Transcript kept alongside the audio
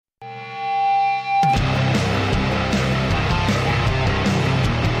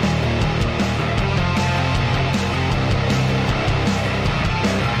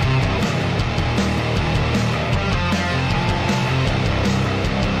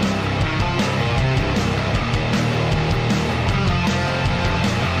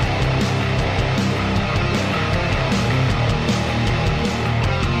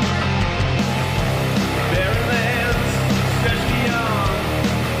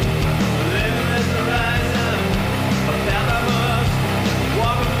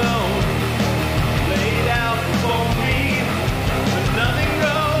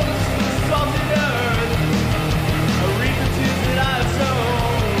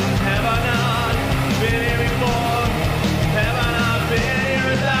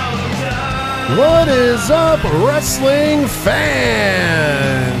What is up, wrestling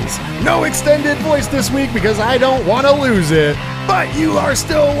fans? No extended voice this week because I don't want to lose it, but you are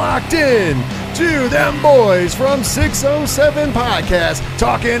still locked in to them boys from 607 Podcast,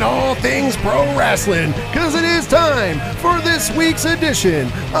 talking all things pro wrestling, because it is time for this week's edition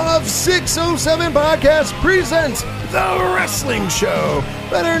of 607 Podcast presents The Wrestling Show,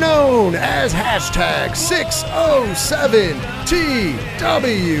 better known as hashtag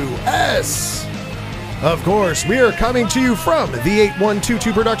 607TWS. Of course, we are coming to you from the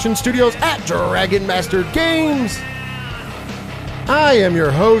 8122 Production Studios at Dragon Master Games. I am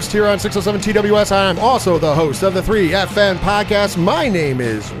your host here on 607 TWS. I am also the host of the 3FN Podcast. My name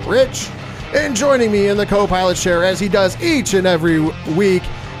is Rich, and joining me in the co-pilot chair as he does each and every week,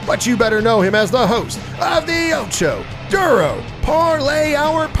 but you better know him as the host of the Ocho Duro Parlay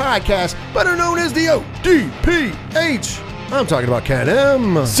Hour Podcast, better known as the ODPH. I'm talking about Ken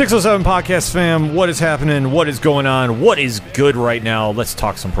M. 607 Podcast fam, what is happening? What is going on? What is good right now? Let's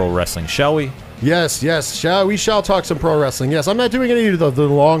talk some pro wrestling, shall we? Yes, we shall talk some pro wrestling. Yes, I'm not doing any of the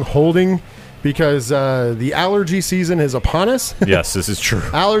long holding because the allergy season is upon us. Yes, this is true.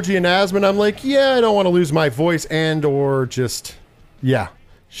 Allergy and asthma, and I'm like, I don't want to lose my voice and or just,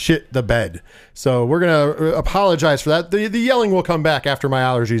 shit the bed. So we're going to apologize for that. The yelling will come back after my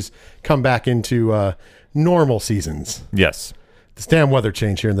allergies come back into normal seasons. Yes. This damn weather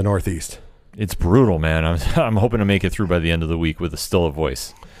change here in the Northeast. It's brutal, man. I'm hoping to make it through by the end of the week with still a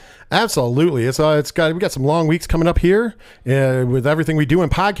voice. Absolutely. We got some long weeks coming up here with everything we do in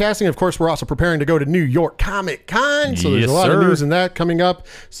podcasting. Of course, we're also preparing to go to New York Comic Con. So there's a lot of news in that coming up.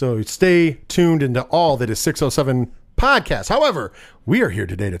 So stay tuned into all that is 607 Podcast. However, we are here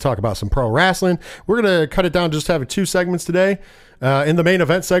today to talk about some pro wrestling. We're going to cut it down just to have 2 segments today. In the main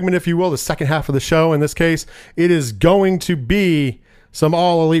event segment, if you will, the second half of the show, in this case, it is going to be some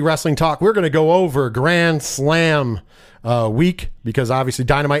all elite wrestling talk. We're going to go over Grand Slam week because obviously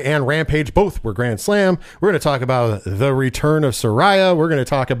Dynamite and Rampage both were Grand Slam. We're going to talk about the return of Saraya. We're going to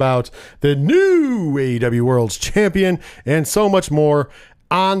talk about the new AEW World's Champion and so much more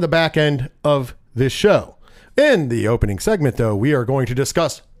on the back end of this show. In the opening segment, though, we are going to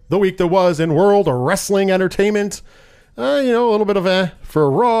discuss the week that was in World Wrestling Entertainment. A little bit of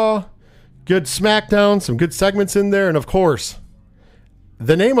for Raw, good SmackDown, some good segments in there. And of course,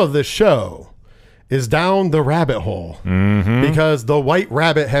 the name of this show is Down the Rabbit Hole because the White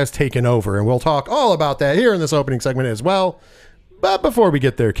Rabbit has taken over. And we'll talk all about that here in this opening segment as well. But before we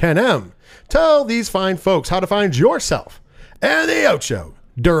get there, Ken M, tell these fine folks how to find yourself and the Ocho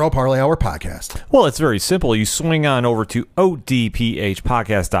Duro Parlay Hour Podcast. Well, it's very simple. You swing on over to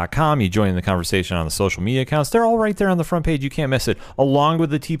odphpodcast.com. You join the conversation on the social media accounts. They're all right there on the front page. You can't miss it. Along with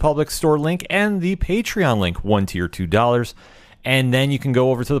the TeePublic store link and the Patreon link, $1 tier, $2. And then you can go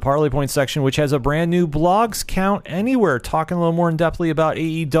over to the Parlay Points section, which has a brand new blogs count anywhere, talking a little more in-depthly about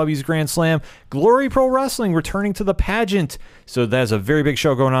AEW's Grand Slam, Glory Pro Wrestling returning to the pageant. So that's a very big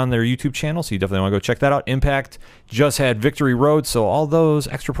show going on their YouTube channel, so you definitely want to go check that out. Impact just had Victory Road, so all those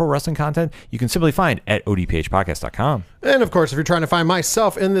extra pro wrestling content you can simply find at odphpodcast.com. And of course, if you're trying to find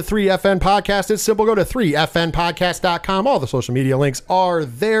myself in the 3FN Podcast, it's simple. Go to 3fnpodcast.com. All the social media links are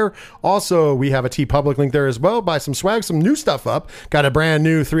there. Also, we have a TeePublic link there as well. Buy some swag, some new stuff up. Got a brand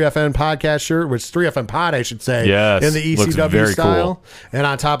new 3FN Podcast shirt, which is 3FN Pod, I should say, yes, in the ECW style. Cool. And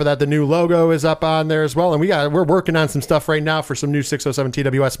on top of that, the new logo is up on there as well. And we're working on some stuff right now for some new 607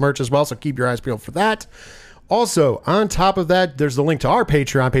 TWS merch as well, so keep your eyes peeled for that. Also, on top of that, there's the link to our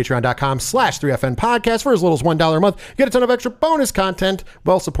Patreon, patreon.com/3FN Podcast. For as little as $1 a month, you get a ton of extra bonus content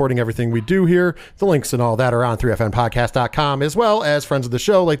while supporting everything we do here. The links and all that are on 3FNpodcast.com, as well as friends of the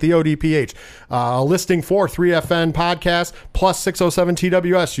show like the ODPH. A listing for 3FN Podcast plus 607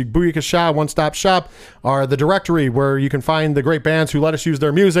 TWS, Booyaka Shah, one-stop shop, are the directory where you can find the great bands who let us use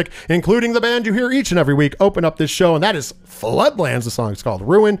their music, including the band you hear each and every week open up this show, and that is Floodlands. The song is called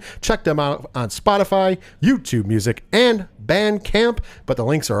Ruin. Check them out on Spotify, YouTube Music, and Bandcamp, but the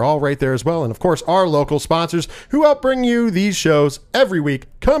links are all right there as well. And of course, our local sponsors who help bring you these shows every week,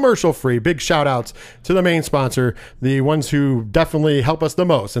 commercial free. Big shout outs to the main sponsor, the ones who definitely help us the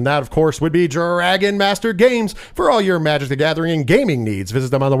most, and that of course would be Dragon Master Games. For all your Magic the Gathering and gaming needs,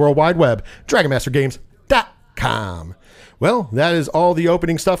 visit them on the World Wide Web, dragonmastergames.com. Well, that is all the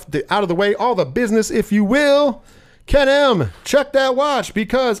opening stuff out of the way, all the business, if you will. Ken M, check that watch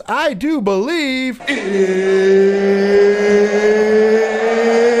because I do believe it's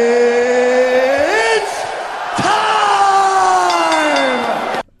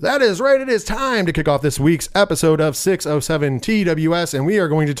time! That is right, it is time to kick off this week's episode of 607 TWS, and we are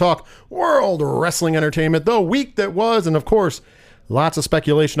going to talk World Wrestling Entertainment, the week that was, and of course, Lots of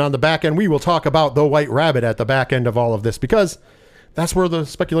speculation on the back end. We will talk about the White Rabbit at the back end of all of this because that's where the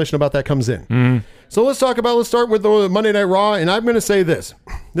speculation about that comes in. Mm-hmm. So let's start with the Monday Night Raw. And I'm going to say this.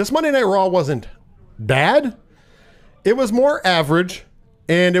 This Monday Night Raw wasn't bad. It was more average.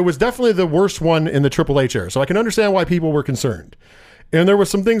 And it was definitely the worst one in the Triple H era. So I can understand why people were concerned. And there were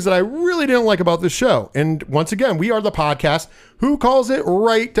some things that I really didn't like about this show. And once again, we are the podcast who calls it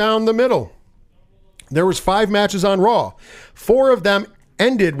right down the middle. There was 5 matches on Raw. 4 of them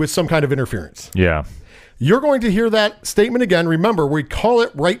ended with some kind of interference. Yeah. You're going to hear that statement again. Remember, we call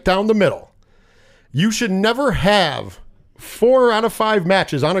it right down the middle. You should never have 4 out of 5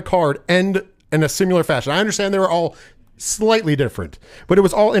 matches on a card end in a similar fashion. I understand they were all slightly different, but it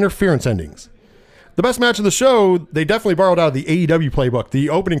was all interference endings. The best match of the show, they definitely borrowed out of the AEW playbook. The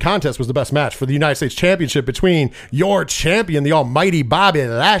opening contest was the best match for the United States Championship between your champion, the almighty Bobby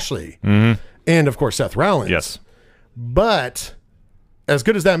Lashley, and, of course, Seth Rollins. Yes. But as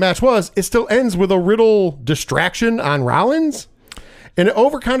good as that match was, it still ends with a Riddle distraction on Rollins, and it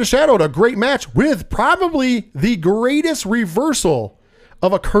overshadowed a great match with probably the greatest reversal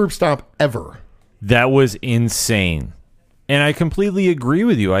of a curb stomp ever. That was insane. And I completely agree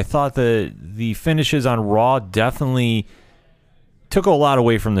with you. I thought the finishes on Raw definitely took a lot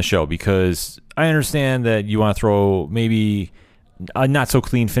away from the show because I understand that you want to throw maybe a not so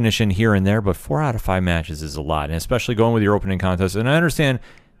clean finish in here and there, but 4 out of 5 matches is a lot, and especially going with your opening contest. And I understand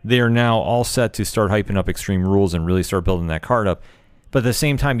they are now all set to start hyping up Extreme Rules and really start building that card up. But at the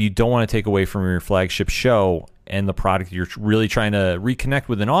same time, you don't want to take away from your flagship show and the product you're really trying to reconnect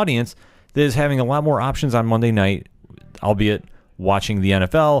with an audience that is having a lot more options on Monday night, albeit watching the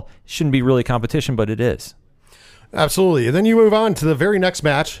NFL. Shouldn't be really competition, but it is. Absolutely. And then you move on to the very next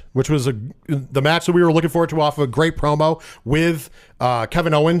match, which was the match that we were looking forward to off of a great promo with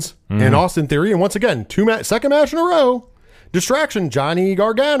Kevin Owens and Austin Theory. And once again, second match in a row, distraction. Johnny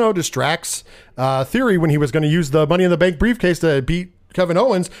Gargano distracts Theory when he was going to use the Money in the Bank briefcase to beat Kevin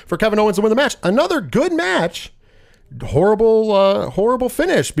Owens for Kevin Owens to win the match. Another good match. Horrible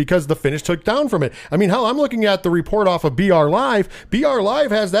finish because the finish took down from it. I mean, hell, I'm looking at the report off of BR Live. BR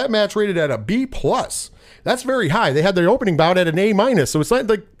Live has that match rated at a B+. That's very high. They had their opening bout at an A-. So it's not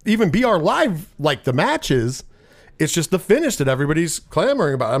like even BR Live like the matches. It's just the finish that everybody's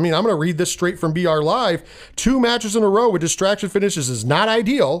clamoring about. I mean, I'm going to read this straight from BR Live. 2 matches in a row with distraction finishes is not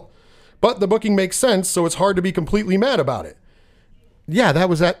ideal, but the booking makes sense, so it's hard to be completely mad about it. Yeah, that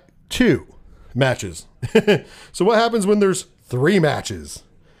was at 2 matches. So what happens when there's 3 matches?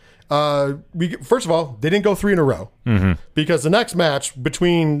 First of all, they didn't go 3 in a row because the next match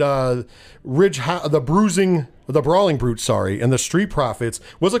between the Brawling Brutes, and the Street Profits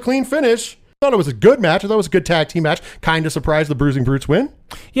was a clean finish. I thought it was a good match. I thought it was a good tag team match. Kind of surprised the Bruising Brutes win.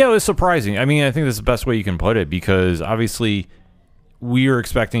 Yeah, it was surprising. I mean, I think this is the best way you can put it because obviously we are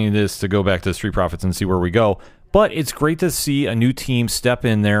expecting this to go back to the Street Profits and see where we go. But it's great to see a new team step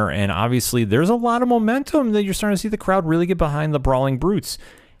in there, and obviously there's a lot of momentum that you're starting to see the crowd really get behind the Brawling Brutes.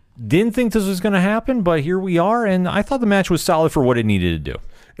 Didn't think this was going to happen, but here we are, and I thought the match was solid for what it needed to do.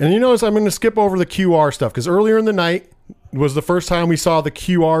 And you notice I'm going to skip over the QR stuff, because earlier in the night was the first time we saw the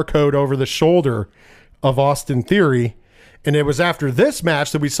QR code over the shoulder of Austin Theory, and it was after this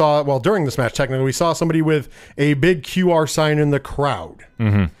match that we saw, well, during this match, technically, we saw somebody with a big QR sign in the crowd.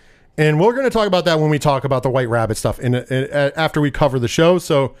 And we're going to talk about that when we talk about the White Rabbit stuff after we cover the show.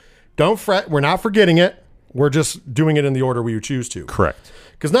 So don't fret. We're not forgetting it. We're just doing it in the order we choose to. Correct.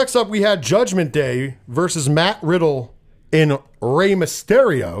 Because next up, we had Judgment Day versus Matt Riddle and Rey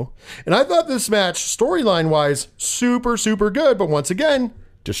Mysterio. And I thought this match, storyline-wise, super, super good. But once again,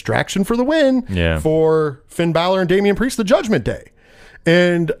 distraction for the win for Finn Balor and Damian Priest, the Judgment Day.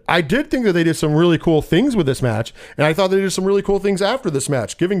 And I did think that they did some really cool things with this match. And I thought they did some really cool things after this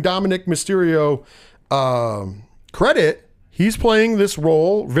match. Giving Dominic Mysterio credit, he's playing this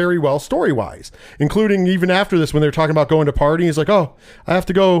role very well story-wise. Including even after this, when they're talking about going to party, he's like, oh, I have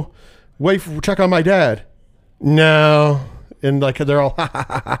to go check on my dad. No. And like they're all,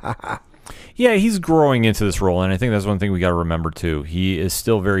 Yeah, he's growing into this role. And I think that's one thing we got to remember, too. He is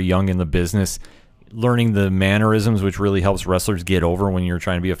still very young in the business. Learning the mannerisms, which really helps wrestlers get over when you're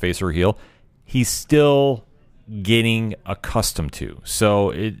trying to be a face or a heel, he's still getting accustomed to.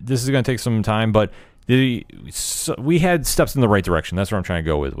 So this is going to take some time, but we had steps in the right direction. That's where I'm trying to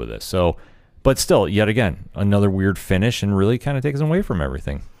go with this. So, but still, yet again, another weird finish and really kind of takes away from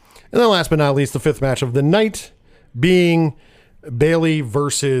everything. And then last but not least, the 5th match of the night being Bayley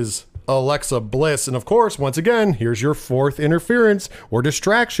versus Alexa Bliss. And of course, once again, here's your 4th interference or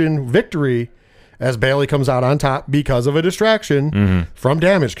distraction victory, as Bayley comes out on top because of a distraction from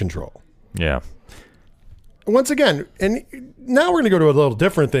Damage Control. Yeah. once again, and now we're going to go to a little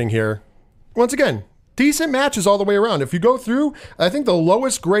different thing here. Once again, decent matches all the way around. If you go through, I think the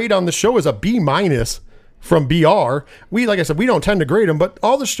lowest grade on the show is a B- from BR. Like I said, we don't tend to grade them, but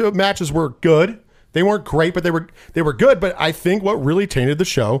all the show matches were good. They weren't great, but they were good. But I think what really tainted the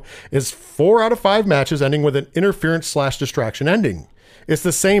show is 4 out of 5 matches ending with an interference/distraction ending. It's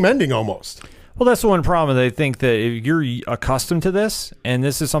the same ending almost. Well, that's the one problem. They think that if you're accustomed to this and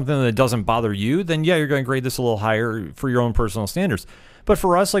this is something that doesn't bother you, then yeah, you're going to grade this a little higher for your own personal standards. But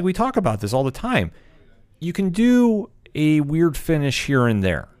for us, like we talk about this all the time, you can do a weird finish here and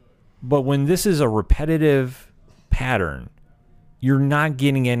there. But when this is a repetitive pattern, you're not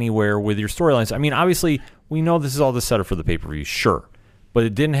getting anywhere with your storylines. I mean, obviously, we know this is all the setup for the pay-per-view, sure. But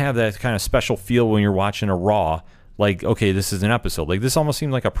it didn't have that kind of special feel when you're watching a Raw. Like, okay, this is an episode. Like, this almost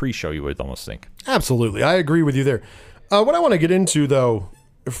seemed like a pre-show, you would almost think. Absolutely. I agree with you there. What I want to get into, though,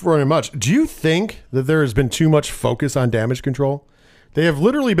 very much, do you think that there has been too much focus on Damage Control? They have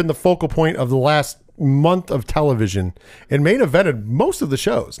literally been the focal point of the last month of television and main evented most of the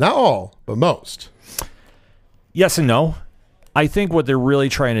shows. Not all, but most. Yes and no. I think what they're really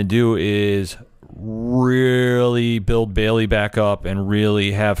trying to do is really build Bayley back up and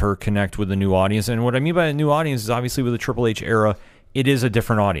really have her connect with the new audience. And what I mean by a new audience is obviously with the Triple H era, it is a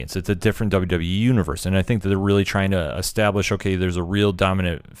different audience. It's a different WWE universe. And I think that they're really trying to establish, okay, there's a real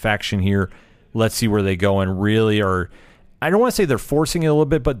dominant faction here. Let's see where they go and really are. I don't want to say they're forcing it a little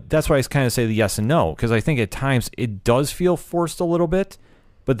bit, but that's why I kind of say the yes and no, because I think at times it does feel forced a little bit.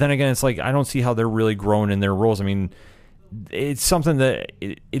 But then again, it's like I don't see how they're really growing in their roles. I mean, it's something that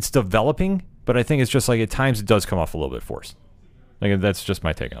it's developing, but I think it's just like at times it does come off a little bit forced. Like that's just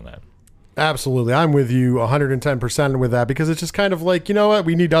my take on that. Absolutely. I'm with you 110% with that because it's just kind of like, you know what?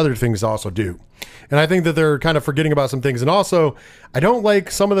 We need other things to also do. And I think that they're kind of forgetting about some things. And also, I don't like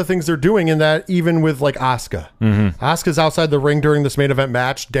some of the things they're doing in that even with like Asuka. Mm-hmm. Asuka's outside the ring during this main event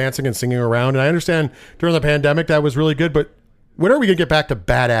match, dancing and singing around. And I understand during the pandemic that was really good, but when are we going to get back to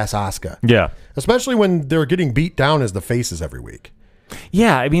badass Asuka? Yeah. Especially when they're getting beat down as the faces every week.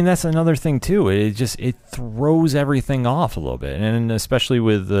 Yeah, I mean, that's another thing, too. It throws everything off a little bit. And especially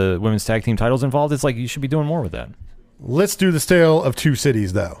with the women's tag team titles involved, it's like you should be doing more with that. Let's do this tale of two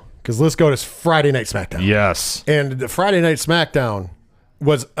cities, though, because let's go to Friday Night SmackDown. Yes. And the Friday Night SmackDown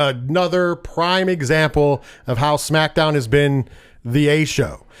was another prime example of how SmackDown has been the A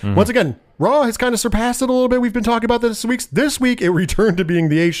show. Mm-hmm. Once again, Raw has kind of surpassed it a little bit. We've been talking about this week. This week, it returned to being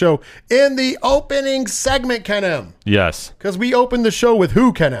the A show in the opening segment, Ken M. Yes. Because we opened the show with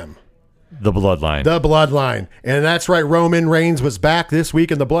who, Ken M? The Bloodline. The Bloodline. And that's right, Roman Reigns was back this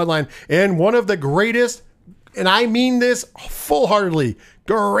week in the Bloodline. And one of the greatest, and I mean this full-heartedly,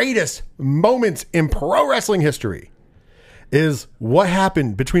 greatest moments in pro wrestling history is what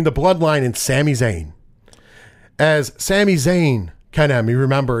happened between the Bloodline and Sami Zayn. As Sami Zayn, Ken M, you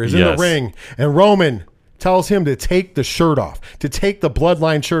remember, is in the ring, and Roman tells him to take the shirt off, to take the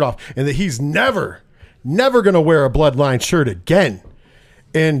Bloodline shirt off, and that he's never going to wear a Bloodline shirt again.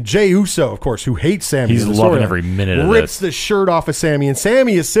 And Jey Uso, of course, who hates Sami. He's loving every minute of rips the shirt off of Sami, and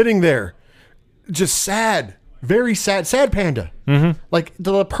Sami is sitting there just sad, very sad, sad panda. Mm-hmm. Like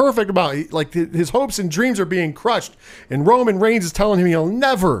to the perfect amount. Like his hopes and dreams are being crushed, and Roman Reigns is telling him he'll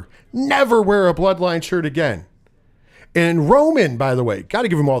never wear a Bloodline shirt again. And Roman, by the way, got to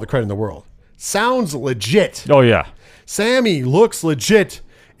give him all the credit in the world. Sounds legit. Oh, yeah. Sami looks legit.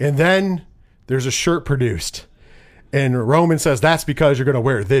 And then there's a shirt produced. And Roman says, that's because you're going to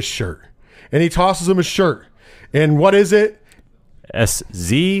wear this shirt. And he tosses him a shirt. And what is it?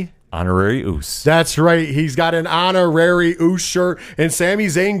 SZ Honorary Uce. That's right. He's got an Honorary Uce shirt. And Sami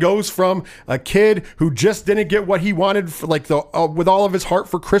Zayn goes from a kid who just didn't get what he wanted for, like with all of his heart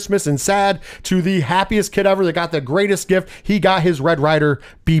for Christmas and sad to the happiest kid ever that got the greatest gift. He got his Red Ryder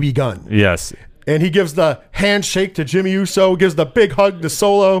BB gun. Yes. And he gives the handshake to Jimmy Uso, gives the big hug to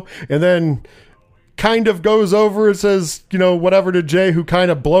Solo, and then kind of goes over and says, you know, whatever to Jay, who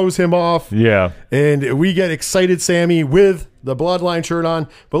kind of blows him off. Yeah. And we get excited Sami with the Bloodline shirt on.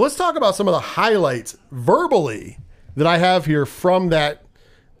 But let's talk about some of the highlights verbally that I have here from that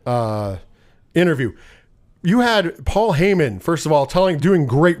interview. You had Paul Heyman, first of all, doing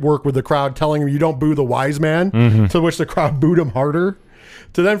great work with the crowd, telling him you don't boo the wise man, to which the crowd booed him harder.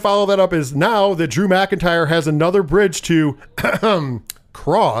 To then follow that up is now that Drew McIntyre has another bridge to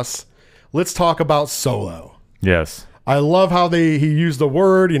cross. Let's talk about Solo. Yes. I love how he used the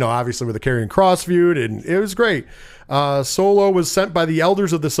word, you know, obviously with the Karrion Kross feud, and it was great. Solo was sent by the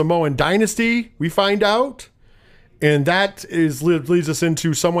elders of the Samoan dynasty, we find out. And that leads us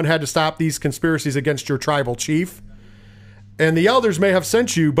into someone had to stop these conspiracies against your tribal chief. And the elders may have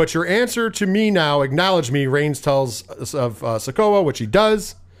sent you, but your answer to me now, acknowledge me, Reigns tells of Sikoa, which he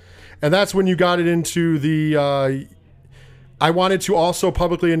does. And that's when you got it into the, I wanted to also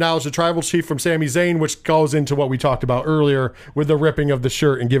publicly acknowledge the tribal chief from Sami Zayn, which goes into what we talked about earlier with the ripping of the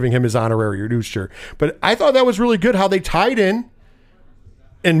shirt and giving him his honorary reduced shirt. But I thought that was really good how they tied in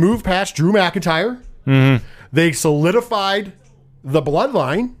and moved past Drew McIntyre. Mm-hmm. They solidified the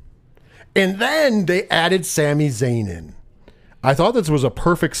bloodline. And then they added Sami Zayn in. I thought this was a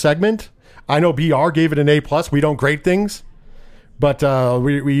perfect segment. I know BR gave it an A+. We don't grade things. But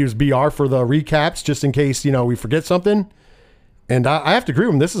we use BR for the recaps just in case, we forget something. And I have to agree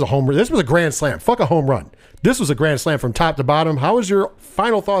with him. This is a home run. This was a grand slam. Fuck a home run. This was a grand slam from top to bottom. How was your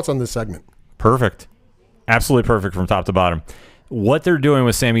final thoughts on this segment? Perfect. Absolutely perfect from top to bottom. What they're doing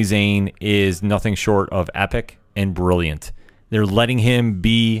with Sami Zayn is nothing short of epic and brilliant. They're letting him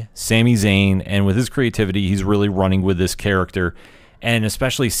be Sami Zayn, and with his creativity, he's really running with this character. And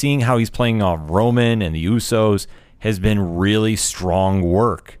especially seeing how he's playing off Roman and the Usos has been really strong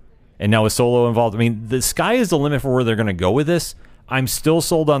work. And now with Solo involved, I mean, the sky is the limit for where they're going to go with this. I'm still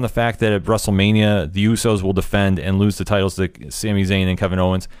sold on the fact that at WrestleMania, the Usos will defend and lose the titles to Sami Zayn and Kevin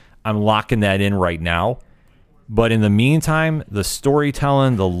Owens. I'm locking that in right now. But in the meantime, the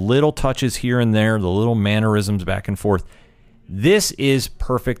storytelling, the little touches here and there, the little mannerisms back and forth, this is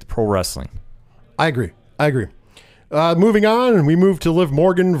perfect pro wrestling. I agree. Moving on, and we move to Liv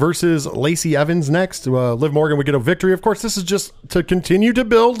Morgan versus Lacey Evans next. Liv Morgan would get a victory. Of course, this is just to continue to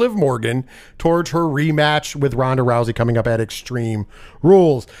build Liv Morgan towards her rematch with Ronda Rousey coming up at Extreme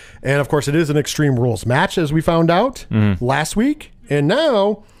Rules. And, of course, it is an Extreme Rules match, as we found out last week. And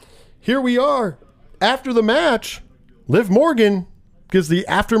now, here we are. After the match, Liv Morgan gives the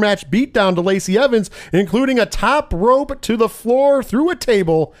after-match beatdown to Lacey Evans, including a top rope to the floor through a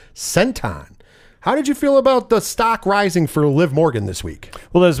table senton. How did you feel about the stock rising for Liv Morgan this week?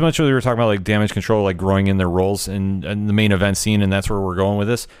 Well, as much as we were talking about like damage control, like growing in their roles in the main event scene, and that's where we're going with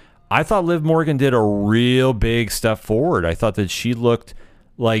this. I thought Liv Morgan did a real big step forward. I thought that she looked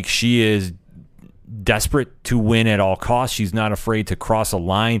like she is desperate to win at all costs. She's not afraid to cross a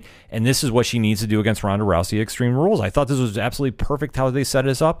line, and this is what she needs to do against Ronda Rousey at Extreme Rules. I thought this was absolutely perfect how they set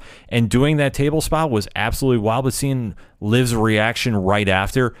us up, and doing that table spot was absolutely wild, but seeing Liv's reaction right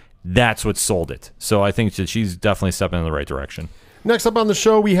after, that's what sold it. So I think that she's definitely stepping in the right direction. Next up on the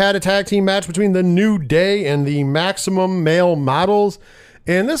show, we had a tag team match between the New Day and the Maximum Male Models.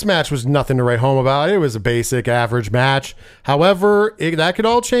 And this match was nothing to write home about. It was a basic, average match. However, that could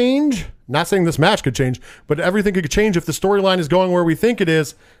all change. Not saying this match could change, but everything could change if the storyline is going where we think it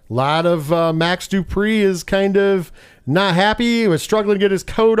is. A lot of Max Dupree is kind of not happy. He was struggling to get his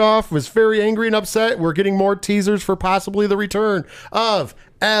coat off, was very angry and upset. We're getting more teasers for possibly the return of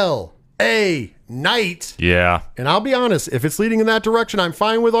L.A. Knight. Yeah. And I'll be honest, if it's leading in that direction, I'm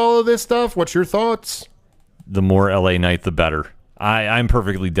fine with all of this stuff. What's your thoughts? The more L.A. Knight, the better. I'm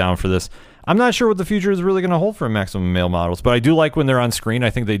perfectly down for this. I'm not sure what the future is really going to hold for Maximum Male Models, but I do like when they're on screen. I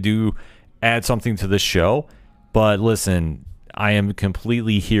think they do add something to the show. But listen, I am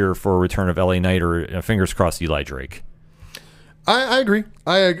completely here for a return of L.A. Knight or, fingers crossed, Eli Drake. I agree.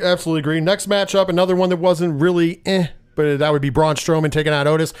 I absolutely agree. Next matchup, another one that wasn't really but that would be Braun Strowman taking out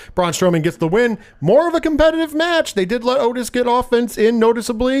Otis. Braun Strowman gets the win. More of a competitive match. They did let Otis get offense in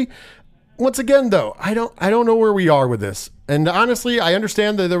noticeably. Once again, though, I don't know where we are with this. And honestly, I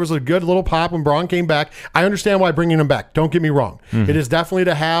understand that there was a good little pop when Braun came back. I understand why bringing him back. Don't get me wrong. Mm-hmm. It is definitely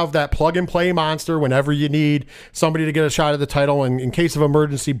to have that plug-and-play monster whenever you need somebody to get a shot at the title and in case of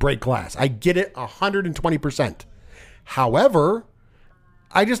emergency, break glass. I get it 120%. However,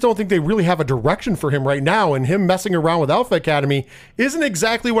 I just don't think they really have a direction for him right now, and him messing around with Alpha Academy isn't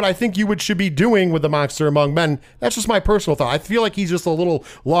exactly what I think should be doing with the Monster Among Men. That's just my personal thought. I feel like he's just a little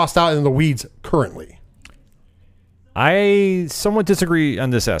lost out in the weeds currently. I somewhat disagree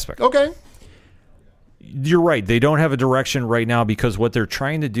on this aspect. Okay. You're right. They don't have a direction right now because what they're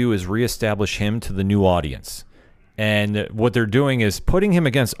trying to do is reestablish him to the new audience. And what they're doing is putting him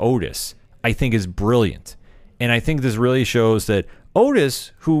against Otis, I think, is brilliant. And I think this really shows that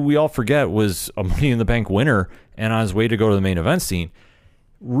Otis, who we all forget was a Money in the Bank winner and on his way to go to the main event scene,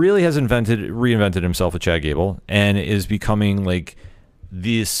 really has reinvented himself with Chad Gable and is becoming like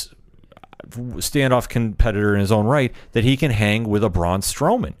this standoff competitor in his own right that he can hang with a Braun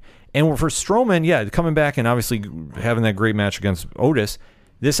Strowman. And for Strowman, yeah, coming back and obviously having that great match against Otis,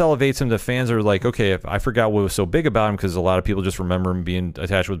 this elevates him to fans are like, okay, I forgot what was so big about him because a lot of people just remember him being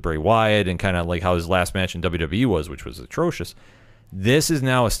attached with Bray Wyatt and kind of like how his last match in WWE was, which was atrocious. This is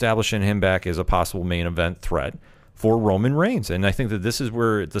now establishing him back as a possible main event threat for Roman Reigns. And I think that this is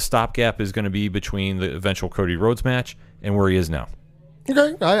where the stopgap is going to be between the eventual Cody Rhodes match and where he is now.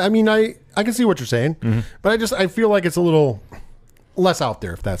 Okay. I mean, I can see what you're saying, but I feel like it's a little less out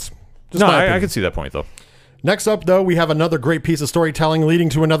there, if that's just No, my opinion. I can see that point, though. Next up, though, we have another great piece of storytelling leading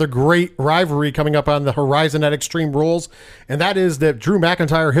to another great rivalry coming up on the horizon at Extreme Rules, and that is that Drew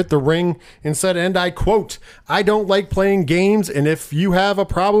McIntyre hit the ring and said, and I quote, "I don't like playing games, and if you have a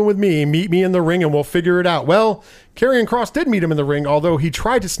problem with me, meet me in the ring and we'll figure it out." Well, Karrion Kross did meet him in the ring, although he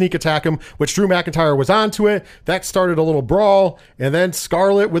tried to sneak attack him, which Drew McIntyre was onto it. That started a little brawl, and then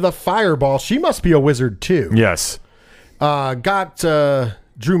Scarlett with a fireball. She must be a wizard, too. Yes. Got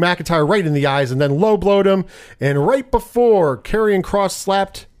Drew McIntyre right in the eyes and then low blowed him. And right before Karrion Kross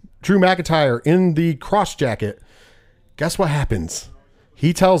slapped Drew McIntyre in the cross jacket, guess what happens?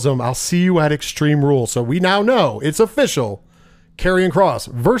 He tells him, "I'll see you at Extreme Rules." So we now know it's official. Karrion Kross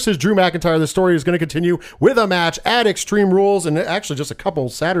versus Drew McIntyre. The story is going to continue with a match at Extreme Rules, and actually just a couple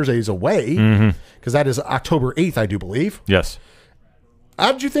Saturdays away, because that is October 8th, I do believe. Yes.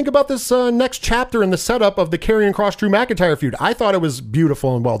 How did you think about this next chapter in the setup of the Karrion Kross Drew McIntyre feud? I thought it was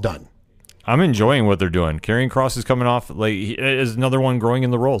beautiful and well done. I'm enjoying what they're doing. Karrion Kross is coming off, like, he is another one growing in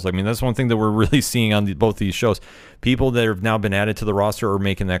the roles. I mean, that's one thing that we're really seeing on both these shows. People that have now been added to the roster or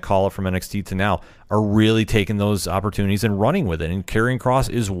making that call up from NXT to now are really taking those opportunities and running with it. And Karrion Kross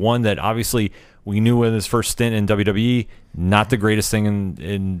is one that obviously we knew in his first stint in WWE, not the greatest thing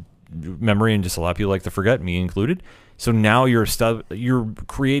in memory, and just a lot of people like to forget, me included. So now you're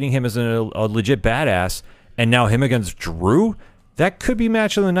creating him as a legit badass, and now him against Drew, that could be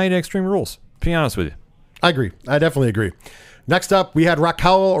match of the night at Extreme Rules, to be honest with you. I agree. I definitely agree. Next up, we had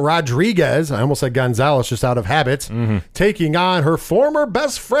Raquel Rodriguez, I almost said Gonzalez just out of habit, taking on her former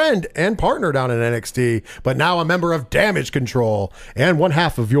best friend and partner down in NXT, but now a member of Damage Control and one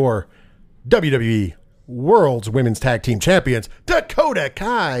half of your WWE World's Women's Tag Team Champions, Dakota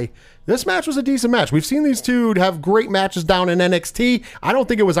Kai. This match was a decent match. We've seen these two have great matches down in NXT. I don't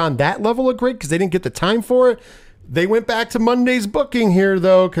think it was on that level of great because they didn't get the time for it. They went back to Monday's booking here,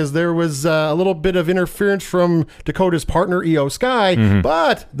 though, because there was a little bit of interference from Dakota's partner, Io Sky.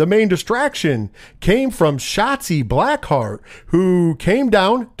 But the main distraction came from Shotzi Blackheart, who came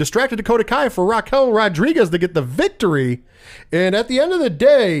down, distracted Dakota Kai for Raquel Rodriguez to get the victory. And at the end of the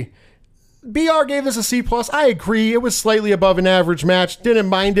day, BR gave this a C+. I agree. It was slightly above an average match. Didn't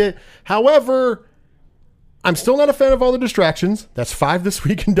mind it. However, I'm still not a fan of all the distractions. That's 5 this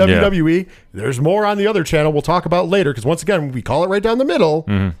week in WWE. Yeah. There's more on the other channel we'll talk about later because, once again, we call it right down the middle.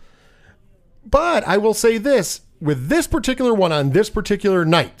 But I will say this. With this particular one on this particular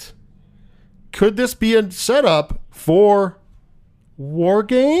night, could this be a setup for War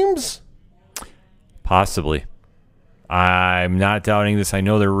Games? Possibly. I'm not doubting this. I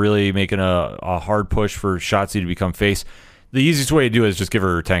know they're really making a hard push for Shotzi to become face. The easiest way to do it is just give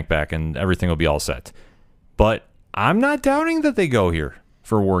her tank back and everything will be all set. But I'm not doubting that they go here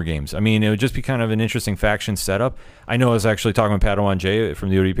for War Games. I mean, it would just be kind of an interesting faction setup. I know I was actually talking with Padawan Jay from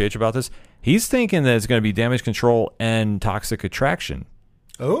the ODPH about this. He's thinking that it's going to be Damage Control and Toxic Attraction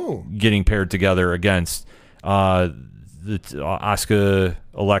getting paired together against Asuka,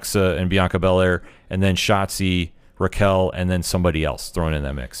 Alexa, and Bianca Belair, and then Shotzi, Raquel, and then somebody else thrown in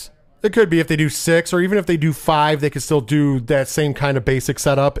that mix. It could be if they do 6, or even if they do 5, they could still do that same kind of basic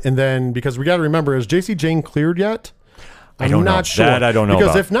setup. And then, because we got to remember, is JC Jane cleared yet? I'm not sure. That I don't know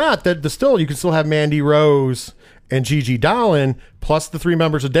because about. If not, you can still have Mandy Rose and Gigi Dolan plus the 3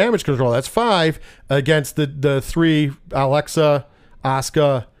 members of Damage Control. That's 5 against the 3 Alexa,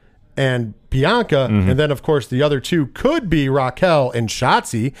 Asuka, and Bianca. And then, of course, the other 2 could be Raquel and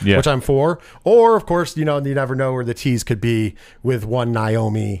Shotzi, which I'm for. Or, of course, you never know where the tease could be with one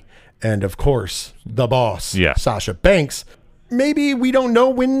Naomi and, of course, the boss, Sasha Banks. Maybe we don't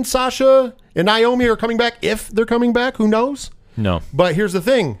know when Sasha and Naomi are coming back. If they're coming back, who knows? No. But here's the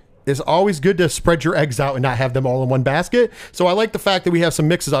thing. It's always good to spread your eggs out and not have them all in one basket. So I like the fact that we have some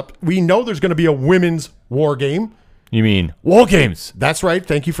mixes up. We know there's going to be a women's War Game. You mean War Games? That's right.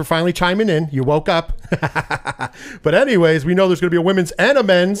 Thank you for finally chiming in. You woke up. But anyways, we know there's going to be a women's and a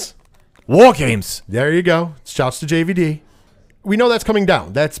men's War Games. There you go. Shouts to JVD. We know that's coming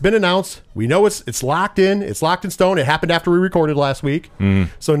down. That's been announced. We know it's locked in. It's locked in stone. It happened after we recorded last week.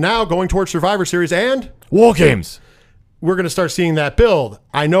 So now going towards Survivor Series and War Games, we're going to start seeing that build.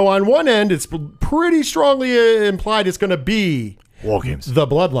 I know on one end it's pretty strongly implied it's going to be War Games, the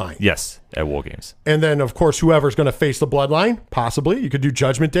Bloodline. Yes, at War Games. And then, of course, whoever's going to face the Bloodline, possibly. You could do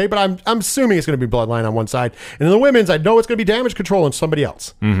Judgment Day, but I'm assuming it's going to be Bloodline on one side. And in the women's, I know it's going to be Damage Control and somebody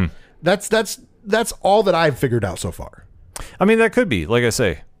else. That's all that I've figured out so far. I mean, that could be, like I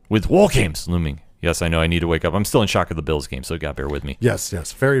say, with War Games looming Yes, I know I need to wake up. I'm still in shock of the Bills game, so you got to bear with me. Yes.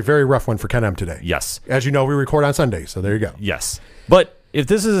 Very, very rough one for Ken M today. Yes. As you know, we record on Sunday, so there you go. Yes. But if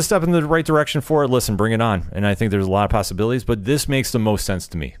this is a step in the right direction for it, listen, bring it on. And I think there's a lot of possibilities, but this makes the most sense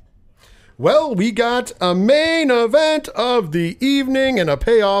to me. Well, we got a main event of the evening and a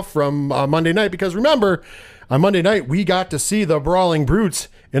payoff from Monday night, because remember, on Monday night, we got to see the Brawling Brutes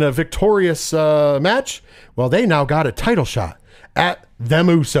in a victorious match. Well, they now got a title shot at them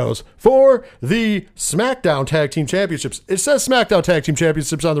Usos for the SmackDown Tag Team Championships. It says SmackDown Tag Team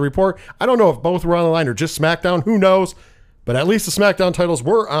Championships on the report. I don't know if both were on the line or just SmackDown. Who knows? But at least the SmackDown titles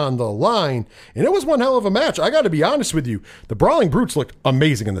were on the line. And it was one hell of a match. I got to be honest with you. The Brawling Brutes looked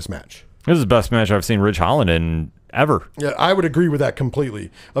amazing in this match. This is the best match I've seen Ridge Holland in ever. Yeah, I would agree with that completely.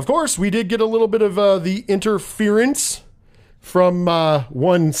 Of course, we did get a little bit of the interference from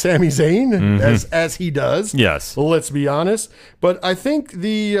one Sami Zayn, as he does. Yes. Let's be honest. But I think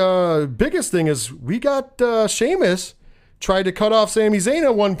the biggest thing is we got Sheamus tried to cut off Sami Zayn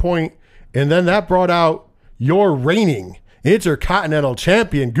at one point, and then that brought out your reigning Intercontinental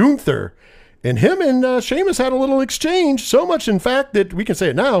Champion, Gunther. And him and Sheamus had a little exchange, so much, in fact, that we can say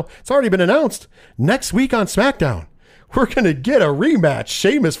it now. It's already been announced. Next week on SmackDown, we're going to get a rematch,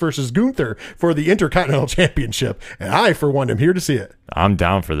 Sheamus versus Gunther, for the Intercontinental Championship. And I, for one, am here to see it. I'm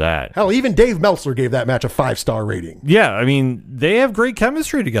down for that. Hell, even Dave Meltzer gave that match a 5-star rating. Yeah, I mean, they have great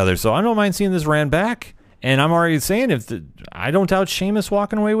chemistry together, so I don't mind seeing this ran back. And I'm already saying, I don't doubt Sheamus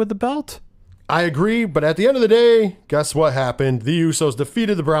walking away with the belt. I agree, but at the end of the day, guess what happened? The Usos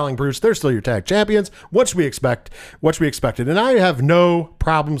defeated the Brawling Brutes. They're still your tag champions. What should we expect? What should we expected? And I have no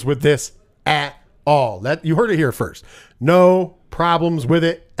problems with this at all. That you heard it here first. No problems with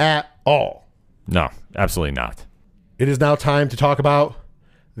it at all. No, absolutely not. It is now time to talk about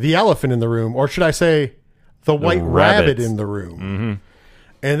the elephant in the room, or should I say the white rabbit in the room. Mm-hmm.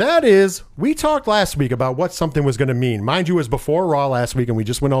 And that is, we talked last week about what something was going to mean. Mind you, it was before Raw last week, and we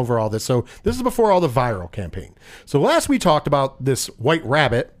just went over all this. So this is before all the viral campaign. So last we talked about this White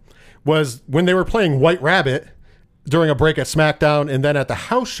Rabbit was when they were playing White Rabbit during a break at SmackDown and then at the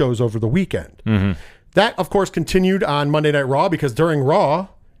house shows over the weekend. Mm-hmm. That, of course, continued on Monday Night Raw because during Raw,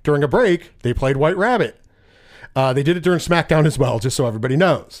 during a break, they played White Rabbit. They did it during SmackDown as well, just so everybody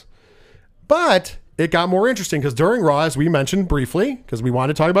knows. But it got more interesting because during Raw, as we mentioned briefly, because we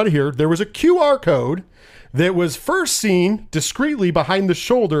wanted to talk about it here, there was a QR code that was first seen discreetly behind the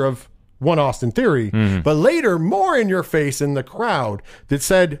shoulder of one Austin Theory, but later more in your face in the crowd that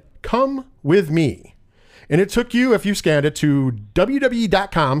said, "Come with me." And it took you, if you scanned it, to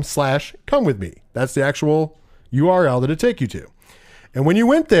www.com/come with me. That's the actual URL that it take you to. And when you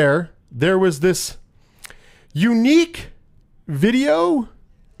went there, there was this unique video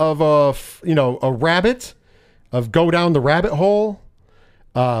of a rabbit, of go down the rabbit hole,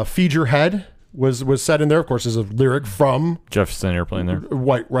 feed your head was said in there. Of course, is a lyric from Jefferson Airplane there.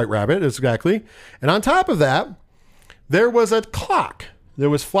 White Rabbit, exactly. And on top of that, there was a clock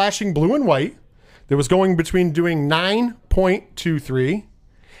that was flashing blue and white that was going between doing 9.23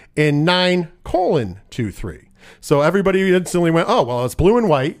 and 9:23. So everybody instantly went, oh, well, it's blue and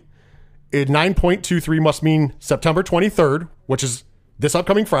white. 9.23 must mean September 23rd, which is this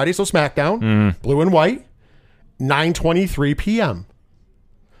upcoming Friday, so SmackDown, blue and white, 9:23 p.m.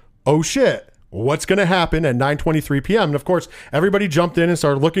 Oh, shit. What's going to happen at 9:23 p.m.? And, of course, everybody jumped in and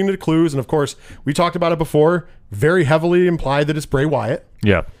started looking at the clues. And, of course, we talked about it before, very heavily implied that it's Bray Wyatt.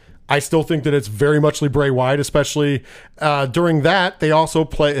 Yeah. I still think that it's very muchly Bray Wyatt, especially during that. They also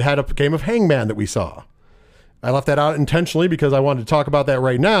had a game of Hangman that we saw. I left that out intentionally because I wanted to talk about that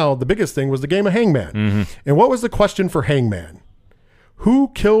right now. The biggest thing was the game of Hangman. And what was the question for Hangman?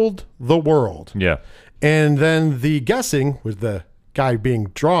 Who killed the world? Yeah. And then the guessing, with the guy being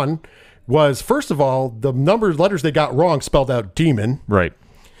drawn, was, first of all, the letters they got wrong spelled out demon. Right.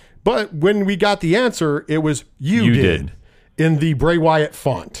 But when we got the answer, it was you did in the Bray Wyatt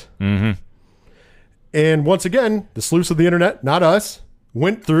font. And once again, the sleuths of the internet, not us,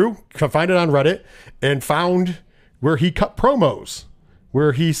 went through, find it on Reddit, and found where he cut promos,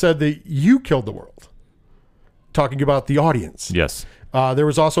 where he said that you killed the world. Talking about the audience. Yes. There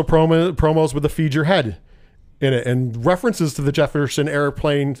was also promos with the feed your head in it and references to the Jefferson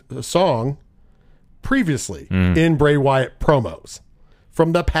Airplane song previously in Bray Wyatt promos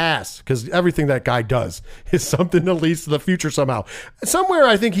from the past, because everything that guy does is something that leads to the future somehow. Somewhere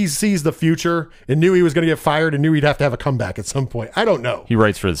I think he sees the future and knew he was going to get fired and knew he'd have to have a comeback at some point. I don't know. He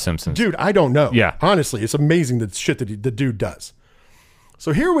writes for The Simpsons. Dude, I don't know. Yeah. Honestly, it's amazing the shit that the dude does.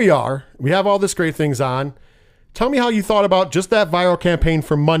 So here we are. We have all this great things on. Tell me how you thought about just that viral campaign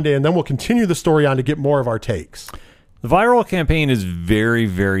from Monday, and then we'll continue the story on to get more of our takes. The viral campaign is very,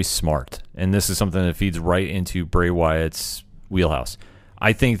 very smart, and this is something that feeds right into Bray Wyatt's wheelhouse.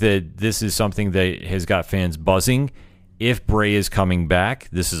 I think that this is something that has got fans buzzing. If Bray is coming back,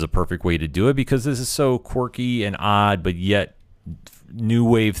 this is a perfect way to do it because this is so quirky and odd, but yet new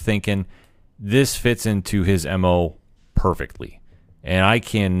wave thinking. This fits into his MO perfectly. And I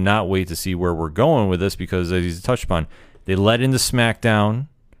cannot wait to see where we're going with this because, as he's touched upon, they led into SmackDown.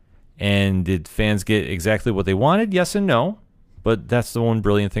 And did fans get exactly what they wanted? Yes and no. But that's the one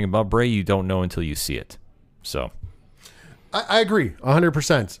brilliant thing about Bray. You don't know until you see it. So I agree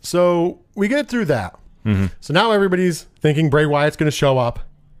 100%. So we get through that. Mm-hmm. So now everybody's thinking Bray Wyatt's going to show up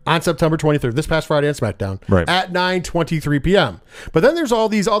on September 23rd, this past Friday on SmackDown, at 9:23 p.m. But then there's all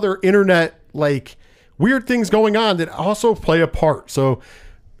these other internet weird things going on that also play a part. So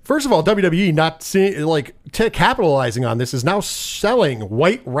first of all, WWE not seeing capitalizing on this is now selling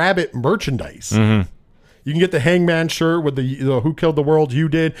White Rabbit merchandise. Mm-hmm. You can get the Hangman shirt with the Who Killed the World You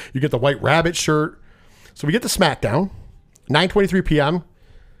Did. You get the White Rabbit shirt. So we get to SmackDown, 9:23 p.m.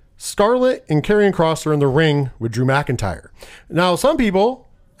 Scarlett and Karrion Kross are in the ring with Drew McIntyre. Now, some people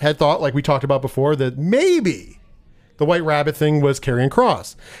had thought, like we talked about before, that maybe the White Rabbit thing was Karrion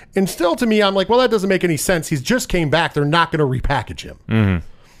Kross. And still, to me, I'm like, well, that doesn't make any sense. He's just came back. They're not going to repackage him. Mm-hmm.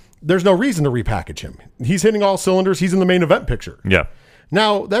 There's no reason to repackage him. He's hitting all cylinders. He's in the main event picture. Yeah.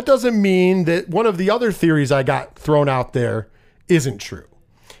 Now, that doesn't mean that one of the other theories I got thrown out there isn't true.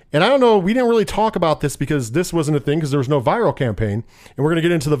 And I don't know, we didn't really talk about this because this wasn't a thing because there was no viral campaign. And we're going to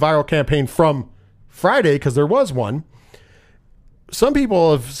get into the viral campaign from Friday because there was one. Some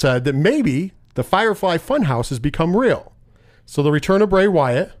people have said that maybe the Firefly Funhouse has become real. So the return of Bray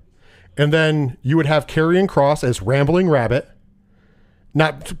Wyatt, and then you would have Karrion Kross as Rambling Rabbit.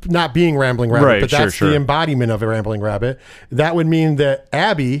 Not being Rambling Rabbit, right, but that's the embodiment of a Rambling Rabbit. That would mean that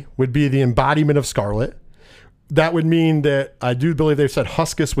Abby would be the embodiment of Scarlett. That would mean that I do believe they've said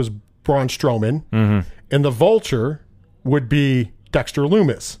Huskus was Braun Strowman, and the Vulture would be Dexter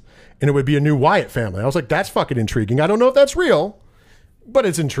Lumis, and it would be a new Wyatt family. I was like, that's fucking intriguing. I don't know if that's real, but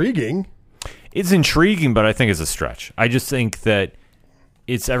it's intriguing. It's intriguing, but I think it's a stretch. I just think that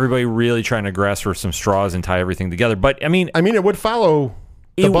it's everybody really trying to grasp for some straws and tie everything together. But I mean, it would follow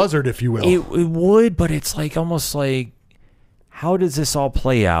the buzzard, if you will. It would, but it's almost like, how does this all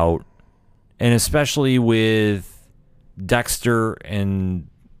play out? And especially with Dexter and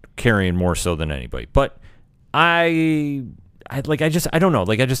Karrion more so than anybody. But I don't know.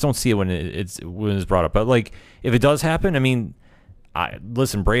 I just don't see it when it's brought up. But if it does happen,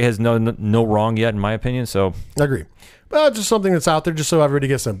 listen, Bray has no wrong yet, in my opinion. So I agree. Well, just something that's out there, just so everybody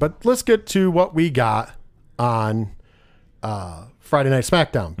gets in. But let's get to what we got on Friday Night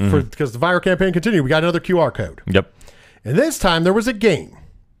SmackDown because the viral campaign continued. We got another QR code. Yep. And this time there was a game.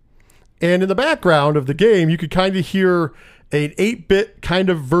 And in the background of the game, you could kind of hear an 8-bit kind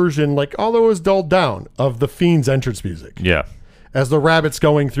of version, although it was dulled down, of the Fiend's entrance music. Yeah. As the rabbit's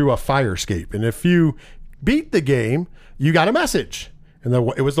going through a fire escape. And if you beat the game, you got a message. And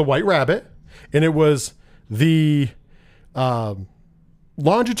it was the White Rabbit. And it was the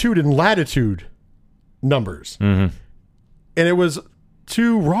longitude and latitude numbers. Mm-hmm. And it was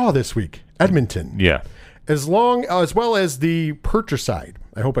to Raw this week, Edmonton. Yeah. As well as the Purchaside,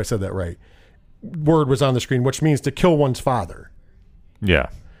 I hope I said that right, word was on the screen, which means to kill one's father. Yeah.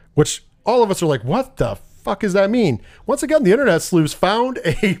 Which all of us are like, what the fuck does that mean? Once again, the internet sleuths found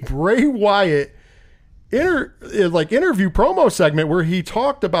a Bray Wyatt interview promo segment where he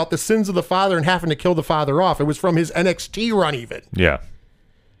talked about the sins of the father and having to kill the father off. It was from his NXT run even. Yeah.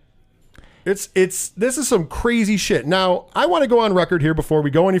 This is some crazy shit. Now, I want to go on record here before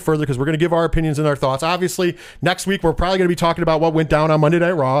we go any further because we're going to give our opinions and our thoughts. Obviously, next week we're probably going to be talking about what went down on Monday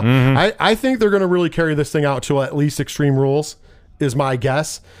Night Raw. Mm-hmm. I think they're going to really carry this thing out to at least Extreme Rules is my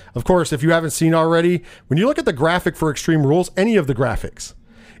guess. Of course, if you haven't seen already, when you look at the graphic for Extreme Rules, any of the graphics,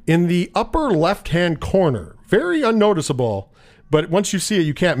 in the upper left-hand corner, very unnoticeable, but once you see it,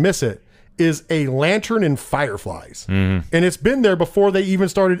 you can't miss it, is a lantern and fireflies. Mm-hmm. And it's been there before they even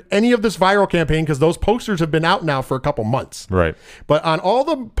started any of this viral campaign because those posters have been out now for a couple months. Right. But on all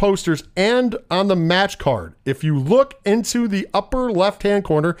the posters and on the match card, if you look into the upper left-hand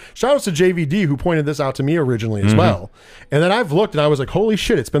corner, shout out to JVD who pointed this out to me originally as well. And then I've looked and I was like, holy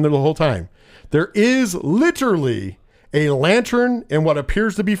shit, it's been there the whole time. There is literally a lantern and what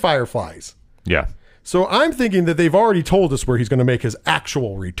appears to be fireflies. Yeah. So I'm thinking that they've already told us where he's going to make his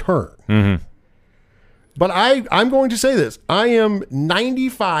actual return. Mm-hmm. But I'm going to say this. I am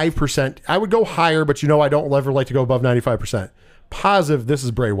 95%. I would go higher, but I don't ever like to go above 95%. Positive this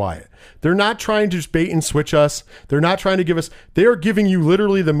is Bray Wyatt. They're not trying to just bait and switch us. They're not trying to give us. They are giving you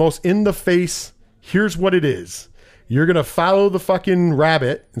literally the most in-the-face, here's what it is. you're going to follow the fucking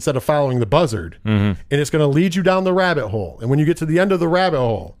rabbit instead of following the buzzard. And it's going to lead you down the rabbit hole. And when you get to the end of the rabbit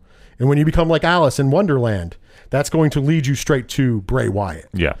hole, and when you become like Alice in Wonderland, that's going to lead you straight to Bray Wyatt.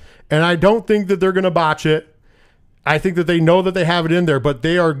 Yeah. And I don't think that they're going to botch it. I think that they know that they have it in there, but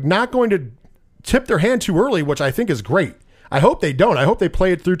they are not going to tip their hand too early, which I think is great. I hope they don't. I hope they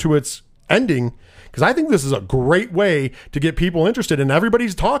play it through to its ending, because I think this is a great way to get people interested, and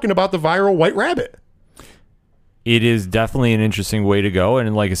everybody's talking about the viral White Rabbit. It is definitely an interesting way to go,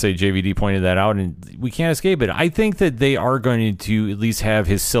 and like I say, JVD pointed that out, and we can't escape it. I think that they are going to at least have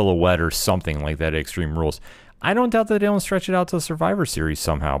his silhouette or something like that at Extreme Rules. I don't doubt that they don't stretch it out to the Survivor Series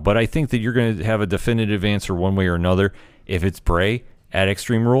somehow, but I think that you're going to have a definitive answer one way or another if it's Bray at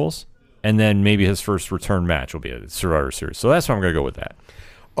Extreme Rules, and then maybe his first return match will be at Survivor Series. So that's why I'm going to go with that.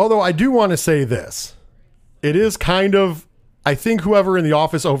 Although I do want to say this. It is kind of, I think whoever in the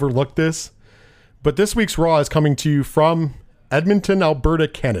office overlooked this, but this week's Raw is coming to you from Edmonton, Alberta,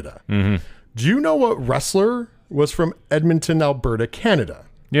 Canada. Do you know what wrestler was from Edmonton, Alberta, Canada?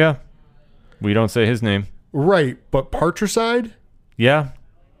 Yeah. We don't say his name. Right, but Partricide? Yeah.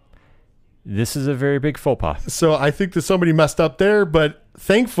 This is a very big faux pas. So I think that somebody messed up there, but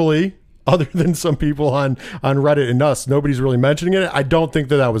thankfully, other than some people on Reddit and us, nobody's really mentioning it. I don't think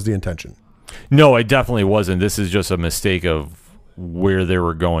that that was the intention. No, it definitely wasn't. This is just a mistake of where they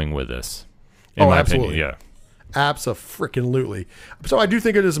were going with this. In my absolutely. opinion, yeah. Abso-freaking-lutely. So I do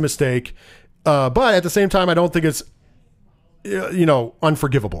think it is a mistake, but at the same time, I don't think it's,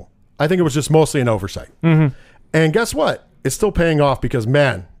 unforgivable. I think it was just mostly an oversight. And guess what? It's still paying off because,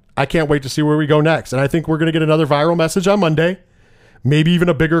 man, I can't wait to see where we go next. And I think we're going to get another viral message on Monday. Maybe even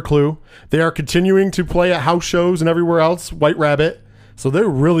a bigger clue. They are continuing to play at house shows and everywhere else, White Rabbit. So they're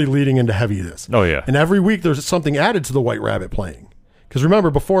really leading into heavy this. Oh, yeah. And every week there's something added to the White Rabbit playing. Because remember,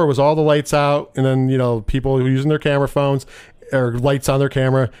 before it was all the lights out and then, people using their camera phones or lights on their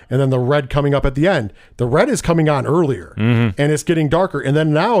camera and then the red coming up at the end. The red is coming on earlier and it's getting darker. And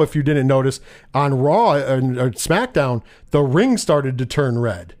then now, if you didn't notice, on Raw and SmackDown, the ring started to turn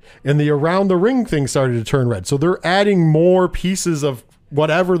red and the around the ring thing started to turn red. So they're adding more pieces of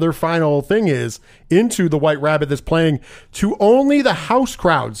whatever their final thing is into the White Rabbit that's playing to only the house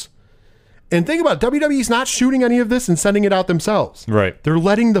crowds. And think about it, WWE's not shooting any of this and sending it out themselves. Right. They're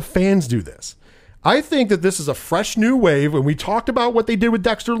letting the fans do this. I think that this is a fresh new wave, and we talked about what they did with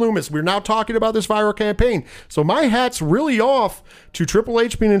Dexter Lumis. We're now talking about this viral campaign. So my hat's really off to Triple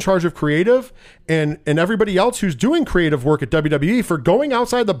H being in charge of creative and everybody else who's doing creative work at WWE for going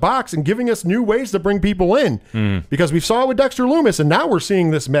outside the box and giving us new ways to bring people in. Because we saw it with Dexter Lumis, and now we're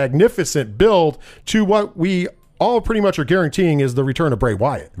seeing this magnificent build to what we all pretty much are guaranteeing is the return of Bray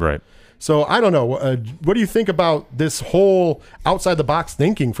Wyatt. Right. So I don't know. What do you think about this whole outside the box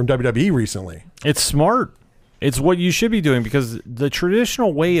thinking from WWE recently? It's smart. It's what you should be doing because the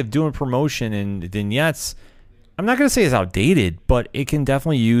traditional way of doing promotion and vignettes, I'm not going to say is outdated, but it can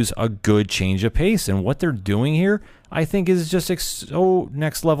definitely use a good change of pace. And what they're doing here, I think, is just so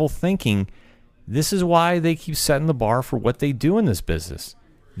next level thinking. This is why they keep setting the bar for what they do in this business.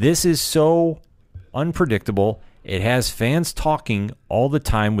 This is so unpredictable. It has fans talking all the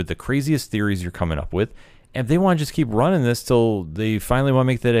time with the craziest theories you're coming up with. And if they want to just keep running this till they finally want to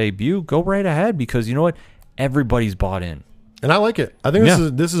make the debut, go right ahead because you know what? Everybody's bought in. And I like it. I think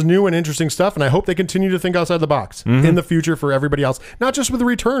this is new and interesting stuff, and I hope they continue to think outside the box in the future for everybody else, not just with the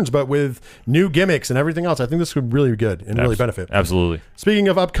returns, but with new gimmicks and everything else. I think this would really be good and really benefit. Absolutely. Speaking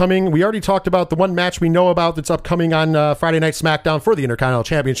of upcoming, we already talked about the one match we know about that's upcoming on Friday Night SmackDown for the Intercontinental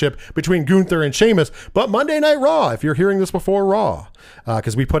Championship between Gunther and Sheamus, but Monday Night Raw, if you're hearing this before Raw,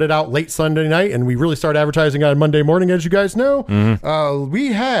 because we put it out late Sunday night, and we really start advertising on Monday morning, as you guys know,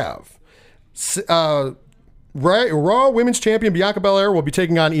 we have... Raw Women's Champion Bianca Belair will be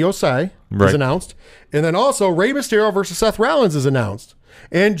taking on Io Shirai, is announced. And then also Rey Mysterio versus Seth Rollins is announced.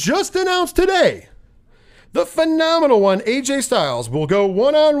 And just announced today, the phenomenal one, AJ Styles, will go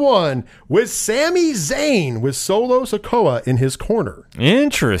one-on-one with Sami Zayn with Solo Sikoa in his corner.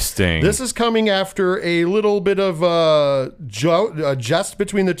 Interesting. This is coming after a little bit of a jest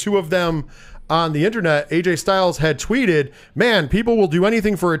between the two of them on the internet. AJ Styles had tweeted, "Man, people will do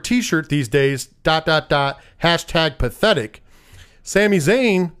anything for a t-shirt these days, .. #pathetic. Sami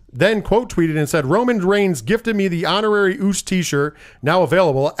Zayn then quote tweeted and said, "Roman Reigns gifted me the honorary Oos t-shirt, now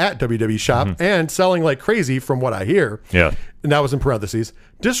available at WWE Shop and selling like crazy from what I hear." Yeah. And that was in parentheses.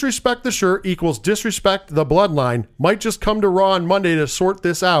 "Disrespect the shirt equals disrespect the bloodline. Might just come to Raw on Monday to sort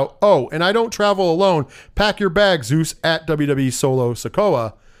this out. Oh, and I don't travel alone. Pack your bags, Zeus at WWE Solo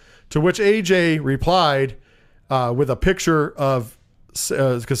Sikoa." To which AJ replied with a picture of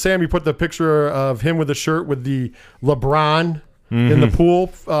because Sammy put the picture of him with the shirt with the LeBron in the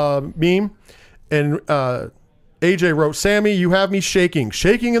pool meme, and AJ wrote, "Sammy, you have me shaking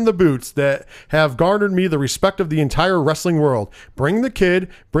in the boots that have garnered me the respect of the entire wrestling world. Bring the kid,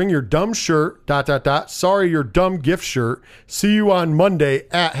 bring your dumb shirt, ... Sorry, your dumb gift shirt. See you on Monday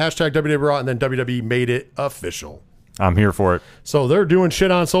at #WWE Raw," and then WWE made it official. I'm here for it. So they're doing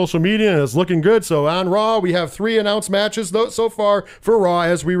shit on social media, and it's looking good. So on Raw, we have 3 announced matches so far for Raw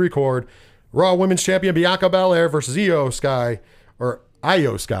as we record. Raw Women's Champion Bianca Belair versus Io Sky.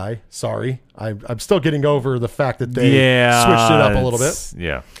 Sorry. I'm still getting over the fact that they switched it up a little bit.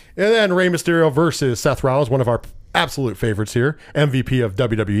 Yeah. And then Rey Mysterio versus Seth Rollins, one of our absolute favorites here. MVP of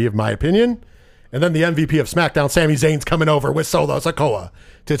WWE, of my opinion. And then the MVP of SmackDown, Sami Zayn's coming over with Solo Sikoa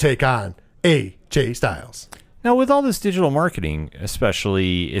to take on AJ Styles. Now, with all this digital marketing,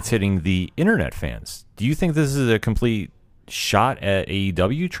 especially, it's hitting the internet fans. Do you think this is a complete shot at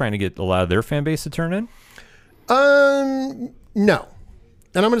AEW trying to get a lot of their fan base to turn in? No.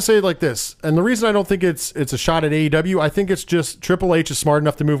 And I'm going to say it like this. And the reason I don't think it's a shot at AEW, I think it's just Triple H is smart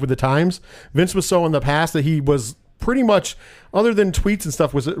enough to move with the times. Vince was so in the past that he was pretty much, other than tweets and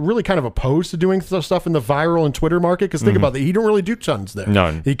stuff, was really kind of opposed to doing stuff in the viral and Twitter market. Because think about that, he didn't really do tons there.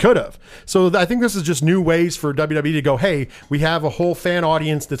 No. He could have. So I think this is just new ways for WWE to go, hey, we have a whole fan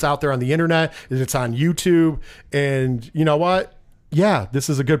audience that's out there on the internet, and it's on YouTube, and you know what? Yeah, this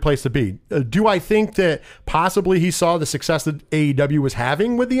is a good place to be. Do I think that possibly he saw the success that AEW was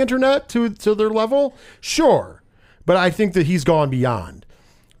having with the internet to their level? Sure. But I think that he's gone beyond,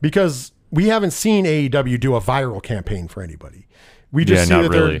 because we haven't seen AEW do a viral campaign for anybody. We just see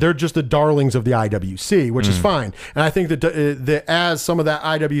that they're just the darlings of the IWC, which is fine. And I think that as some of that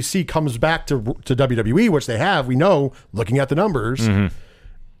IWC comes back to WWE, which they have, we know, looking at the numbers.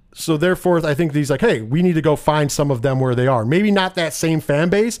 So therefore, I think he's like, hey, we need to go find some of them where they are. Maybe not that same fan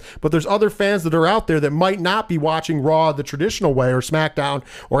base, but there's other fans that are out there that might not be watching Raw the traditional way, or SmackDown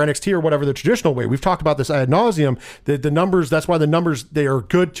or NXT or whatever the traditional way. We've talked about this ad nauseum. The numbers, that's why the numbers, they are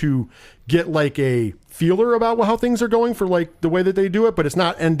good to get like a feeler about how things are going for like the way that they do it, but it's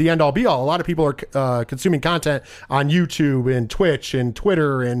not the end all be all. A lot of people are consuming content on YouTube and Twitch and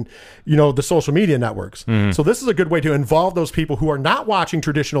Twitter and, you know, the social media networks. So this is a good way to involve those people who are not watching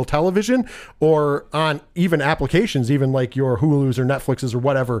traditional television or on even applications, even like your Hulus or Netflixes or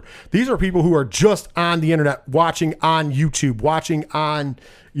whatever. These are people who are just on the internet, watching on YouTube, watching on,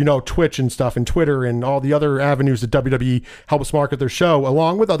 you know, Twitch and stuff, and Twitter and all the other avenues that WWE helps market their show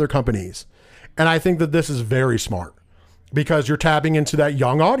along with other companies. And I think that this is very smart, because you're tapping into that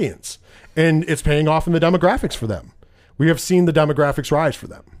young audience, and it's paying off in the demographics for them. We have seen the demographics rise for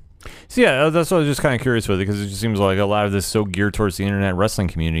them. So yeah, that's what I was just kind of curious with it, because it just seems like a lot of this is so geared towards the internet wrestling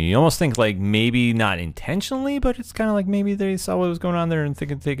community. You almost think like maybe not intentionally, but it's kind of like maybe they saw what was going on there and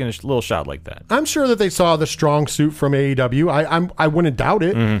taking a little shot like that. I'm sure that they saw the strong suit from AEW. I wouldn't doubt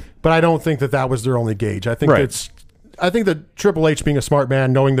it, but I don't think that was their only gauge. I think I think that Triple H, being a smart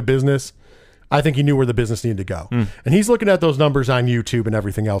man, knowing the business, I think he knew where the business needed to go. And he's looking at those numbers on YouTube and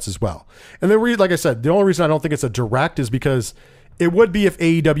everything else as well. And then, like I said, the only reason I don't think it's a direct is because it would be if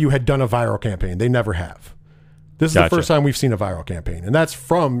AEW had done a viral campaign. They never have. This is the first time we've seen a viral campaign, and that's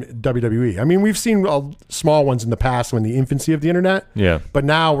from WWE. I mean, we've seen small ones in the past when the infancy of the internet. Yeah. But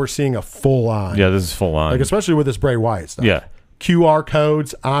now we're seeing a full-on. Yeah, this is full-on. Like, especially with this Bray Wyatt stuff. Yeah. QR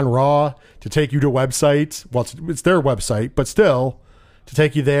codes on Raw to take you to websites. Well, it's their website, but still, to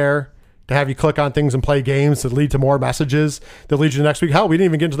take you there, to have you click on things and play games that lead to more messages that lead you to next week. Hell, we didn't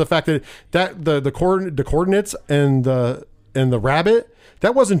even get into the fact that the coordinates and the rabbit,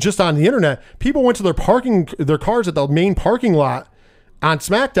 that wasn't just on the internet. People went to their cars at the main parking lot on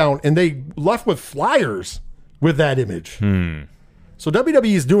SmackDown, and they left with flyers with that image. So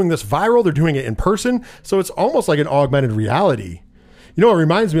WWE is doing this viral. They're doing it in person. So it's almost like an augmented reality. You know, it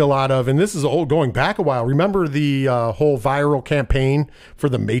reminds me a lot of, and this is going back a while. Remember the whole viral campaign for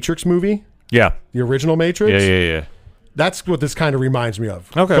the Matrix movie? Yeah. The original Matrix? Yeah. That's what this kind of reminds me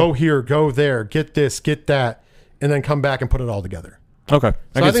of. Okay. Go here, go there, get this, get that, and then come back and put it all together. Okay.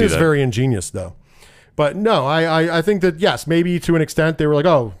 So I think it's very ingenious, though. But no, I think that, yes, maybe to an extent they were like,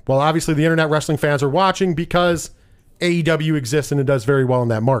 oh, well, obviously the internet wrestling fans are watching because AEW exists and it does very well in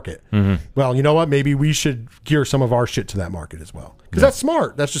that market. Well, you know what? Maybe we should gear some of our shit to that market as well. Because that's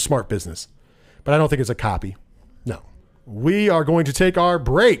smart. That's just smart business. But I don't think it's a copy. No. We are going to take our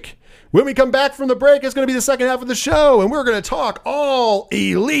break. When we come back from the break, it's going to be the second half of the show, and we're going to talk all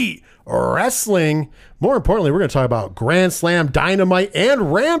elite wrestling. More importantly, we're going to talk about Grand Slam, Dynamite,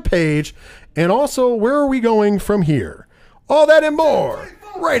 and Rampage. And also, where are we going from here? All that and more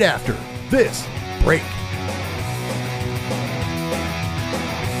right after this break.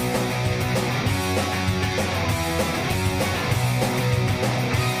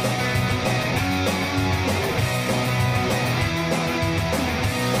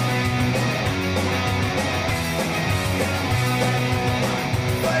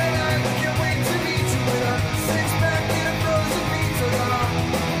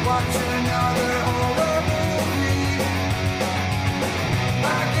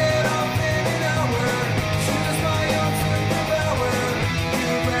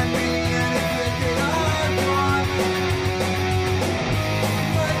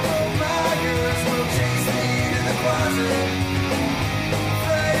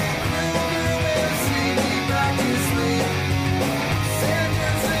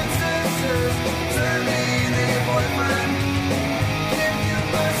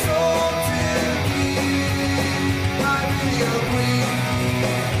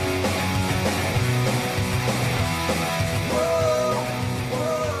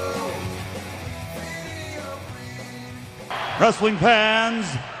 Wrestling fans,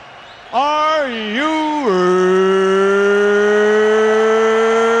 are you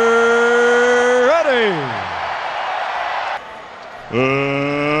ready?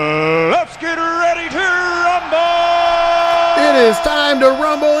 Let's get ready to rumble! It is time to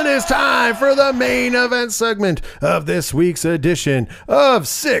rumble. It is time for the main event segment of this week's edition of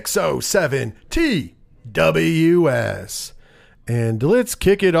 607 TWS. And let's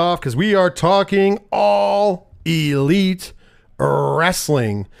kick it off because we are talking all elite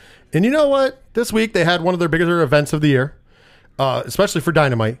wrestling. And you know what? This week they had one of their bigger events of the year, especially for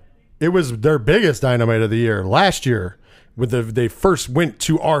Dynamite. It was their biggest Dynamite of the year last year. They first went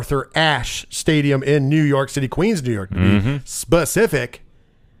to Arthur Ashe Stadium in New York City, Queens, New York, to be specific.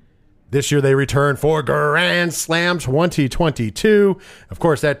 This year they returned for Grand Slam 2022. Of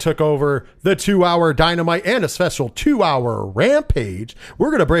course, that took over the 2-hour Dynamite and a special 2-hour Rampage. We're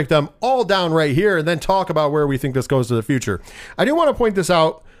going to break them all down right here and then talk about where we think this goes to the future. I do want to point this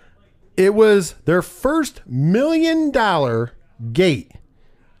out. It was their first $1 million gate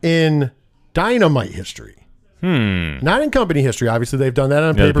in Dynamite history. Not in company history. Obviously, they've done that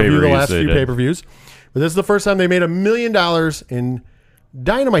on pay-per-view the last few pay-per-views. But this is the first time they made $1 million in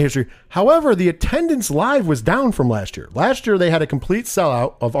Dynamite history. However, the attendance live was down from last year. Last year, they had a complete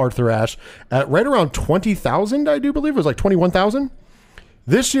sellout of Arthur Ashe at right around 20,000, I do believe. It was like 21,000.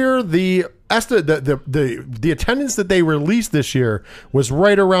 This year, the attendance that they released this year was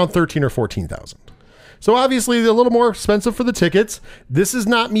right around 13 or 14,000. So obviously, a little more expensive for the tickets. This is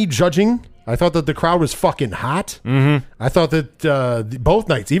not me judging. I thought that the crowd was fucking hot. I thought that both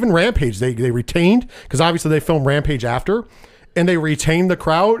nights, even Rampage, they retained, because obviously they filmed Rampage after, and they retained the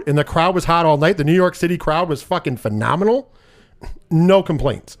crowd, and the crowd was hot all night. The New York City crowd was fucking phenomenal. No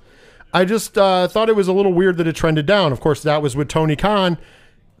complaints. I just thought it was a little weird that it trended down. Of course, that was with Tony Khan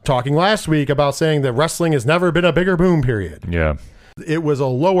talking last week about saying that wrestling has never been a bigger boom period. Yeah. It was a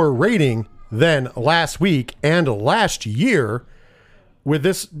lower rating than last week and last year, with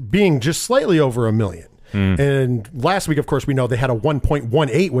this being just slightly over 1 million. And last week, of course, we know they had a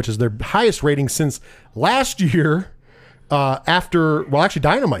 1.18, which is their highest rating since last year. Actually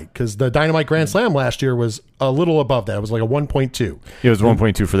Dynamite, because the Dynamite Grand Slam last year was a little above that. It was like a 1.2. It was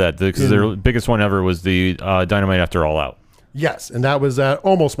 1.2 for that, because their biggest one ever was the Dynamite after All Out. Yes, and that was at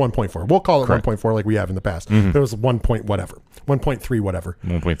almost 1.4. We'll call it 1.4 like we have in the past. It was 1 point whatever, 1.3 whatever.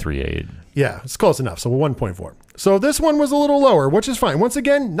 1.38. Yeah, it's close enough. So 1.4. So this one was a little lower, which is fine. Once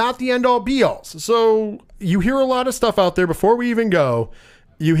again, not the end-all be-alls. So you hear a lot of stuff out there before we even go.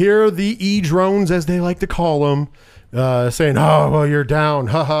 You hear the E-drones, as they like to call them, saying, oh, well, you're down.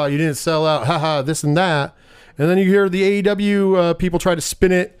 Haha, you didn't sell out. Haha, this and that. And then you hear the AEW people try to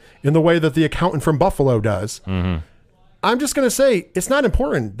spin it in the way that the accountant from Buffalo does. I'm just going to say it's not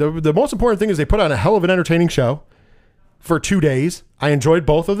important. The most important thing is they put on a hell of an entertaining show for 2 days. I enjoyed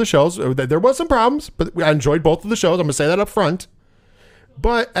both of the shows. There was some problems, but I enjoyed both of the shows. I'm going to say that up front.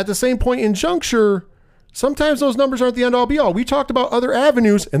 But at the same point in juncture, sometimes those numbers aren't the end all be all. We talked about other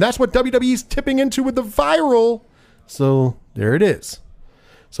avenues, and that's what WWE's tipping into with the viral. So there it is.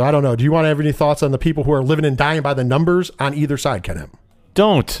 So I don't know. Do you want to have any thoughts on the people who are living and dying by the numbers on either side, Ken?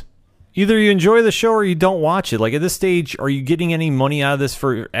 Don't. Either you enjoy the show or you don't watch it. Like, at this stage, are you getting any money out of this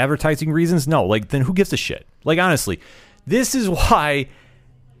for advertising reasons? No. Like, then who gives a shit? Like, honestly, this is why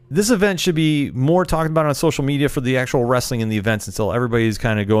this event should be more talked about on social media for the actual wrestling and the events, until everybody's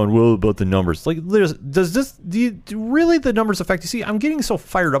kind of going, well, about the numbers. Like, do really the numbers affect you? See, I'm getting so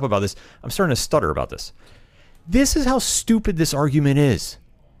fired up about this. I'm starting to stutter about this. This is how stupid this argument is,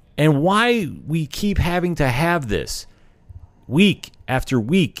 and why we keep having to have this week after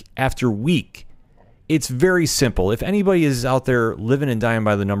week after week. It's very simple. If anybody is out there living and dying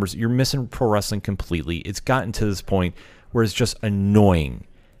by the numbers, you're missing pro wrestling completely. It's gotten to this point where it's just annoying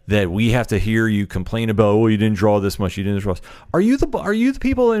that we have to hear you complain about, oh, you didn't draw this much, you didn't draw this. Are you the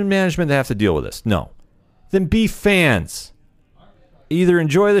people in management that have to deal with this? No. Then be fans. Either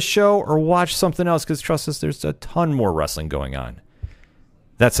enjoy the show or watch something else, because trust us, there's a ton more wrestling going on.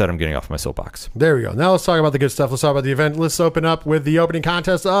 That said, I'm getting off my soapbox. There we go. Now let's talk about the good stuff. Let's talk about the event. Let's open up with the opening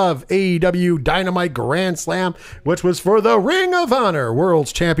contest of AEW Dynamite Grand Slam, which was for the Ring of Honor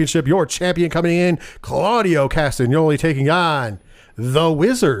World's Championship. Your champion coming in, Claudio Castagnoli, taking on the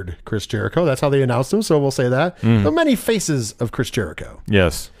Wizard, Chris Jericho. That's how they announced him, so we'll say that. The many faces of Chris Jericho.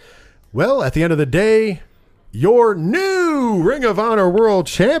 Yes. Well, at the end of the day, your new Ring of Honor World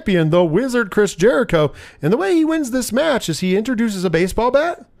Champion, the Wizard, Chris Jericho. And the way he wins this match is he introduces a baseball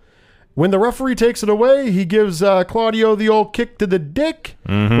bat, When the referee takes it away, he gives Claudio the old kick to the dick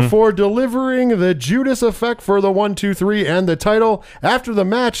before delivering the Judas effect for the 1-2-3 and the title. After the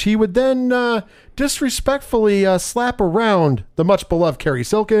match, he would then disrespectfully slap around the much-beloved Kerry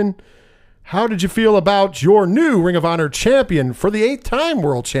Silkin. How did you feel about your new Ring of Honor champion for the 8th-time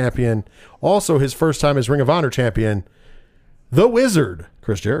world champion? Also his first time as Ring of Honor champion, the Wizard,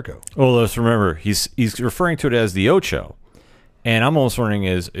 Chris Jericho. Well, let's remember, he's referring to it as the Ocho. And I'm almost wondering,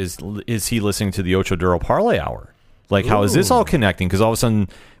 is he listening to the Ocho Duro Parlay Hour? Like, how is this all connecting? Because all of a sudden,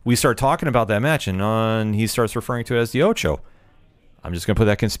 we start talking about that match, and he starts referring to it as the Ocho. I'm just going to put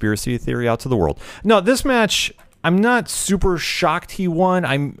that conspiracy theory out to the world. No, this match, I'm not super shocked he won.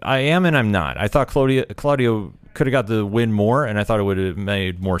 I am and I'm not. I thought Claudio could have got the win more, and I thought it would have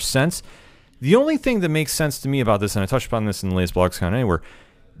made more sense. The only thing that makes sense to me about this, and I touched upon this in the latest BlogsCon anywhere,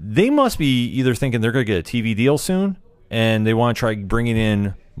 they must be either thinking they're going to get a TV deal soon, and they want to try bringing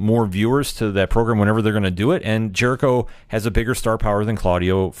in more viewers to that program whenever they're going to do it. And Jericho has a bigger star power than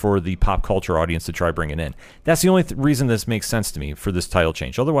Claudio for the pop culture audience to try bringing in. That's the only reason this makes sense to me for this title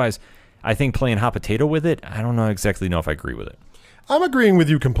change. Otherwise, I think playing hot potato with it, I don't exactly know if I agree with it. I'm agreeing with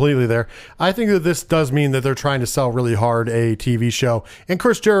you completely there. I think that this does mean that they're trying to sell really hard a TV show, and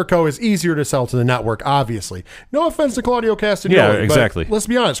Chris Jericho is easier to sell to the network, obviously. No offense to Claudio Castagnoli. Yeah, exactly. Let's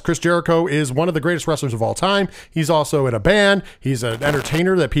be honest. Chris Jericho is one of the greatest wrestlers of all time. He's also in a band. He's an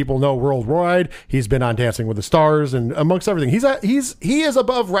entertainer that people know worldwide. He's been on Dancing with the Stars and amongst everything. He is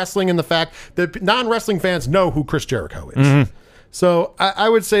above wrestling in the fact that non-wrestling fans know who Chris Jericho is. Mm-hmm. So I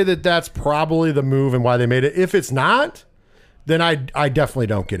would say that that's probably the move and why they made it. If it's not, then I definitely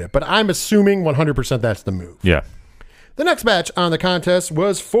don't get it. But I'm assuming 100% that's the move. Yeah. The next match on the contest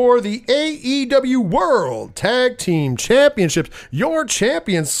was for the AEW World Tag Team Championships. Your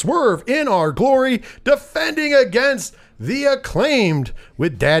champions Swerve in Our Glory defending against the Acclaimed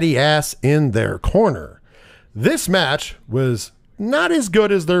with Daddy Ass in their corner. This match was not as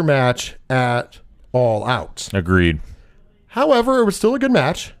good as their match at All Out. Agreed. However, it was still a good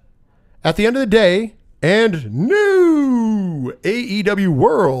match. At the end of the day, and new AEW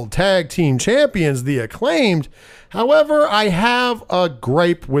World Tag Team Champions, the Acclaimed. However, I have a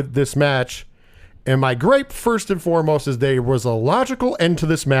gripe with this match. And my gripe, first and foremost, is there was a logical end to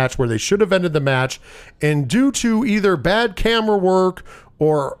this match where they should have ended the match. And due to either bad camera work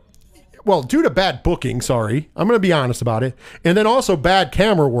or, well, due to bad booking, sorry. I'm going to be honest about it. And then also bad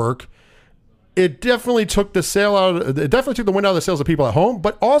camera work. It definitely took the wind out of the sails of people at home,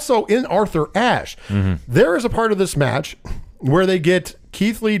 but also in Arthur Ashe. Mm-hmm. There is a part of this match where they get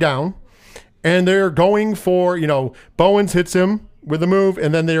Keith Lee down and they're going for, Bowens hits him with a move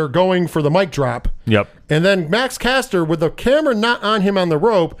and then they're going for the mic drop. Yep. And then Max Caster, with the camera not on him on the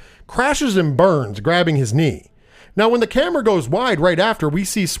rope, crashes and burns, grabbing his knee. Now, when the camera goes wide right after, we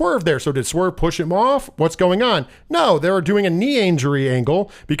see Swerve there. So did Swerve push him off? What's going on? No, they were doing a knee injury angle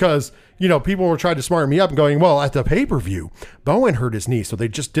because, people were trying to smarten me up and going, well, at the pay-per-view, Bowen hurt his knee. So they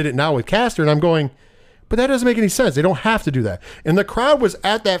just did it now with Caster. And I'm going, but that doesn't make any sense. They don't have to do that. And the crowd was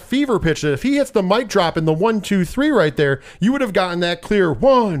at that fever pitch that if he hits the mic drop in the 1, 2, 3 right there, you would have gotten that clear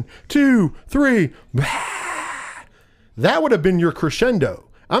 1, 2, 3. That would have been your crescendo.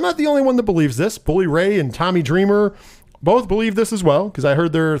 I'm not the only one that believes this. Bully Ray and Tommy Dreamer both believe this as well, because I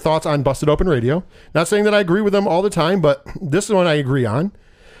heard their thoughts on Busted Open Radio. Not saying that I agree with them all the time, but this is one I agree on.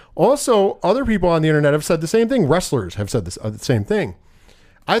 Also, other people on the internet have said the same thing. Wrestlers have said the same thing.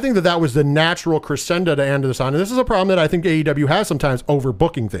 I think that was the natural crescendo to end this on, and this is a problem that I think AEW has sometimes,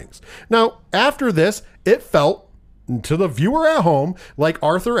 overbooking things. Now, after this, it felt to the viewer at home like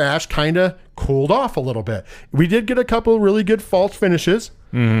Arthur Ashe kind of cooled off a little bit. We did get a couple really good false finishes.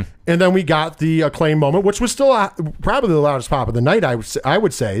 Mm-hmm. And then we got the Acclaim moment, which was still probably the loudest pop of the night, I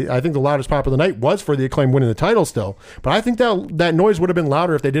would say. I think the loudest pop of the night was for the Acclaim winning the title still. But I think that noise would have been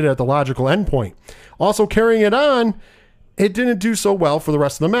louder if they did it at the logical endpoint. Also, carrying it on, it didn't do so well for the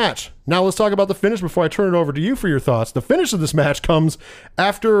rest of the match. Now let's talk about the finish before I turn it over to you for your thoughts. The finish of this match comes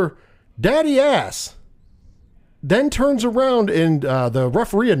after Daddy Ass then turns around and the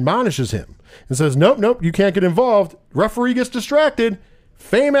referee admonishes him and says, nope, you can't get involved. Referee gets distracted.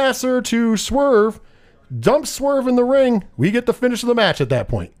 Fame-asser to Swerve, dumps Swerve in the ring. We get the finish of the match at that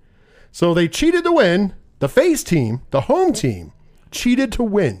point. So they cheated to win. The face team, the home team, cheated to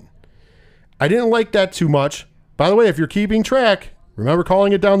win. I didn't like that too much. By the way, if you're keeping track, remember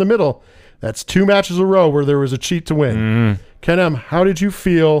calling it down the middle. That's 2 matches in a row where there was a cheat to win. Mm-hmm. Ken M., how did you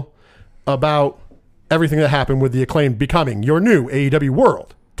feel about everything that happened with the Acclaim becoming your new AEW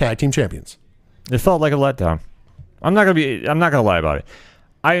World Tag Team Champions? It felt like a letdown. I'm not gonna lie about it.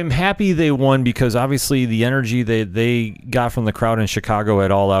 I am happy they won because obviously the energy they got from the crowd in Chicago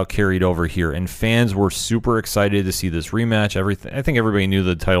at All Out carried over here, and fans were super excited to see this rematch. I think everybody knew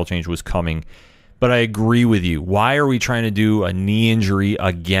the title change was coming, but I agree with you. Why are we trying to do a knee injury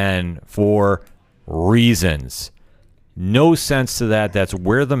again for reasons? No sense to that. That's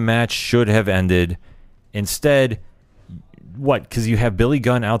where the match should have ended. Instead, what? Because you have Billy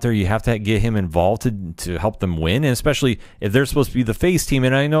Gunn out there, you have to get him involved to help them win, and especially if they're supposed to be the face team.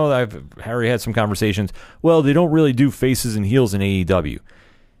 And I know that I've already had some conversations. Well, they don't really do faces and heels in AEW.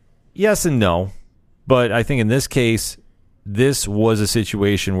 Yes and no, but I think in this case, this was a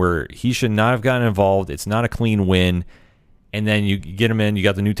situation where he should not have gotten involved. It's not a clean win, and then you get him in. You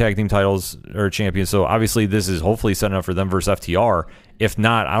got the new tag team titles or champions. So obviously, this is hopefully setting up for them versus FTR. If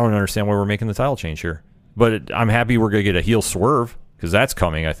not, I don't understand why we're making the title change here. But I'm happy we're going to get a heel swerve because that's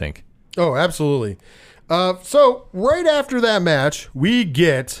coming, I think. Oh, absolutely. So right after that match, we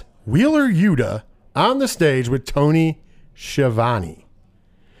get Wheeler Yuta on the stage with Tony Schiavone.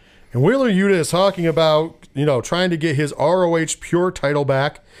 And Wheeler Yuta is talking about, trying to get his ROH Pure title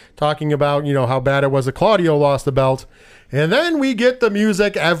back, talking about, how bad it was that Claudio lost the belt. And then we get the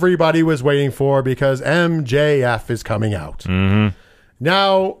music everybody was waiting for because MJF is coming out. Mm-hmm.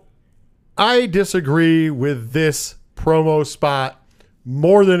 Now, I disagree with this promo spot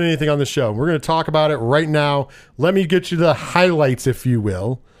more than anything on the show. We're going to talk about it right now. Let me get you the highlights, if you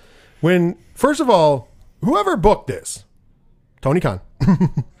will. First of all, whoever booked this, Tony Khan.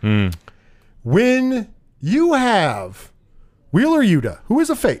 When you have Wheeler Yuta, who is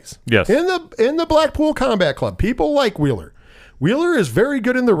a face, yes, in the Blackpool Combat Club, people like Wheeler. Wheeler is very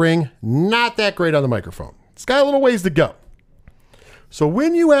good in the ring, not that great on the microphone. It's got a little ways to go. So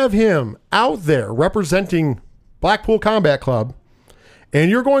when you have him out there representing Blackpool Combat Club, and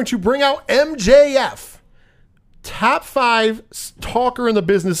you're going to bring out MJF, top 5 talker in the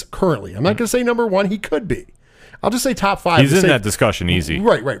business currently. I'm not going to say number 1. He could be. I'll just say top 5. He's in that discussion easy.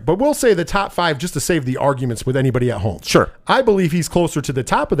 Right. But we'll say the top 5 just to save the arguments with anybody at home. Sure. I believe he's closer to the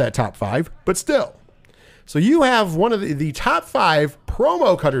top of that top 5, but still. So you have one of the top 5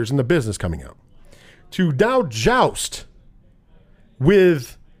 promo cutters in the business coming out to now joust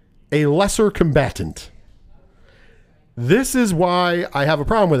with a lesser combatant. This is why I have a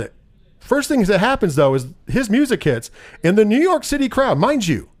problem with it. First thing that happens, though, is his music hits, and the New York City crowd, mind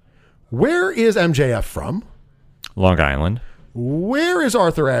you, where is MJF from? Long Island. Where is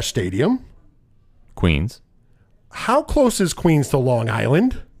Arthur Ashe Stadium? Queens. How close is Queens to Long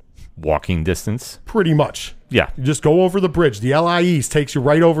Island? Walking distance. Pretty much. Yeah. You just go over the bridge. The LI East takes you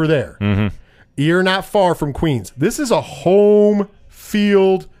right over there. Mm-hmm. You're not far from Queens. This is a home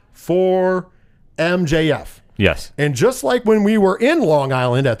field for MJF. Yes. And just like when we were in Long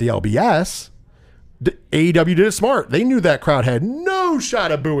Island at the LBS, AEW did it smart. They knew that crowd had no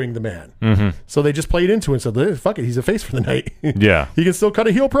shot of booing the man. Mm-hmm. So they just played into it and said, fuck it, he's a face for the night. Yeah. He can still cut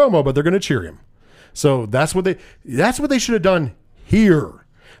a heel promo, but they're going to cheer him. So that's what they should have done here.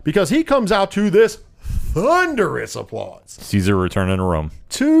 Because he comes out to this thunderous applause. Caesar returning to Rome.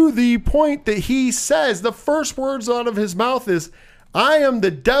 To the point that he says, the first words out of his mouth is, I am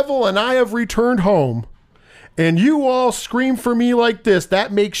the devil and I have returned home. And you all scream for me like this.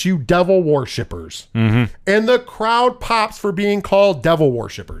 That makes you devil worshippers. Mm-hmm. And the crowd pops for being called devil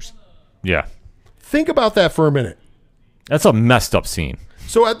worshippers. Yeah. Think about that for a minute. That's a messed up scene.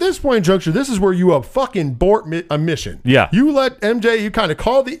 So at this point, Juncture, this is where you fucking abort a mission. Yeah. You let MJ, you kind of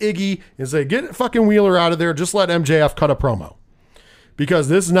call the Iggy and say, get fucking Wheeler out of there. Just let MJF cut a promo. Because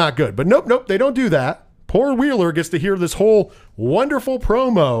this is not good. But nope, they don't do that. Poor Wheeler gets to hear this whole wonderful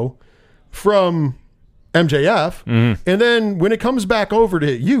promo from MJF. Mm-hmm. And then when it comes back over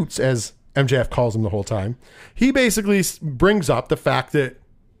to Utes, as MJF calls him the whole time, he basically brings up the fact that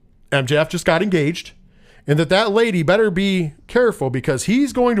MJF just got engaged and that lady better be careful because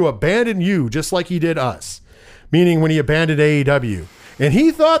he's going to abandon you just like he did us, meaning when he abandoned AEW. And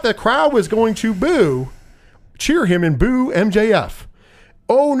he thought the crowd was going to cheer him and boo MJF.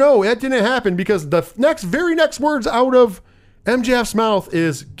 Oh no, that didn't happen because the very next words out of MJF's mouth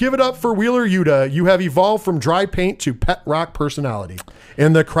is, give it up for Wheeler Yuta. You have evolved from dry paint to pet rock personality.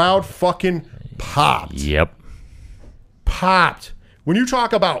 And the crowd fucking popped. Yep. Popped. When you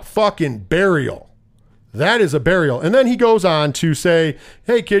talk about fucking burial, that is a burial. And then he goes on to say,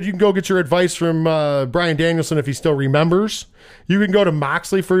 hey kid, you can go get your advice from Bryan Danielson if he still remembers. You can go to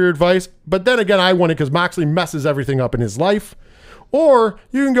Moxley for your advice. But then again, I want it because Moxley messes everything up in his life. Or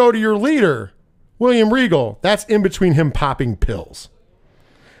you can go to your leader, William Regal. That's in between him popping pills.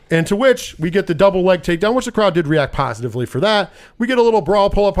 And to which we get the double leg takedown, which the crowd did react positively for that. We get a little brawl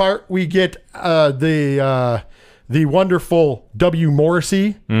pull apart. We get the the wonderful W.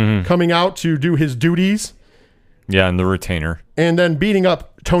 Morrissey coming out to do his duties. Yeah, and the retainer. And then beating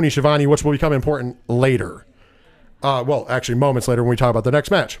up Tony Schiavone, which will become important later. Well, actually, moments later when we talk about the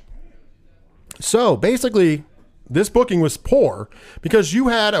next match. So, basically, this booking was poor because you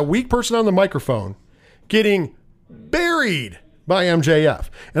had a weak person on the microphone getting buried by MJF.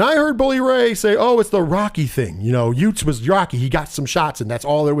 And I heard Bully Ray say, oh, it's the Rocky thing. You know, Utes was Rocky. He got some shots, and that's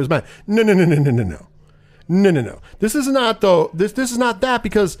all there was meant. No. This is not, though. This is not that,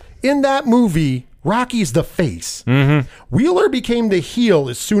 because in that movie, Rocky's the face. Wheeler became the heel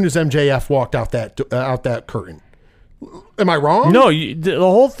as soon as MJF walked out that curtain. Am I wrong? No, the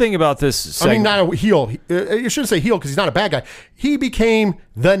whole thing about this segment, I mean, not a heel. You shouldn't say heel because he's not a bad guy. He became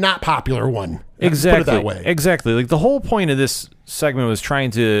the not popular one. Exactly. Put it that way. Exactly. Like, the whole point of this segment was trying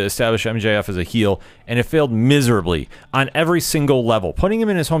to establish MJF as a heel, and it failed miserably on every single level. Putting him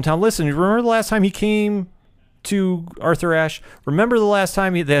in his hometown. Listen, remember the last time he came to Arthur Ashe? Remember the last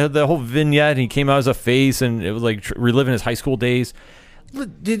time they had the whole vignette and he came out as a face and it was like reliving his high school days?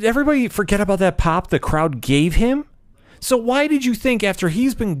 Did everybody forget about that pop the crowd gave him? So why did you think after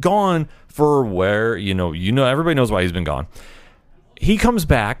he's been gone for everybody knows why he's been gone. He comes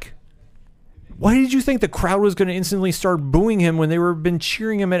back. Why did you think the crowd was going to instantly start booing him when they were been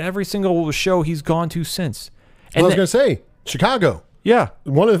cheering him at every single show he's gone to since? And I was going to say, Chicago. Yeah.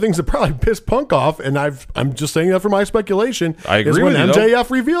 One of the things that probably pissed Punk off, and I'm just saying that for my speculation, I agree is when with you,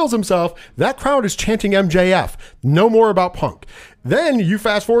 MJF reveals himself, that crowd is chanting MJF. No more about Punk. Then you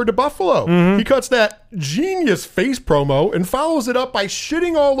fast forward to Buffalo. He cuts that genius face promo and follows it up by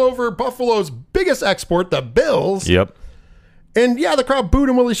shitting all over Buffalo's biggest export, the Bills. Yep. And yeah, the crowd booed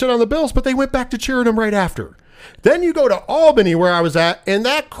him while he shit on the Bills, but they went back to cheering him right after. Then you go to Albany, where I was at, and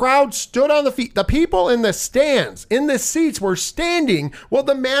that crowd stood on the feet. The people in the stands, in the seats, were standing while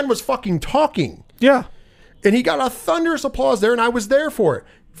the man was fucking talking. Yeah. And he got a thunderous applause there, and I was there for it.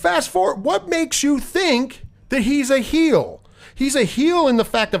 Fast forward, what makes you think that he's a heel? He's a heel in the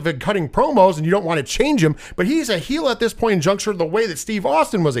fact of cutting promos, and you don't want to change him, but he's a heel at this point in juncture the way that Steve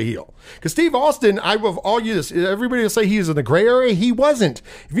Austin was a heel. Because Steve Austin, I will argue this, everybody will say he is in the gray area. He wasn't.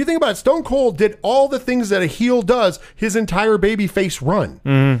 If you think about it, Stone Cold did all the things that a heel does his entire babyface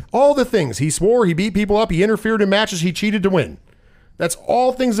run. All the things. He swore, he beat people up, he interfered in matches, he cheated to win. That's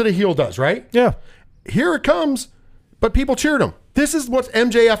all things that a heel does, right? Yeah. Here it comes, but people cheered him. This is what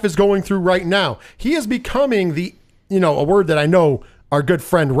MJF is going through right now. He is becoming the, a word that I know our good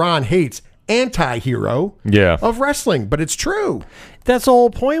friend Ron hates, anti-hero of wrestling, but it's true. That's the whole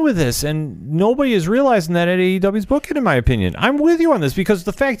point with this, and nobody is realizing that at AEW's booking, in my opinion. I'm with you on this, because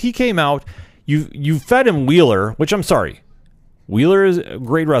the fact he came out, you fed him Wheeler, which I'm sorry. Wheeler is a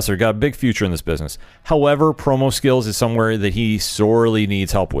great wrestler, got a big future in this business. However, promo skills is somewhere that he sorely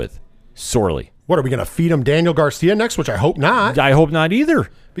needs help with. Sorely. What, are we going to feed him Daniel Garcia next? Which I hope not. I hope not either.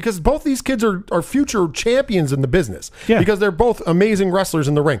 Because both these kids are future champions in the business. Yeah. Because they're both amazing wrestlers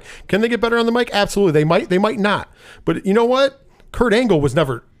in the ring. Can they get better on the mic? Absolutely. They might not. But you know what? Kurt Angle was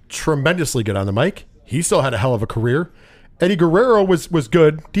never tremendously good on the mic. He still had a hell of a career. Eddie Guerrero was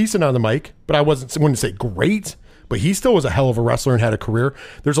good, decent on the mic, but I wouldn't say great. But he still was a hell of a wrestler and had a career.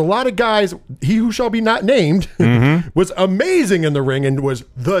 There's a lot of guys, he who shall be not named, was amazing in the ring and was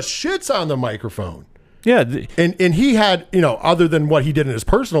the shits on the microphone. Yeah. And he had, other than what he did in his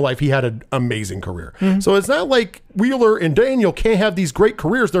personal life, he had an amazing career. So it's not like Wheeler and Daniel can't have these great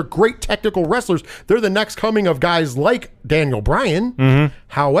careers. They're great technical wrestlers. They're the next coming of guys like Daniel Bryan.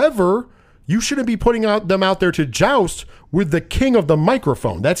 However, you shouldn't be putting them out there to joust with the king of the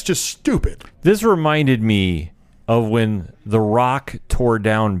microphone. That's just stupid. This reminded me of when The Rock tore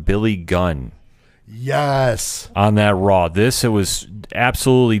down Billy Gunn. Yes. On that Raw. It was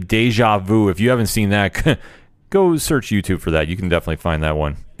absolutely deja vu. If you haven't seen that, go search YouTube for that. You can definitely find that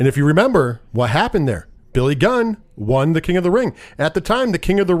one. And if you remember what happened there, Billy Gunn won the King of the Ring. At the time, the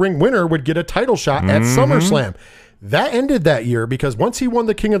King of the Ring winner would get a title shot at SummerSlam. That ended that year because once he won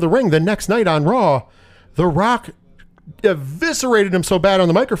the King of the Ring, the next night on Raw, The Rock eviscerated him so bad on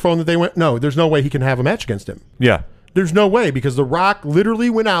the microphone that they went, no, there's no way he can have a match against him. Yeah. There's no way, because The Rock literally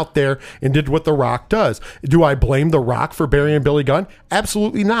went out there and did what The Rock does. Do I blame The Rock for burying Billy Gunn?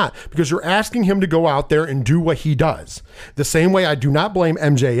 Absolutely not, because you're asking him to go out there and do what he does. The same way I do not blame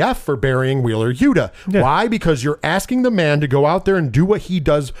MJF for burying Wheeler Yuta. Yeah. Why? Because you're asking the man to go out there and do what he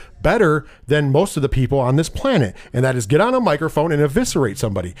does better than most of the people on this planet, and that is get on a microphone and eviscerate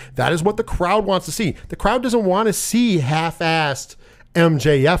somebody. That is what the crowd wants to see. The crowd doesn't want to see half-assed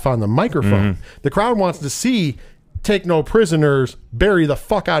MJF on the microphone. The crowd wants to see take no prisoners, bury the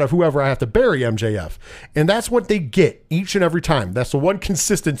fuck out of whoever I have to bury MJF. And that's what they get each and every time. That's the one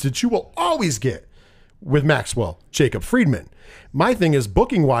consistency that you will always get with Maxwell Jacob Friedman. My thing is,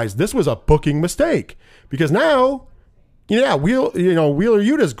 booking wise, this was a booking mistake because now, Wheeler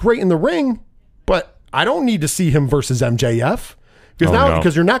Yuta is great in the ring, but I don't need to see him versus MJF.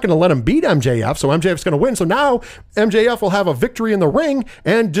 Because you're not going to let him beat MJF, so MJF's going to win. So now MJF will have a victory in the ring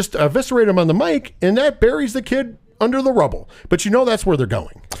and just eviscerate him on the mic, and that buries the kid under the rubble. But that's where they're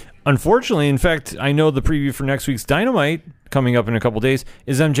going. Unfortunately, in fact, I know the preview for next week's Dynamite coming up in a couple days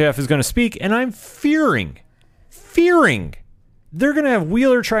is MJF is going to speak, and I'm fearing they're going to have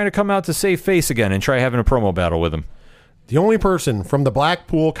Wheeler trying to come out to save face again and try having a promo battle with him. The only person from the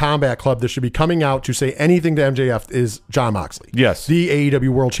Blackpool Combat Club that should be coming out to say anything to MJF is Jon Moxley. Yes. The AEW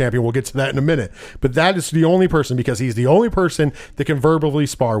World Champion. We'll get to that in a minute. But that is the only person because he's the only person that can verbally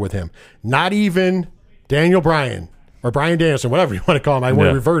spar with him. Not even Daniel Bryan or Bryan Danielson, whatever you want to call him. I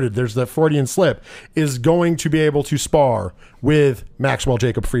reverted. There's the Freudian slip. Is going to be able to spar with Maxwell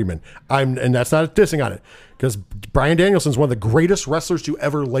Jacob Friedman. And that's not dissing on it because Bryan Danielson's one of the greatest wrestlers to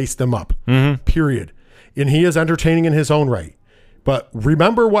ever lace them up. Mm-hmm. Period. And he is entertaining in his own right. But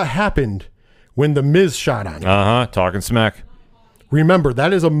remember what happened when The Miz shot on him. Talking smack. Remember,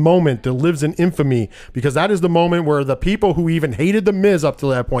 that is a moment that lives in infamy because that is the moment where the people who even hated The Miz up to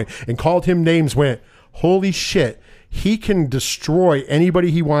that point and called him names went, holy shit, he can destroy anybody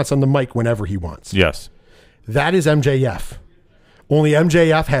he wants on the mic whenever he wants. Yes. That is MJF. Only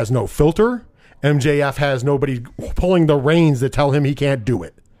MJF has no filter. MJF has nobody pulling the reins that tell him he can't do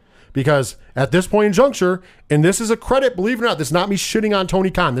it. Because at this point in juncture, and this is a credit, believe it or not, this is not me shitting on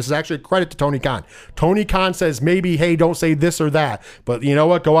Tony Khan. This is actually a credit to Tony Khan. Tony Khan says maybe, hey, don't say this or that. But you know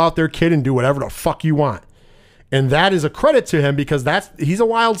what? Go out there, kid, and do whatever the fuck you want. And that is a credit to him because he's a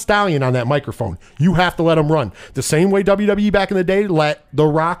wild stallion on that microphone. You have to let him run. The same way WWE back in the day let The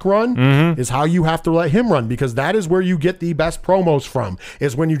Rock run is how you have to let him run because that is where you get the best promos from,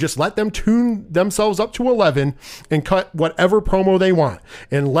 is when you just let them tune themselves up to 11 and cut whatever promo they want.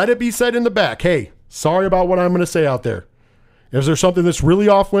 And let it be said in the back, hey, sorry about what I'm going to say out there. Is there something that's really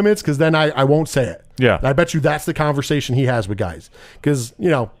off limits? Because then I won't say it. Yeah. I bet you that's the conversation he has with guys. Because,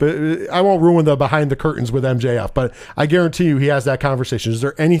 I won't ruin the behind the curtains with MJF, but I guarantee you he has that conversation. Is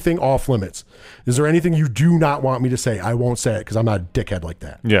there anything off limits? Is there anything you do not want me to say? I won't say it because I'm not a dickhead like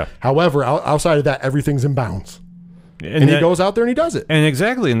that. Yeah. However, outside of that, everything in bounds. And he goes out there and he does it. And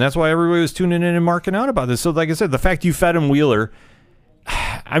exactly. And that's why everybody was tuning in and marking out about this. So like I said, the fact you fed him Wheeler,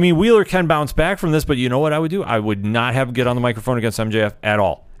 I mean, Wheeler can bounce back from this, but you know what I would do? I would not have him get on the microphone against MJF at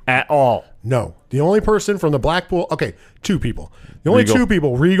all. At all. No. The only person from the Blackpool, two people. The only two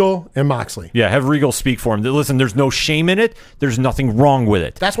people, Regal and Moxley. Yeah, have Regal speak for him. Listen, there's no shame in it. There's nothing wrong with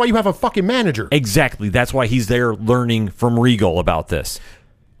it. That's why you have a fucking manager. Exactly. That's why he's there learning from Regal about this.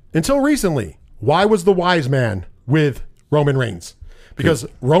 Until recently, why was the wise man with Roman Reigns? Because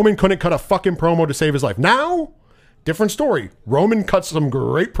Roman couldn't cut a fucking promo to save his life. Now, different story. Roman cuts some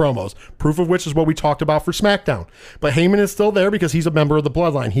great promos, proof of which is what we talked about for SmackDown. But Heyman is still there because he's a member of the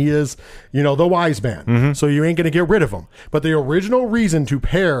bloodline. He is, the wise man. Mm-hmm. So you ain't going to get rid of him. But the original reason to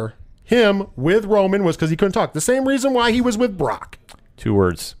pair him with Roman was because he couldn't talk. The same reason why he was with Brock. 2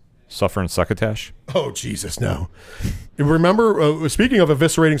 words. Suffer and succotash. Oh, Jesus, no. Remember, speaking of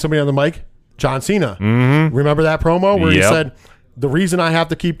eviscerating somebody on the mic, John Cena. Mm-hmm. Remember that promo where he said, the reason I have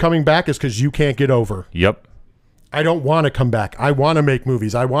to keep coming back is because you can't get over. Yep. I don't want to come back. I want to make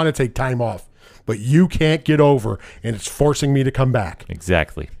movies. I want to take time off. But you can't get over, and it's forcing me to come back.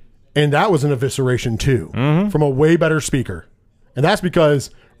 Exactly. And that was an evisceration, too, from a way better speaker. And that's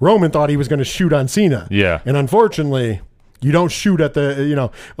because Roman thought he was going to shoot on Cena. Yeah. And unfortunately, you don't shoot at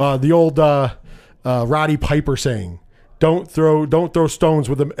the old Roddy Piper saying, don't throw stones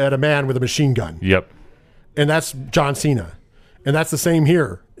at a man with a machine gun. Yep. And that's John Cena. And that's the same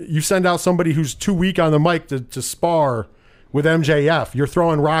here. You send out somebody who's too weak on the mic to spar with MJF. You're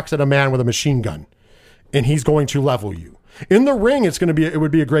throwing rocks at a man with a machine gun, and he's going to level you. In the ring, it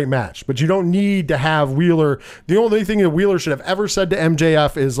would be a great match, but you don't need to have Wheeler. The only thing that Wheeler should have ever said to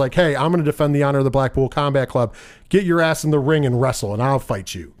MJF is like, hey, I'm going to defend the honor of the Blackpool Combat Club. Get your ass in the ring and wrestle, and I'll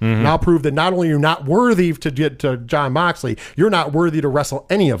fight you. Mm-hmm. And I'll prove that not only you're not worthy to get to Jon Moxley, you're not worthy to wrestle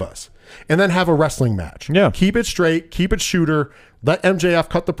any of us. And then have a wrestling match. Yeah. Keep it straight. Keep it shooter. Let MJF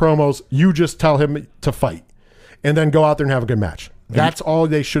cut the promos. You just tell him to fight. And then go out there and have a good match. That's all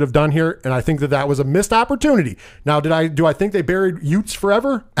they should have done here, and I think that was a missed opportunity. Now, do I think they buried Utes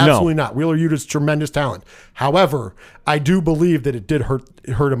forever? Absolutely not. Wheeler Yuta is tremendous talent. However, I do believe that it did hurt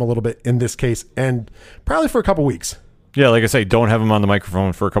him a little bit in this case, and probably for a couple weeks. Yeah, like I say, don't have him on the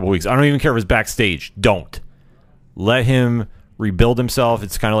microphone for a couple weeks. I don't even care if it's backstage. Don't. Let him rebuild himself.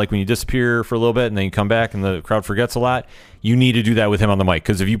 It's kind of like when you disappear for a little bit and then you come back and the crowd forgets a lot. You need to do that with him on the mic,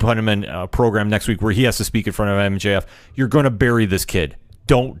 because if you put him in a program next week where he has to speak in front of MJF, you're going to bury this kid.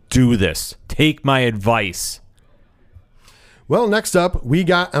 Don't do this. Take my advice. Well, next up, we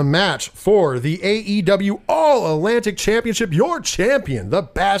got a match for the AEW All-Atlantic Championship. Your champion, the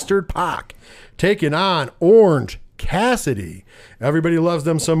Bastard Pac, taking on Orange Cassidy. Everybody loves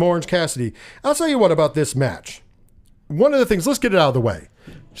them some Orange Cassidy. I'll tell you what about this match. One of the things, let's get it out of the way.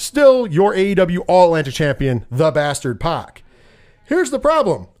 Still your AEW All-Atlantic Champion, the Bastard Pac. Here's the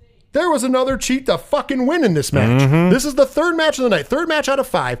problem. There was another cheat to fucking win in this match. This is the third match of the night. Third match out of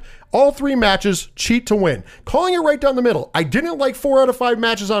 5. All 3 matches cheat to win. Calling it right down the middle. I didn't like 4 out of 5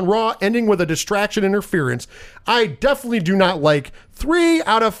 matches on Raw ending with a distraction interference. I definitely do not like 3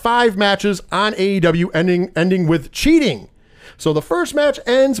 out of 5 matches on AEW ending with cheating. So the first match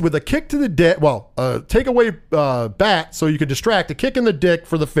ends with a kick to the dick. Well, take away bat so you can distract. A kick in the dick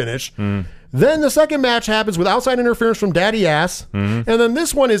for the finish. Then the second match happens with outside interference from Daddy Ass. And then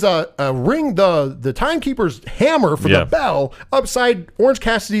this one is a ring, the timekeeper's hammer for the bell upside Orange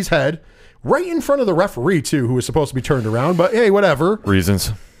Cassidy's head, right in front of the referee, too, who was supposed to be turned around. But hey, whatever.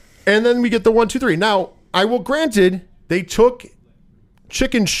 Reasons. And then we get the 1, 2, 3. Now, I will granted, they took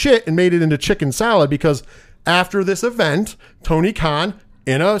chicken shit and made it into chicken salad, because after this event, Tony Khan,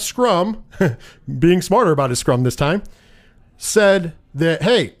 in a scrum, being smarter about his scrum this time, said that,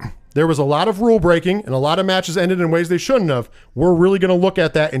 hey, there was a lot of rule breaking and a lot of matches ended in ways they shouldn't have. We're really going to look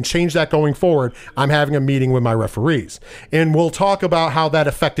at that and change that going forward. I'm having a meeting with my referees. And we'll talk about how that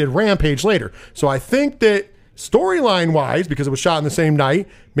affected Rampage later. So I think that storyline wise, because it was shot in the same night,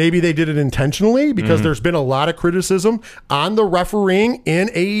 maybe they did it intentionally, because there's been a lot of criticism on the refereeing in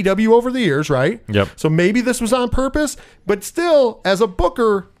AEW over the years, right? Yep. So maybe this was on purpose, but still, as a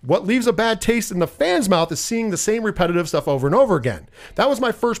booker, what leaves a bad taste in the fans' mouth is seeing the same repetitive stuff over and over again. That was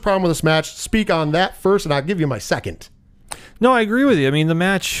my first problem with this match. Speak on that first, and I'll give you my second. No, I agree with you. I mean, the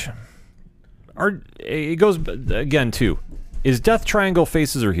match, it goes, again, too, is Death Triangle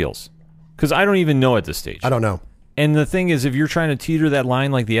faces or heels? Because I don't even know at this stage. I don't know. And the thing is, if you're trying to teeter that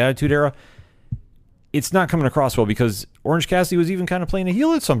line like the Attitude Era, it's not coming across well, because Orange Cassidy was even kind of playing a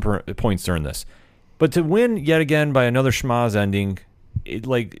heel at some points during this. But to win yet again by another schmaz ending,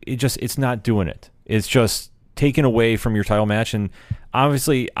 it's not doing it. It's just taken away from your title match. And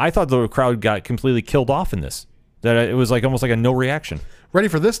obviously, I thought the crowd got completely killed off in this. That it was almost like a no reaction. Ready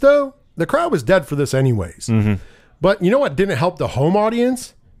for this, though? The crowd was dead for this anyways. But you know what didn't help the home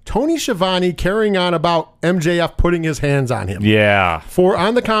audience? Tony Schiavone carrying on about MJF putting his hands on him. Yeah.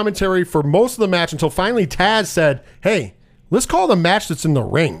 On the commentary for most of the match, until finally Taz said, hey, let's call the match that's in the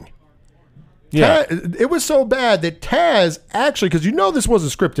ring. Yeah. It was so bad that Taz actually, because you know this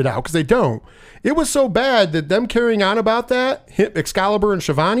wasn't scripted out, because they don't. It was so bad that them carrying on about that, Excalibur and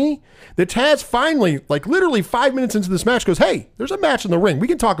Schiavone, that Taz finally, literally 5 minutes into this match, goes, hey, there's a match in the ring. We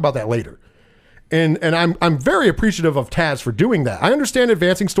can talk about that later. And I'm very appreciative of Taz for doing that. I understand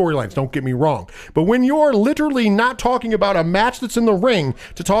advancing storylines, don't get me wrong. But when you're literally not talking about a match that's in the ring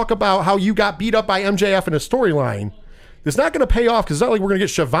to talk about how you got beat up by MJF in a storyline, it's not going to pay off, because it's not like we're going to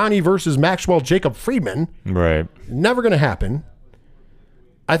get Schiavone versus Maxwell Jacob Friedman. Right. Never going to happen.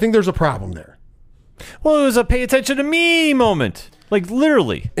 I think there's a problem there. Well, it was a pay attention to me moment.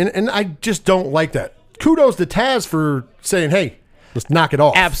 Literally. And I just don't like that. Kudos to Taz for saying, hey, let's knock it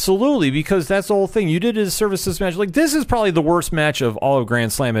off. Absolutely, because that's the whole thing. You did a disservice to this match. This is probably the worst match of all of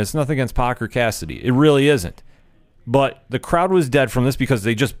Grand Slam. It's nothing against Pac or Cassidy. It really isn't. But the crowd was dead from this because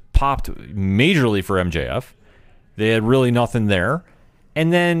they just popped majorly for MJF. They had really nothing there.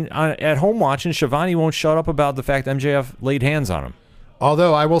 And then at home watching, Schiavone won't shut up about the fact MJF laid hands on him.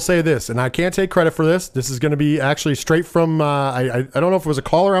 Although I will say this, and I can't take credit for this. This is going to be actually straight from, I don't know if it was a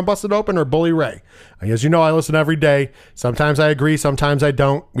caller on Busted Open or Bully Ray. As you know, I listen every day. Sometimes I agree, sometimes I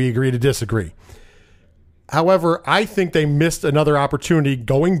don't. We agree to disagree. However, I think they missed another opportunity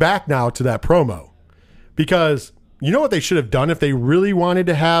going back now to that promo. Because you know what they should have done if they really wanted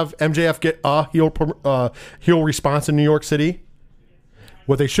to have MJF get a heel response in New York City?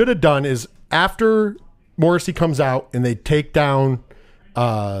 What they should have done is after Morrissey comes out and they take down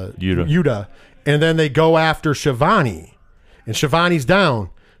Yuta, and then they go after Schiavone, and Schiavone's down,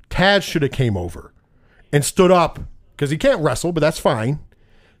 Taz should have came over and stood up, because he can't wrestle, but that's fine.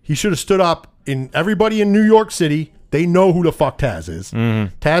 He should have stood up, and everybody in New York City, they know who the fuck Taz is.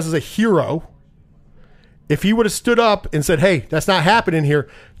 Taz is a hero. If he would have stood up and said, hey, that's not happening here,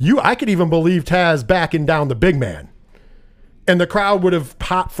 I could even believe Taz backing down the big man. And the crowd would have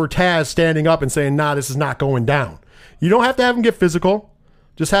popped for Taz standing up and saying, nah, this is not going down. You don't have to have him get physical.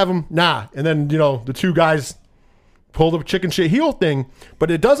 Just have him, nah. And then, the two guys pull the chicken shit heel thing, but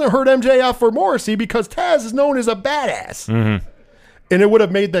it doesn't hurt MJF or Morrissey because Taz is known as a badass. Mm-hmm. And it would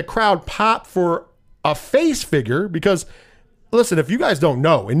have made the crowd pop for a face figure because, listen, if you guys don't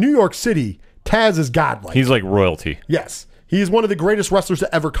know, in New York City, Taz is godlike. He's like royalty. Yes. He's one of the greatest wrestlers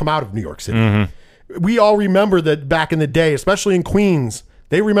to ever come out of New York City. Mm-hmm. We all remember that back in the day, especially in Queens,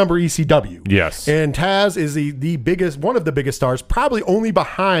 they remember ECW. Yes. And Taz is the biggest, one of the biggest stars, probably only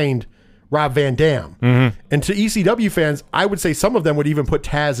behind Rob Van Dam. Mm-hmm. And to ECW fans, I would say some of them would even put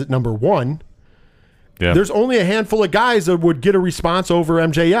Taz at number 1. Yeah. There's only a handful of guys that would get a response over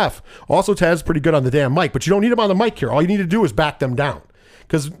MJF. Also, Taz is pretty good on the damn mic, but you don't need him on the mic here. All you need to do is back them down.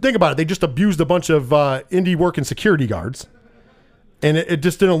 Because think about it, they just abused a bunch of indie working security guards. And it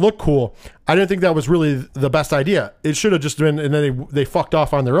just didn't look cool. I didn't think that was really the best idea. It should have just been, and then they fucked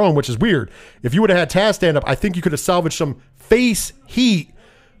off on their own, which is weird. If you would have had Taz stand up, I think you could have salvaged some face heat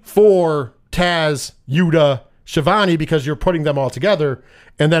for Taz, Yuta, Shivani, because you're putting them all together.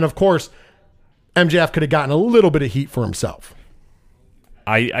 And then, of course, MJF could have gotten a little bit of heat for himself.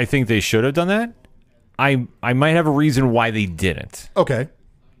 I think they should have done that. I might have a reason why they didn't. Okay.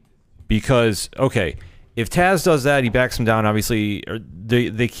 Because, okay, if Taz does that, he backs him down, obviously,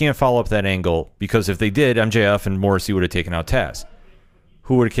 they can't follow up that angle, because if they did, MJF and Morrissey would have taken out Taz.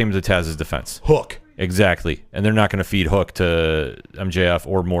 Who would have came to Taz's defense? Hook. Exactly. And they're not going to feed Hook to MJF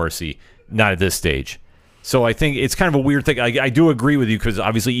or Morrissey, not at this stage. So I think it's kind of a weird thing. I do agree with you, because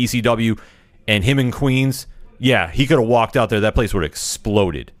obviously ECW and him in Queens, yeah, he could have walked out there. That place would have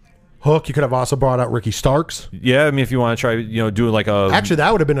exploded. Hook, you could have also brought out Ricky Starks. Yeah, I mean, if you want to try, doing like a... Actually,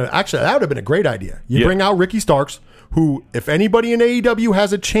 that would have been a great idea. You bring out Ricky Starks, who, if anybody in AEW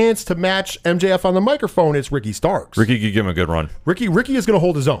has a chance to match MJF on the microphone, it's Ricky Starks. Ricky could give him a good run. Ricky is going to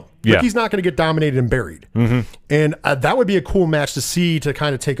hold his own. Yeah. Ricky's not going to get dominated and buried. Mm-hmm. And that would be a cool match to see, to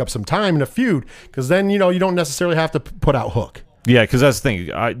kind of take up some time in a feud, because then, you don't necessarily have to put out Hook. Yeah, because that's the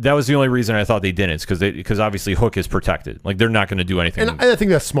thing. That was the only reason I thought they didn't, because obviously Hook is protected. Like, they're not going to do anything. And I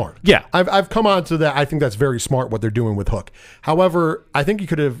think that's smart. Yeah. I've come on to that. I think that's very smart what they're doing with Hook. However, I think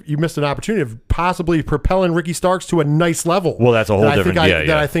you missed an opportunity of possibly propelling Ricky Starks to a nice level. Well, that's a whole different...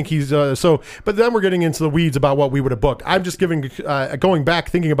 I think he's... But then we're getting into the weeds about what we would have booked. I'm just going back,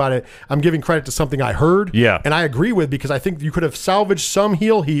 thinking about it, I'm giving credit to something I heard. Yeah. And I agree with, because I think you could have salvaged some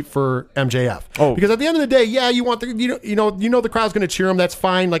heel heat for MJF. Oh. Because at the end of the day, yeah, you want the crowd's going to cheer him. That's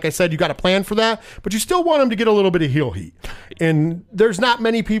fine. Like I said, you got a plan for that, but you still want him to get a little bit of heel heat. And there's not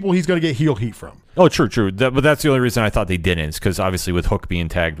many people he's going to get heel heat from. Oh, true. But that's the only reason I thought they didn't, because obviously with Hook being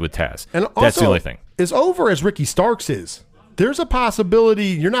tagged with Taz. And also, that's the only thing. As over as Ricky Starks is, there's a possibility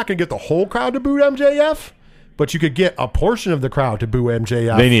you're not going to get the whole crowd to boo MJF, but you could get a portion of the crowd to boo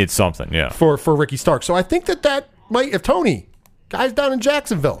MJF. They needed something, yeah. For Ricky Starks. So I think that might, if Tony, guys down in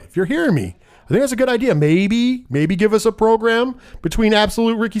Jacksonville, if you're hearing me, I think that's a good idea. Maybe give us a program between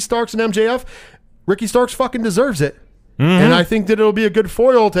Absolute Ricky Starks and MJF. Ricky Starks fucking deserves it. Mm-hmm. And I think that it'll be a good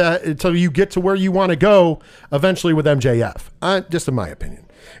foil until you get to where you want to go eventually with MJF. Just in my opinion.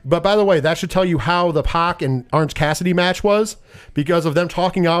 But by the way, that should tell you how the Pac and Orange Cassidy match was, because of them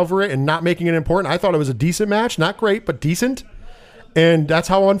talking over it and not making it important. I thought it was a decent match. Not great, but decent. And that's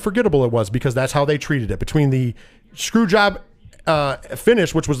how unforgettable it was, because that's how they treated it. Between the Screwjob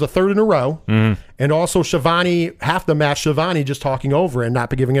finish, which was the third in a row, and also Shivani, half the match, Shivani just talking over and not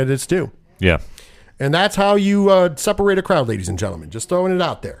giving it its due. Yeah. And that's how you separate a crowd, ladies and gentlemen. Just throwing it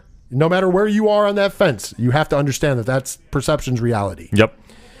out there. No matter where you are on that fence, you have to understand that that's perception's reality. Yep.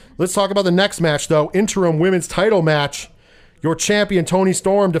 Let's talk about the next match, though. Interim women's title match. Your champion, Toni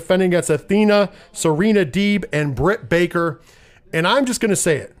Storm, defending against Athena, Serena Deeb, and Britt Baker. And I'm just going to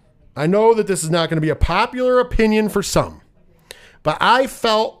say it. I know that this is not going to be a popular opinion for some, but I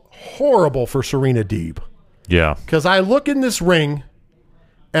felt horrible for Serena Deeb. Yeah. Because I look in this ring,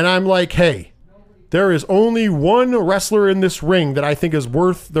 and I'm like, hey, there is only one wrestler in this ring that I think is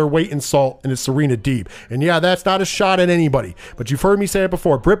worth their weight in salt, and it's Serena Deeb. And yeah, that's not a shot at anybody, but you've heard me say it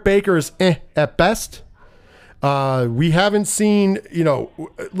before. Britt Baker is at best. We haven't seen,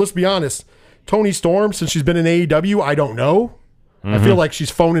 let's be honest, Toni Storm, since she's been in AEW, I don't know. I feel like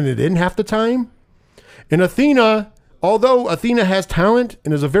she's phoning it in half the time. And Athena, although Athena has talent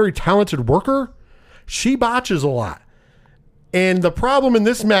and is a very talented worker, she botches a lot. And the problem in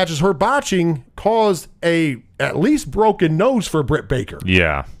this match is her botching caused a at least broken nose for Britt Baker.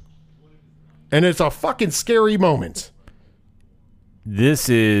 Yeah. And it's a fucking scary moment. This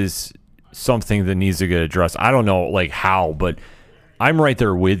is something that needs to get addressed. I don't know how, but I'm right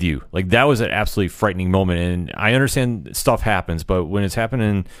there with you. That was an absolutely frightening moment. And I understand stuff happens, but when it's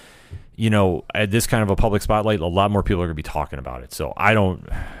happening, at this kind of a public spotlight, a lot more people are going to be talking about it. So I don't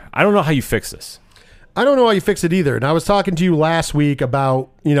know how you fix this. I don't know how you fix it either. And I was talking to you last week about,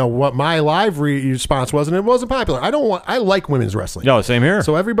 what my live response was, and it wasn't popular. I like women's wrestling. No, same here.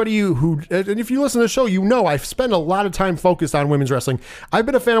 So everybody and if you listen to the show, I've spent a lot of time focused on women's wrestling. I've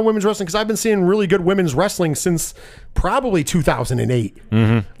been a fan of women's wrestling because I've been seeing really good women's wrestling since probably 2008.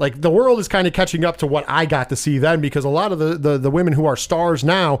 Like the world is kind of catching up to what I got to see then, because a lot of the women who are stars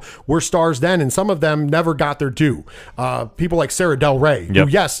now were stars then, and some of them never got their due. People like Sarah Del Rey, who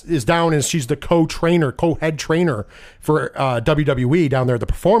is down and she's the co-head trainer for WWE down there at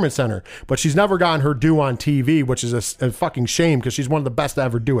the Performance Center, but she's never gotten her due on TV, which is a fucking shame because she's one of the best to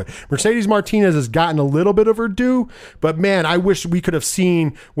ever do it. Mercedes Martinez has gotten a little bit of her due, but man, I wish we could have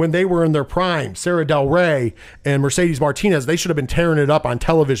seen when they were in their prime, Sarah Del Rey and Mercedes Martinez. They should have been tearing it up on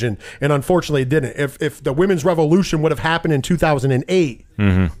television, and unfortunately it didn't. If the women's revolution would have happened in 2008,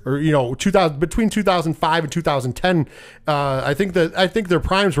 or between 2005 and 2010, I think their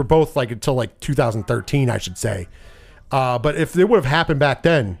primes were both like until like 2013, I should say. But if it would have happened back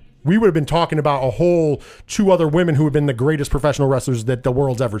then, we would have been talking about a whole 2 other women who have been the greatest professional wrestlers that the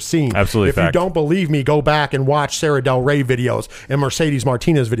world's ever seen. Absolutely. If you don't believe me, go back and watch Sarah Del Rey videos and Mercedes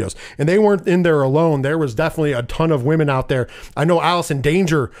Martinez videos. And they weren't in there alone. There was definitely a ton of women out there. I know Allison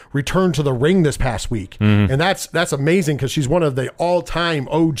Danger returned to the ring this past week. And that's amazing because she's one of the all-time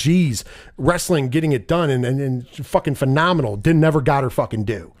OGs wrestling, getting it done, and fucking phenomenal. Never got her fucking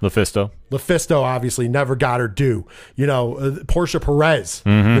due. LuFisto obviously never got her due. Portia Perez,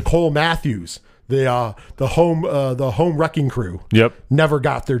 Nicole Matthews, the home wrecking crew. Never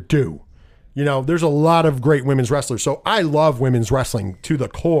got their due. There's a lot of great women's wrestlers. So I love women's wrestling to the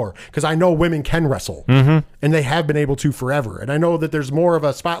core because I know women can wrestle, and they have been able to forever. And I know that there's more of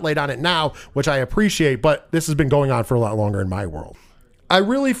a spotlight on it now, which I appreciate, but this has been going on for a lot longer in my world. I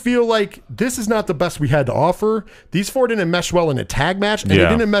really feel like this is not the best we had to offer. These 4 didn't mesh well in a tag match, and they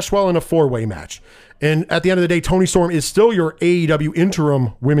didn't mesh well in a 4-way match. And at the end of the day, Toni Storm is still your AEW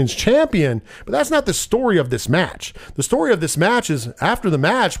interim women's champion, but that's not the story of this match. The story of this match is after the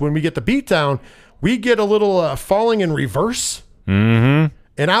match, when we get the beatdown, we get a little falling in reverse, and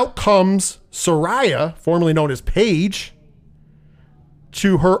out comes Saraya, formerly known as Paige,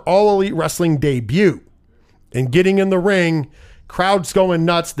 to her All Elite Wrestling debut. And getting in the ring, crowd's going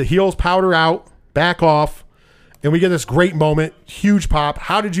nuts. The heels powder out, back off, and we get this great moment, huge pop.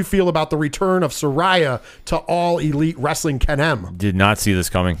 How did you feel about the return of Saraya to All Elite Wrestling Ken M? Did not see this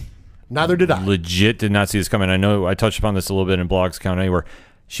coming. Neither did I. Legit did not see this coming. I know I touched upon this a little bit in Blogs Count Anywhere.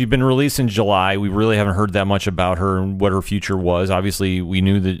 She'd been released in July. We really haven't heard that much about her and what her future was. Obviously, we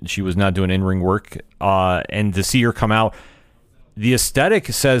knew that she was not doing in-ring work. And to see her come out, the aesthetic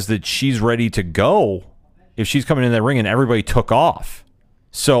says that she's ready to go if she's coming in that ring, and everybody took off.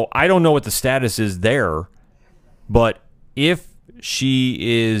 So I don't know what the status is there, but if she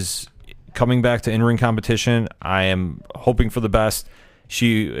is coming back to in-ring competition, I am hoping for the best.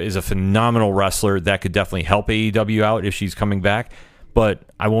 She is a phenomenal wrestler that could definitely help AEW out if she's coming back, but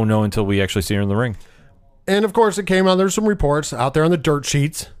I won't know until we actually see her in the ring. And of course, it came on. There's some reports out there on the dirt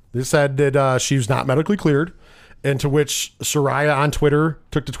sheets. They said that she was not medically cleared. And to which Saraya on Twitter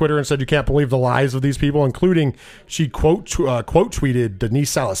took to Twitter and said, "You can't believe the lies of these people," including she quote tweeted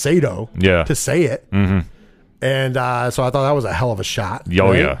Denise Salcedo to say it. And so I thought that was a hell of a shot.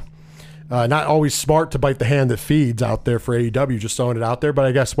 Yeah. Not always smart to bite the hand that feeds out there for AEW, just throwing it out there, but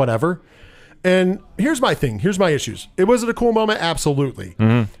I guess whatever. And here's my thing. Here's my issues. Was it a cool moment? Absolutely.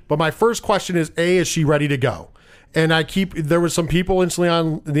 But my first question is, is she ready to go? And there was some people instantly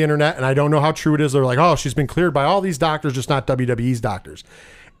on the internet, and I don't know how true it is. They're like, oh, she's been cleared by all these doctors, just not WWE's doctors.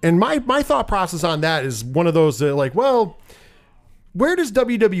 And my thought process on that is one of those that like, well, where does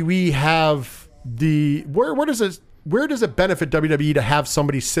WWE have where does it benefit WWE to have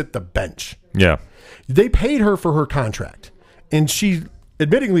somebody sit the bench? Yeah. They paid her for her contract, and she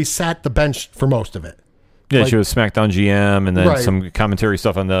admittingly sat the bench for most of it. Yeah, she was SmackDown GM and then some commentary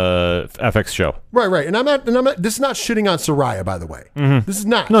stuff on the FX show. Right. And I'm not. This is not shitting on Saraya, by the way. This is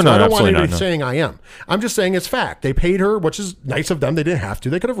not. No, I don't want anybody saying I am. I'm just saying it's fact. They paid her, which is nice of them. They didn't have to.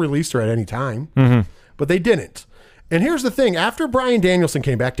 They could have released her at any time, but they didn't. And here's the thing: after Bryan Danielson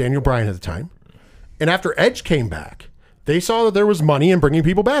came back, Daniel Bryan at the time, and after Edge came back, they saw that there was money in bringing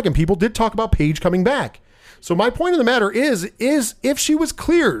people back, and people did talk about Paige coming back. So my point of the matter is if she was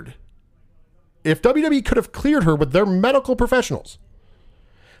cleared. If WWE could have cleared her with their medical professionals,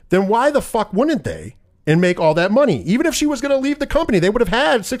 then why the fuck wouldn't they and make all that money? Even if she was going to leave the company, they would have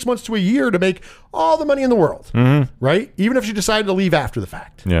had 6 months to a year to make all the money in the world, right? Even if she decided to leave after the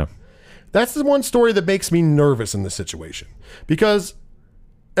fact. Yeah. That's the one story that makes me nervous in this situation because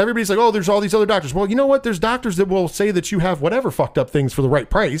everybody's like, oh, there's all these other doctors. Well, you know what? There's doctors that will say that you have whatever fucked up things for the right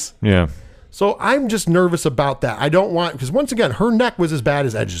price. Yeah. So I'm just nervous about that. I don't want, because once again, her neck was as bad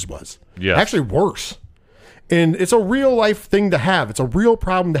as Edge's was. Yeah. Actually worse. And it's a real life thing to have. It's a real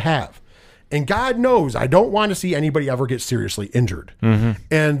problem to have. And God knows I don't want to see anybody ever get seriously injured. Mm-hmm.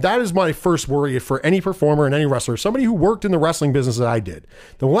 And that is my first worry for any performer and any wrestler, somebody who worked in the wrestling business that I did.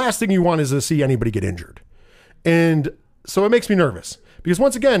 The last thing you want is to see anybody get injured. And so it makes me nervous. Because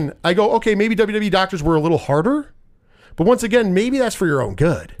once again, I go, okay, maybe WWE doctors were a little harder. But once again, maybe that's for your own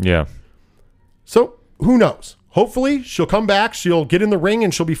good. Yeah. So who knows? Hopefully she'll come back, she'll get in the ring,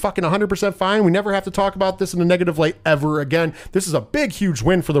 and she'll be fucking 100% fine. We never have to talk about this in a negative light ever again. This is a big, huge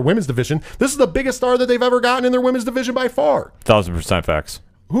win for the women's division. This is the biggest star that they've ever gotten in their women's division by far. 1,000% facts.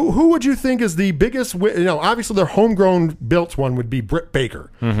 Who would you think is the biggest win? You know, obviously their homegrown built one would be Britt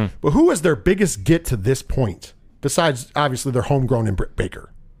Baker. Mm-hmm. But who is their biggest get to this point? Besides, obviously, their homegrown in Britt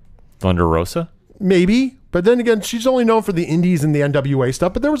Baker. Thunder Rosa? Maybe. But then again, she's only known for the indies and the NWA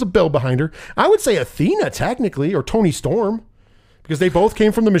stuff, but there was a build behind her. I would say Athena, technically, or Toni Storm, because they both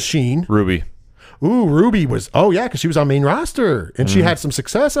came from the Machine. Ruby. Ooh, Ruby was, because she was on main roster, and she had some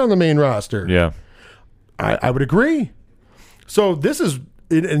success on the main roster. Yeah. I would agree. So this is,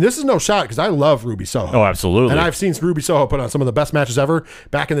 and this is no shot, because I love Ruby Soho. Oh, absolutely. And I've seen Ruby Soho put on some of the best matches ever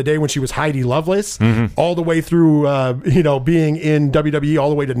back in the day when she was Heidi Lovelace, all the way through, being in WWE all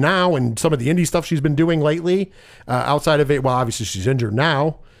the way to now, and some of the indie stuff she's been doing lately outside of it. Well, obviously she's injured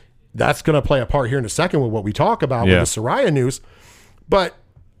now. That's going to play a part here in a second with what we talk about with the Saraya news. But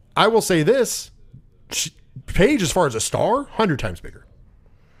I will say this, Paige, as far as a star, 100 times bigger.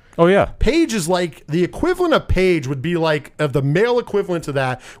 Oh, yeah. Paige is like, the equivalent of Paige would be like, of the male equivalent to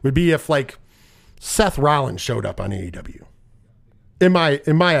that would be if like Seth Rollins showed up on AEW. In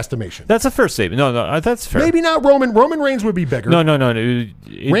my estimation. That's a fair statement. No, that's fair. Maybe not Roman. Roman Reigns would be bigger. No.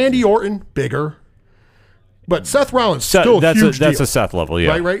 Randy Orton, bigger. But Seth Rollins, still huge deal. That's a Seth level,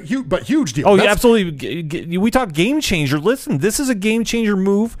 yeah. Right? But huge deal. Oh, yeah, absolutely. We talk game changer. Listen, this is a game changer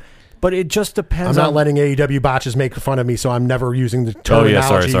move. But it just depends. I'm not letting AEW botches make fun of me, so I'm never using the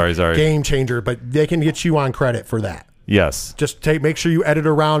terminology sorry. game changer, but they can get you on credit for that. Yes. Just make sure you edit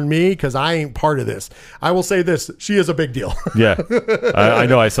around me, because I ain't part of this. I will say this. She is a big deal. Yeah. I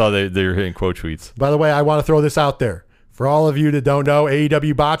know. I saw they're hitting quote tweets. By the way, I want to throw this out there. For all of you that don't know,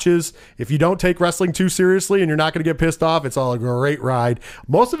 AEW botches, if you don't take wrestling too seriously and you're not going to get pissed off, it's all a great ride.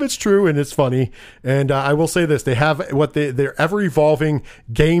 Most of it's true and it's funny. And I will say this, they have their ever-evolving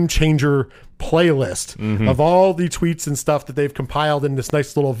game changer playlist of all the tweets and stuff that they've compiled in this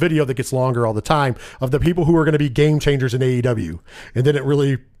nice little video that gets longer all the time of the people who are going to be game changers in AEW. And then it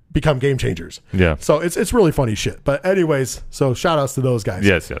really become game changers. Yeah. So it's really funny shit. But anyways, so shout outs to those guys.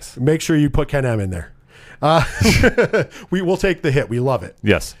 Yes. Make sure you put Ken M in there. We will take the hit. We love it.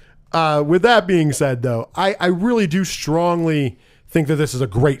 Yes. With that being said, though, I really do strongly think that this is a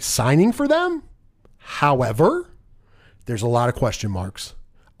great signing for them. However, there's a lot of question marks.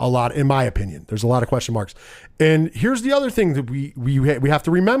 In my opinion, there's a lot of question marks. And here's the other thing that we have to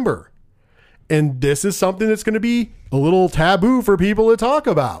remember. And this is something that's going to be a little taboo for people to talk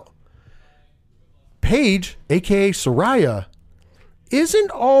about. Paige, a.k.a. Saraya,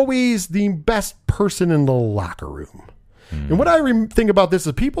 isn't always the best person in the locker room. And what I think about this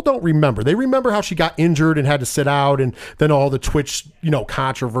is people don't remember. They remember how she got injured and had to sit out, and then all the Twitch,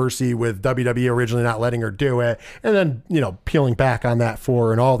 controversy with WWE originally not letting her do it, and then, peeling back on that for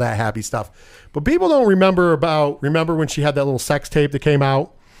her and all that happy stuff. But people don't remember when she had that little sex tape that came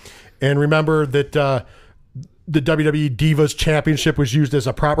out, and remember that the WWE Divas Championship was used as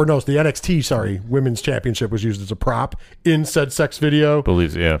a prop, or no, it's the NXT, Women's Championship was used as a prop in said sex video.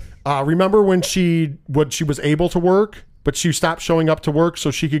 Believes, yeah. Remember when she was able to work, but she stopped showing up to work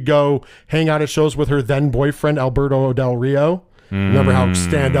so she could go hang out at shows with her then boyfriend, Alberto Del Rio? Remember how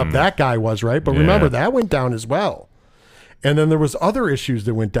stand up that guy was, right? But remember, that went down as well. And then there was other issues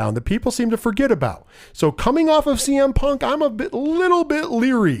that went down that people seem to forget about. So coming off of CM Punk, I'm a little bit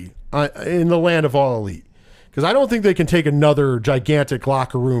leery in the land of All Elite. Because I don't think they can take another gigantic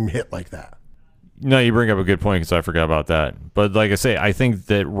locker room hit like that. No, you bring up a good point, because I forgot about that. But like I say, I think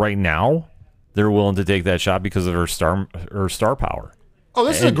that right now they're willing to take that shot because of her star power. Oh,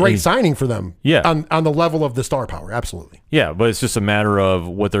 this is a great signing for them. Yeah. On the level of the star power, absolutely. Yeah, but it's just a matter of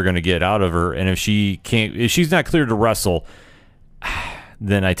what they're going to get out of her. And if she's not cleared to wrestle,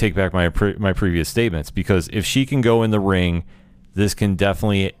 then I take back my previous statements. Because if she can go in the ring, this can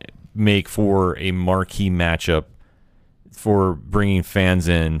definitely make for a marquee matchup for bringing fans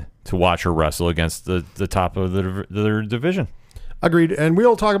in to watch her wrestle against the top of their division. Agreed. And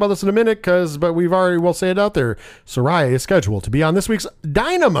we'll talk about this in a minute but we'll say it out there. Saraya is scheduled to be on this week's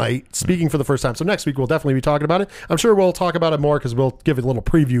Dynamite, speaking for the first time. So next week we'll definitely be talking about it. I'm sure we'll talk about it more because we'll give it a little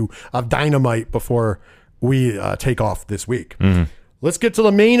preview of Dynamite before we take off this week. Mm-hmm. Let's get to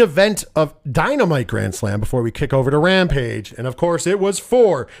the main event of Dynamite Grand Slam before we kick over to Rampage. And of course it was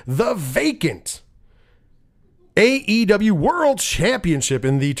for the vacant AEW World Championship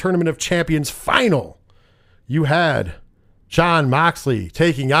in the Tournament of Champions final. You had Jon Moxley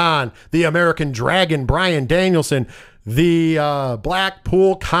taking on the American Dragon, Bryan Danielson. The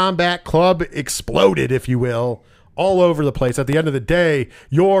Blackpool Combat Club exploded, if you will, all over the place. At the end of the day,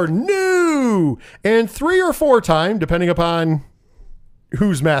 your new and 3 or 4 time, depending upon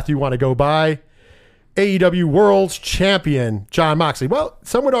whose math you want to go by, AEW World Champion, Jon Moxley. Well,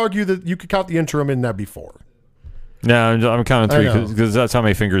 some would argue that you could count the interim in that before. No, I'm counting 3 because that's how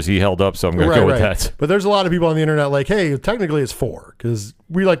many fingers he held up, so I'm going to go with that. But there's a lot of people on the internet like, hey, technically it's 4 because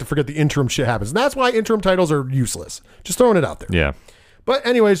we like to forget the interim shit happens. And that's why interim titles are useless. Just throwing it out there. Yeah. But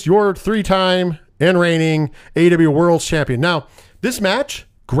anyways, your 3-time and reigning AEW World Champion. Now, this match,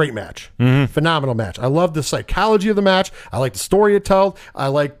 great match. Mm-hmm. Phenomenal match. I love the psychology of the match. I like the story it told. I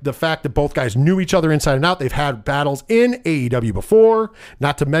like the fact that both guys knew each other inside and out. They've had battles in AEW before,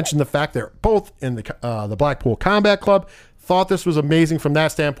 not to mention the fact they're both in the Blackpool Combat Club. Thought this was amazing from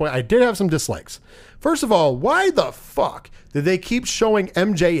that standpoint. I did have some dislikes. First of all, why the fuck did they keep showing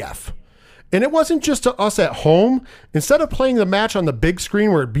MJF? And it wasn't just to us at home. Instead of playing the match on the big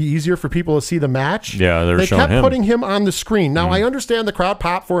screen where it'd be easier for people to see the match, they kept putting him on the screen. Now, I understand the crowd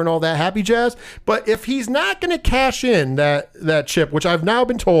pop for and all that happy jazz, but if he's not going to cash in that chip, which I've now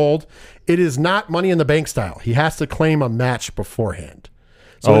been told, it is not Money in the Bank style. He has to claim a match beforehand.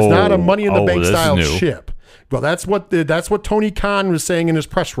 So it's not a Money in the Bank style chip. Well, that's what Tony Khan was saying in his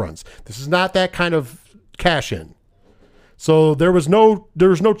press runs. This is not that kind of cash in. So there was no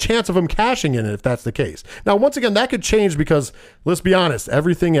chance of him cashing in it if that's the case. Now, once again, that could change because, let's be honest,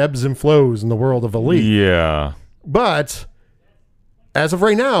 everything ebbs and flows in the world of Elite. Yeah. But as of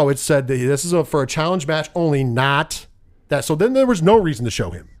right now, it said that this is for a challenge match only, not that. So then there was no reason to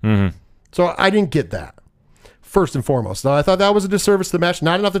show him. Mm-hmm. So I didn't get that, first and foremost. Now, I thought that was a disservice to the match.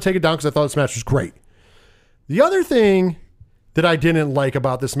 Not enough to take it down because I thought this match was great. The other thing that I didn't like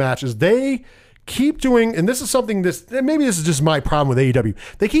about this match is they keep doing, and this is something maybe this is just my problem with AEW.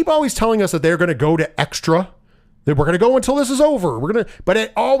 They keep always telling us that they're going to go to extra, that we're going to go until this is over. But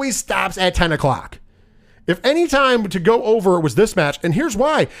it always stops at 10 o'clock. If any time to go over it was this match, and here's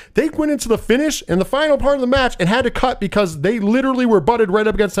why. They went into the finish and the final part of the match and had to cut because they literally were butted right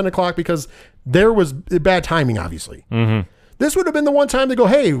up against 10 o'clock because there was bad timing, obviously. Mm-hmm. This would have been the one time they go,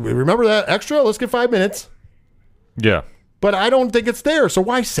 hey, remember that extra? Let's get 5 minutes. Yeah. But I don't think it's there, so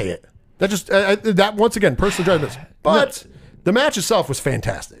why say it? That once again, personal judgments. But the match itself was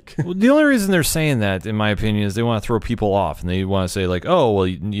fantastic. Well, the only reason they're saying that, in my opinion, is they want to throw people off, and they want to say like, "Oh, well,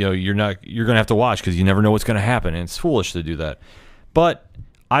 you're going to have to watch because you never know what's going to happen." And it's foolish to do that. But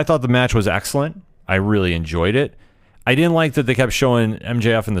I thought the match was excellent. I really enjoyed it. I didn't like that they kept showing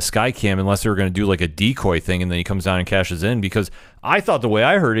MJF in the sky cam unless they were going to do like a decoy thing, and then he comes down and cashes in, because I thought the way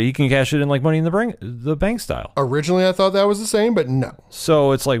I heard it, he can cash it in like Money in the Bank style. Originally, I thought that was the same, but no.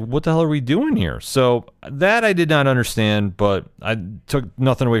 So it's like, what the hell are we doing here? So that I did not understand, but I took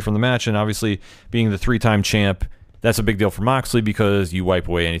nothing away from the match, and obviously being the 3-time champ, that's a big deal for Moxley because you wipe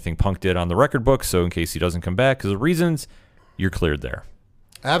away anything Punk did on the record book, so in case he doesn't come back, because of reasons, you're cleared there.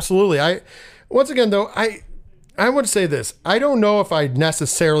 Absolutely. Once again, though, I would say this. I don't know if I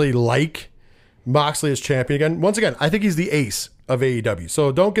necessarily like Moxley as champion again. Once again, I think he's the ace of AEW.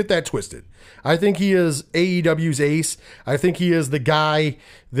 So don't get that twisted. I think he is AEW's ace. I think he is the guy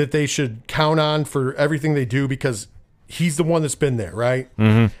that they should count on for everything they do because he's the one that's been there, right?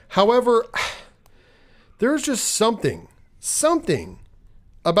 Mm-hmm. However, there's just something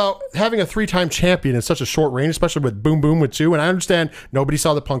about having a 3-time champion in such a short range, especially with Boom Boom with 2. And I understand nobody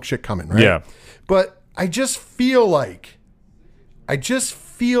saw the Punk shit coming, right? Yeah. But I just feel like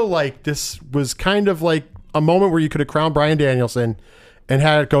this was kind of like a moment where you could have crowned Bryan Danielson and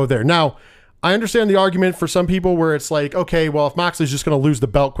had it go there. Now, I understand the argument for some people where it's like, okay, well, if Moxley's just going to lose the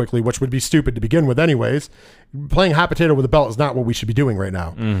belt quickly, which would be stupid to begin with anyways, playing hot potato with the belt is not what we should be doing right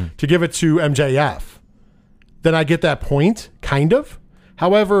now. To give it to MJF, then I get that point, kind of.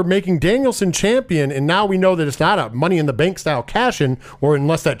 However, making Danielson champion, and now we know that it's not a Money in the Bank style cash-in, or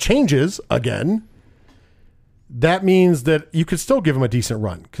unless that changes again, that means that you could still give him a decent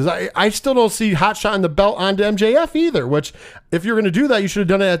run. Because I still don't see hot shotting the belt onto MJF either, which if you're going to do that, you should have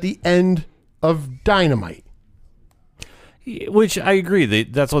done it at the end of Dynamite. Which I agree,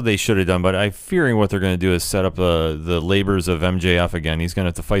 that's what they should have done. But I'm fearing what they're going to do is set up the labors of MJF again. He's going to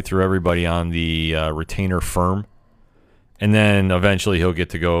have to fight through everybody on the retainer firm, and then eventually he'll get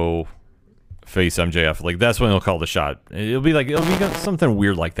to go face MJF. Like that's when he'll call the shot. It'll be something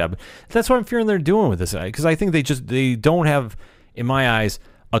weird like that. But that's what I'm fearing they're doing with this, because I think they don't have, in my eyes,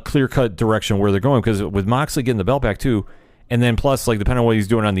 a clear-cut direction where they're going. Because with Moxley getting the belt back too, and then plus like depending on what he's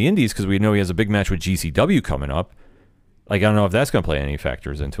doing on the Indies, because we know he has a big match with GCW coming up. Like, I don't know if that's going to play any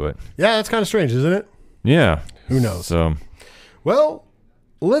factors into it. Yeah, that's kind of strange, isn't it? Yeah. Who knows? So, well,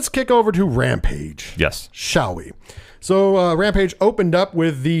 let's kick over to Rampage. Yes. Shall we? So, Rampage opened up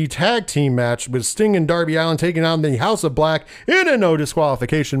with the tag team match with Sting and Darby Allin taking on the House of Black in a no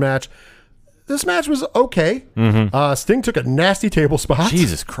disqualification match. This match was okay. Sting took a nasty table spot.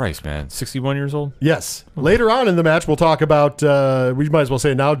 Jesus Christ, man. 61 years old? Yes. Later on in the match, we'll talk about, we might as well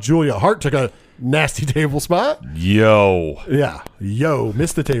say it now, Julia Hart took a nasty table spot. Yo. Yeah. Yo.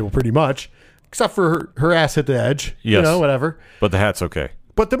 Missed the table pretty much. Except for her ass hit the edge. Yes. You know, whatever. But the hat's okay.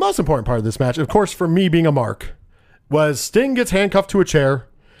 But the most important part of this match, of course, for me being a mark, was Sting gets handcuffed to a chair.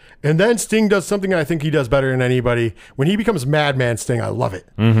 And then Sting does something I think he does better than anybody. When he becomes Madman Sting, I love it.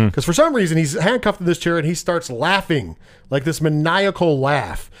 Because for some reason, he's handcuffed to this chair and he starts laughing. Like this maniacal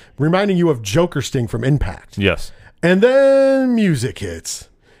laugh. Reminding you of Joker Sting from Impact. Yes. And then music hits.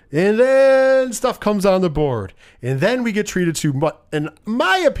 And then stuff comes on the board. And then we get treated to what, in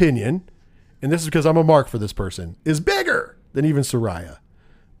my opinion, and this is because I'm a mark for this person, is bigger than even Saraya.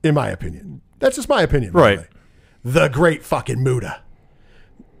 In my opinion. That's just my opinion. Right. The great fucking Muta.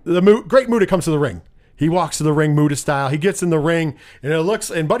 Great Muta comes to the ring. He walks to the ring Muta style. He gets in the ring,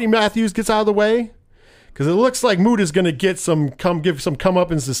 and Buddy Matthews gets out of the way because it looks like Muta's going to give some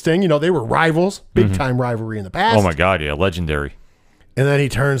comeuppance to Sting. You know, they were rivals, big time rivalry in the past. Oh my God, yeah, legendary. And then he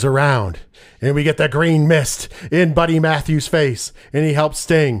turns around, and we get the green mist in Buddy Matthews' face, and he helps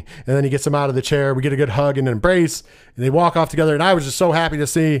Sting, and then he gets him out of the chair. We get a good hug and embrace, and they walk off together. And I was just so happy to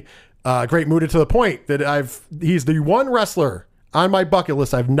see Great Muta, to the point that he's the one wrestler on my bucket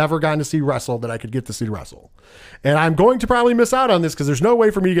list I've never gotten to see wrestle that I could get to see wrestle. And I'm going to probably miss out on this because there's no way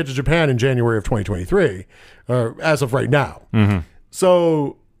for me to get to Japan in January of 2023, or as of right now.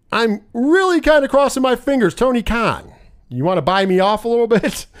 So I'm really kind of crossing my fingers. Tony Khan, you want to buy me off a little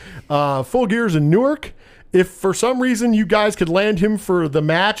bit? Full Gear's in Newark. If for some reason you guys could land him for the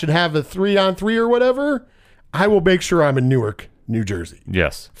match and have a 3-on-3 or whatever, I will make sure I'm in Newark, New Jersey.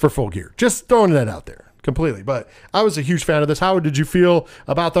 Yes. For Full Gear. Just throwing that out there. Completely. But I was a huge fan of this. How did you feel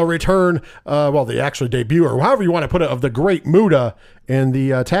about the return, the actual debut, or however you want to put it, of the Great Muta and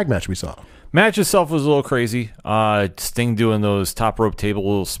the tag match we saw? Match itself was a little crazy. Sting doing those top rope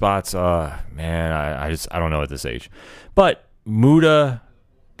table spots. Man, I don't know at this age. But Muta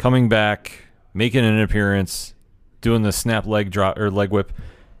coming back, making an appearance, doing the snap leg drop or leg whip,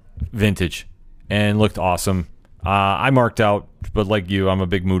 vintage, and looked awesome. I marked out, but like you, I'm a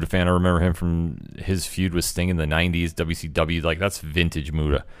big Muta fan. I remember him from his feud with Sting in the 90s, WCW. Like, that's vintage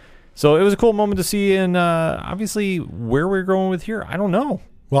Muta. So it was a cool moment to see, and obviously where we're going with here, I don't know.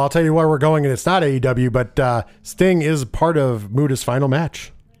 Well, I'll tell you where we're going, and it's not AEW, but Sting is part of Muta's final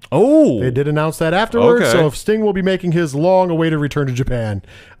match. Oh. They did announce that afterwards, okay. So Sting will be making his long-awaited return to Japan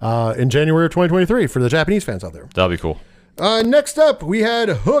in January of 2023 for the Japanese fans out there. That'll be cool. Next up, we had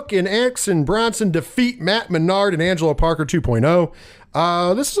Hook and Action Bronson defeat Matt Menard and Angelo Parker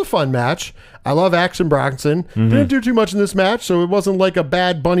 2.0. This is a fun match. I love Action Bronson. Didn't do too much in this match, so it wasn't like a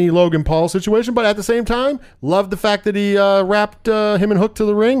Bad Bunny Logan Paul situation, but at the same time, loved the fact that he wrapped him and Hook to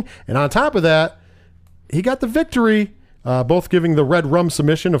the ring. And on top of that, he got the victory, both giving the Red Rum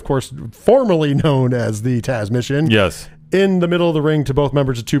submission, of course, formerly known as the Taz mission. Yes. In the middle of the ring to both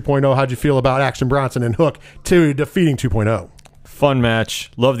members of 2.0. How'd you feel about Action Bronson and Hook to defeating 2.0? Fun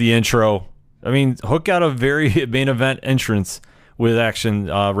match. Love the intro. I mean, Hook got a very main event entrance with Action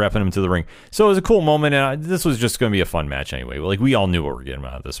wrapping him to the ring. So it was a cool moment, and this was just going to be a fun match anyway. Like, we all knew what we were getting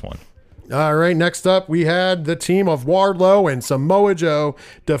out of this one. All right, next up, we had the team of Wardlow and Samoa Joe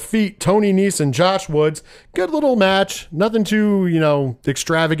defeat Tony Nese and Josh Woods. Good little match. Nothing too,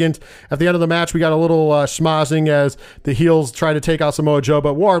 extravagant. At the end of the match, we got a little schmozzing as the heels tried to take out Samoa Joe,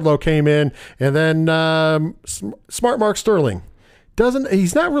 but Wardlow came in, and then smart Mark Sterling.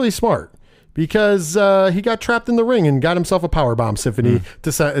 He's not really smart because he got trapped in the ring and got himself a powerbomb symphony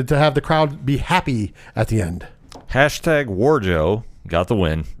to have the crowd be happy at the end. Hashtag Warjoe. Got the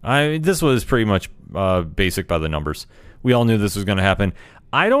win. This was pretty much basic by the numbers. We all knew this was going to happen.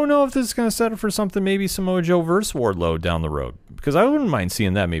 I don't know if this is going to set up for something, maybe Samoa Joe versus Wardlow down the road, because I wouldn't mind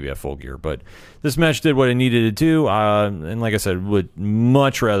seeing that maybe at Full Gear. But this match did what it needed to do, and like I said, would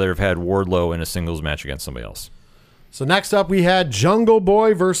much rather have had Wardlow in a singles match against somebody else. So next up, we had Jungle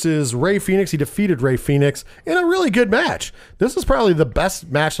Boy versus Rey Fenix. He defeated Rey Fenix in a really good match. This is probably the best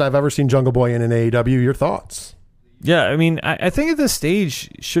match that I've ever seen Jungle Boy in AEW. Your thoughts? Yeah, I mean, I think at this stage,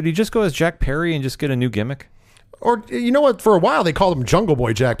 should he just go as Jack Perry and just get a new gimmick? Or, you know what? For a while, they called him Jungle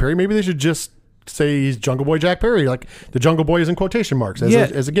Boy Jack Perry. Maybe they should just say he's Jungle Boy Jack Perry. Like, the Jungle Boy is in quotation marks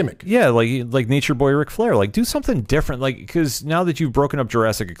as a gimmick. Yeah, like Nature Boy Ric Flair. Like, do something different. Like, because now that you've broken up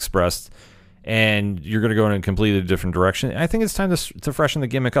Jurassic Express and you're going to go in a completely different direction, I think it's time to freshen the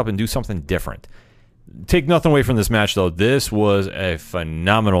gimmick up and do something different. Take nothing away from this match, though. This was a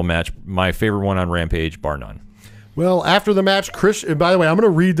phenomenal match. My favorite one on Rampage, bar none. Well, after the match, and by the way, I'm going to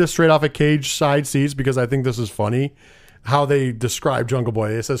read this straight off of Cage Side Seats because I think this is funny how they describe Jungle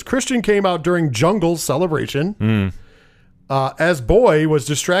Boy. It says, Christian came out during Jungle's celebration. As Boy was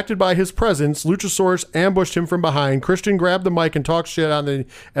distracted by his presence, Luchasaurus ambushed him from behind. Christian grabbed the mic and talked shit on the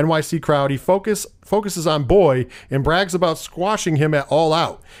NYC crowd. He focuses on Boy and brags about squashing him at All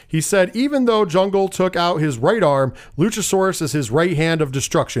Out. He said even though Jungle took out his right arm, Luchasaurus is his right hand of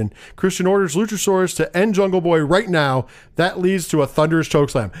destruction. Christian orders Luchasaurus to end Jungle Boy right now. That leads to a thunderous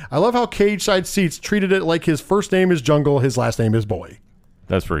chokeslam. I love how Cage Side Seats treated it like his first name is Jungle, his last name is Boy.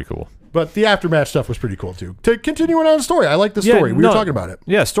 That's pretty cool. But the aftermatch stuff was pretty cool, too. To continue on the story, I like the story. We were talking about it.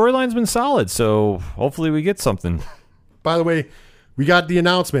 Yeah, storyline's been solid, so hopefully we get something. By the way, we got the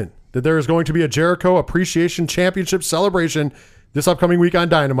announcement that there is going to be a Jericho Appreciation Championship celebration this upcoming week on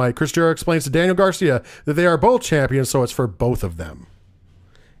Dynamite. Chris Jericho explains to Daniel Garcia that they are both champions, so it's for both of them.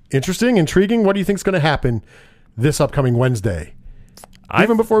 Interesting, intriguing. What do you think is going to happen this upcoming Wednesday?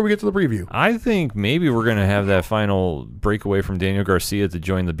 Even before we get to the preview. I think maybe we're going to have that final breakaway from Daniel Garcia to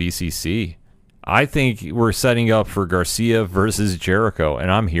join the BCC. I think we're setting up for Garcia versus Jericho, and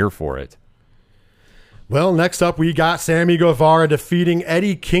I'm here for it. Well, next up, we got Sammy Guevara defeating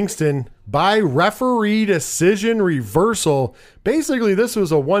Eddie Kingston by referee decision reversal. Basically, this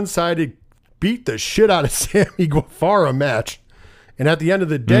was a one-sided beat the shit out of Sammy Guevara match. And at the end of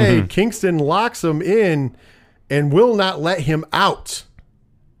the day, Kingston locks him in and will not let him out.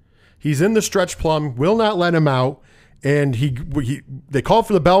 He's in the stretch plum, will not let him out, and they called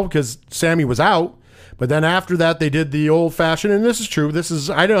for the bell because Sammy was out. But then after that, they did the old-fashioned, and this is true. There's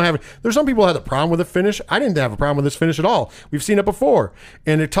some people that had a problem with the finish. I didn't have a problem with this finish at all. We've seen it before,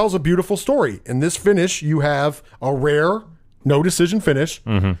 and it tells a beautiful story. In this finish, you have a rare no-decision finish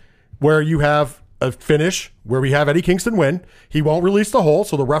where you have a finish where we have Eddie Kingston win. He won't release the hold,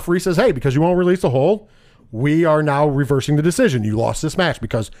 so the referee says, hey, because you won't release the hold, we are now reversing the decision. You lost this match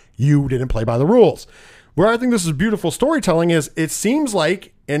because you didn't play by the rules. Where I think this is beautiful storytelling is it seems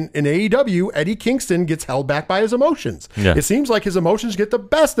like in AEW, Eddie Kingston gets held back by his emotions. Yeah. It seems like his emotions get the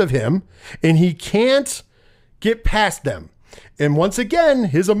best of him and he can't get past them. And once again,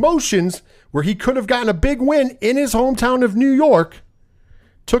 his emotions, where he could have gotten a big win in his hometown of New York,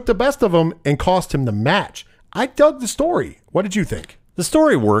 took the best of him and cost him the match. I dug the story. What did you think? The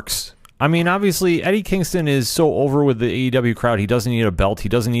story works. I mean, obviously, Eddie Kingston is so over with the AEW crowd. He doesn't need a belt. He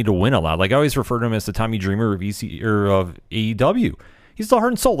doesn't need to win a lot. Like, I always refer to him as the Tommy Dreamer of AEW. He's the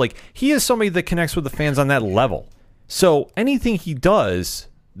heart and soul. Like, he is somebody that connects with the fans on that level. So anything he does,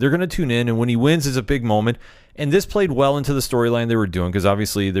 they're going to tune in. And when he wins, is a big moment. And this played well into the storyline they were doing because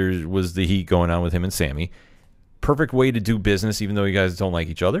obviously there was the heat going on with him and Sammy. Perfect way to do business, even though you guys don't like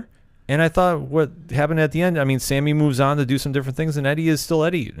each other. And I thought what happened at the end, I mean, Sammy moves on to do some different things, and Eddie is still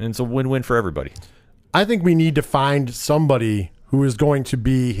Eddie. And it's a win-win for everybody. I think we need to find somebody who is going to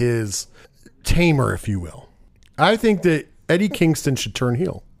be his tamer, if you will. I think that Eddie Kingston should turn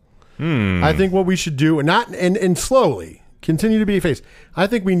heel. I think what we should do, and slowly continue to be a face. I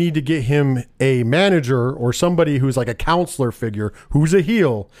think we need to get him a manager or somebody who's like a counselor figure who's a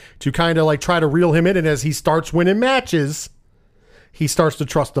heel to kind of like try to reel him in. And as he starts winning matches, he starts to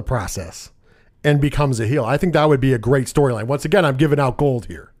trust the process and becomes a heel. I think that would be a great storyline. Once again, I'm giving out gold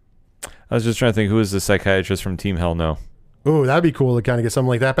here. I was just trying to think, who is the psychiatrist from Team Hell No? Oh, that'd be cool to kind of get something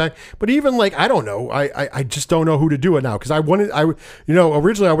like that back. But even like, I don't know. I just don't know who to do it now. Because originally I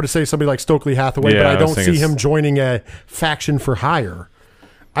would have said somebody like Stokely Hathaway, but I don't see him joining a faction for hire.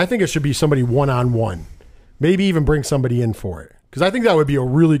 I think it should be somebody one-on-one. Maybe even bring somebody in for it. Because I think that would be a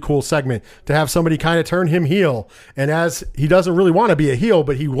really cool segment to have somebody kind of turn him heel. And as he doesn't really want to be a heel,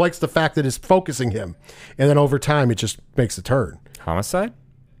 but he likes the fact that it's focusing him. And then over time, it just makes a turn. Homicide?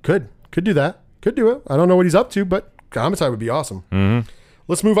 Could do that. Could do it. I don't know what he's up to, but Homicide would be awesome.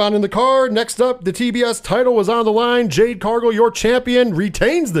 Let's move on in the card. Next up, the TBS title was on the line. Jade Cargill, your champion,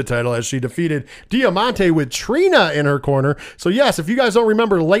 retains the title as she defeated Diamante with Trina in her corner. So yes, if you guys don't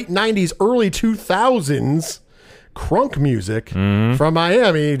remember late 90s, early 2000s, Crunk Music from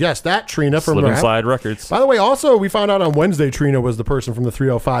Miami. Yes, that Trina from Slip and Slide Records. By the way, also, we found out on Wednesday Trina was the person from the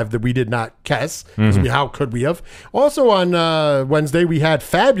 305 that we did not guess. How could we have? Also on Wednesday, we had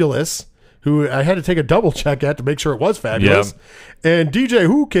Fabulous, who I had to take a double check at to make sure it was Fabulous. Yep. And DJ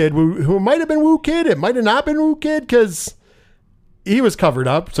Woo Kid, who might have been Woo Kid. It might have not been Woo Kid because he was covered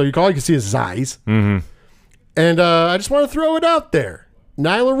up. So you can see his eyes. And I just want to throw it out there.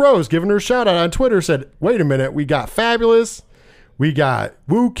 Nyla Rose, giving her a shout out on Twitter, said, wait a minute, we got Fabulous, we got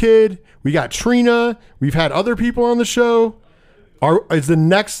Woo Kid, we got Trina, we've had other people on the show. Is the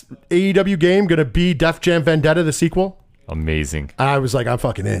next AEW game going to be Def Jam Vendetta, the sequel? Amazing. And I was like, I'm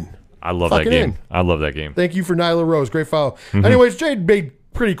fucking in. I love that game. I love that game. Thank you for Nyla Rose. Great follow. Anyways, Jade made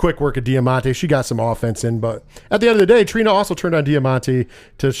pretty quick work of Diamante. She got some offense in, but at the end of the day, Trina also turned on Diamante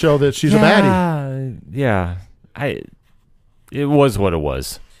to show that she's a baddie. Yeah. It was what it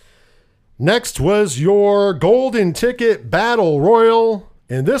was. Next was your Golden Ticket Battle Royal,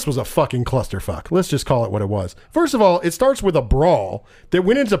 and this was a fucking clusterfuck. Let's just call it what it was. First of all, it starts with a brawl that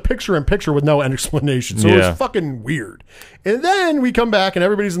went into picture-in-picture with no explanation, so it was fucking weird. And then we come back, and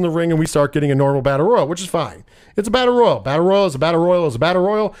everybody's in the ring, and we start getting a normal Battle Royal, which is fine. It's a Battle Royal. Battle Royal is a Battle Royal is a Battle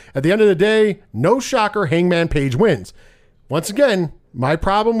Royal. At the end of the day, no shocker, Hangman Page wins. Once again, my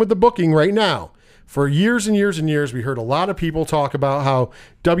problem with the booking right now. For years and years and years, we heard a lot of people talk about how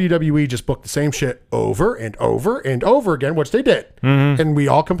WWE just booked the same shit over and over and over again, which they did. And we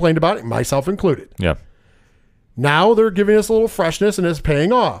all complained about it, myself included. Yeah. Now they're giving us a little freshness and it's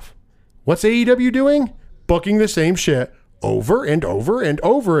paying off. What's AEW doing? Booking the same shit over and over and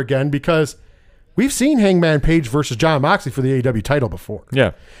over again because we've seen Hangman Page versus Jon Moxley for the AEW title before.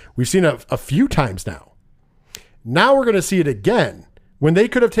 Yeah. We've seen it a few times now. Now we're going to see it again when they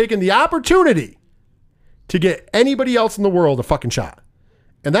could have taken the opportunity to get anybody else in the world a fucking shot.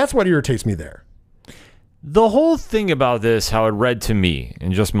 And that's what irritates me there. The whole thing about this, how it read to me,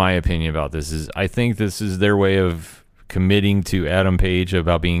 and just my opinion about this, is I think this is their way of committing to Adam Page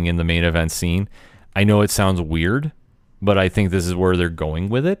about being in the main event scene. I know it sounds weird, but I think this is where they're going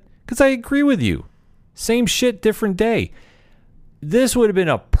with it. Because I agree with you. Same shit, different day. This would have been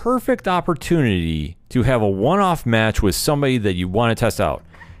a perfect opportunity to have a one-off match with somebody that you want to test out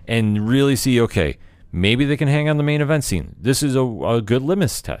and really see, okay, maybe they can hang on the main event scene. This is a good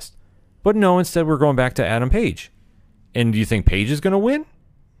litmus test. But no, instead we're going back to Adam Page. And do you think Page is going to win?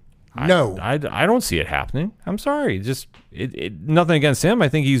 No. I don't see it happening. I'm sorry. Just nothing against him. I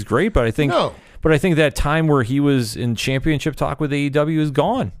think he's great, but I think that time where he was in championship talk with AEW is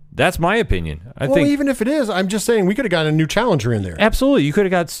gone. That's my opinion. I think even if it is, I'm just saying we could have gotten a new challenger in there. Absolutely. You could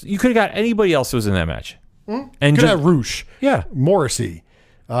have got anybody else who was in that match. And could have Roosh. Yeah. Morrissey.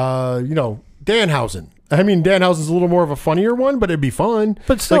 Danhausen. I mean, Danhausen's a little more of a funnier one, but it'd be fun.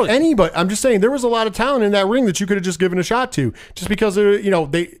 But still, anybody. I'm just saying there was a lot of talent in that ring that you could have just given a shot to, just because they're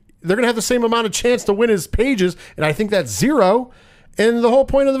going to have the same amount of chance to win as Pages, and I think that's 0. And the whole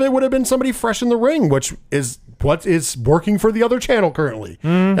point of it would have been somebody fresh in the ring, which is what is working for the other channel currently.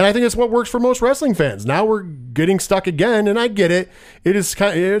 And I think it's what works for most wrestling fans. Now we're getting stuck again, and I get it.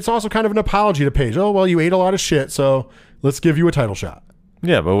 It's also kind of an apology to Page. Oh, well, you ate a lot of shit, so let's give you a title shot.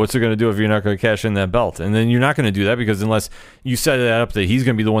 Yeah, but what's it going to do if you're not going to cash in that belt? And then you're not going to do that because unless you set that up that he's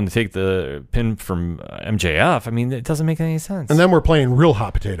going to be the one to take the pin from MJF, I mean, it doesn't make any sense. And then we're playing real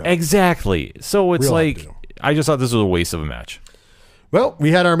hot potato. Exactly. So it's I just thought this was a waste of a match. Well,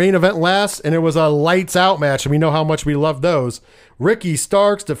 we had our main event last, and it was a lights out match, and we know how much we love those. Ricky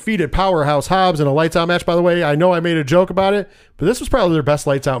Starks defeated Powerhouse Hobbs in a lights out match, by the way. I know I made a joke about it, but this was probably their best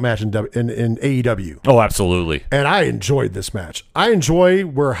lights out match in AEW. Oh, absolutely. And I enjoyed this match. I enjoy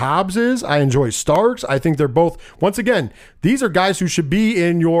where Hobbs is. I enjoy Starks. I think they're both, once again, these are guys who should be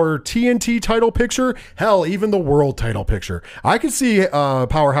in your TNT title picture. Hell, even the world title picture. I could see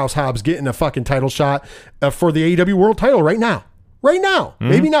Powerhouse Hobbs getting a fucking title shot for the AEW world title right now. Right now.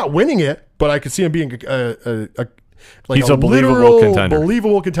 Maybe not winning it, but I could see him being he's a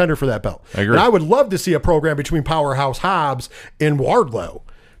believable contender for that belt. I agree. And I would love to see a program between Powerhouse Hobbs and Wardlow.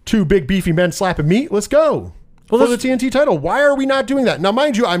 2 big beefy men slapping meat. Let's go. For the TNT title. Why are we not doing that? Now,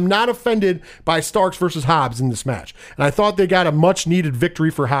 mind you, I'm not offended by Starks versus Hobbs in this match. And I thought they got a much needed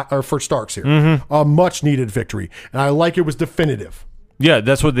victory for Starks here. A much needed victory. And I like it was definitive. Yeah,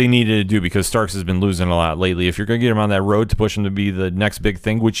 that's what they needed to do because Starks has been losing a lot lately. If you're going to get him on that road to push him to be the next big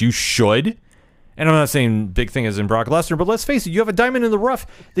thing, which you should, and I'm not saying big thing as in Brock Lesnar, but let's face it, you have a diamond in the rough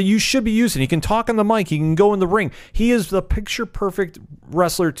that you should be using. He can talk on the mic. He can go in the ring. He is the picture-perfect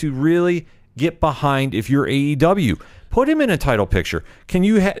wrestler to really get behind if you're AEW. Put him in a title picture.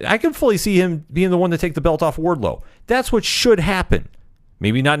 I can fully see him being the one to take the belt off Wardlow. That's what should happen.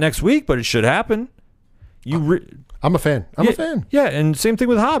 Maybe not next week, but it should happen. I'm a fan. I'm a fan. Yeah, and same thing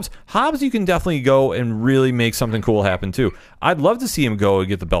with Hobbs. Hobbs, you can definitely go and really make something cool happen, too. I'd love to see him go and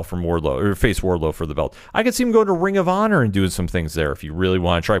get the belt from Wardlow, or face Wardlow for the belt. I could see him go to Ring of Honor and do some things there if you really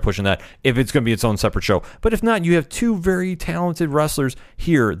want to try pushing that, if it's going to be its own separate show. But if not, you have two very talented wrestlers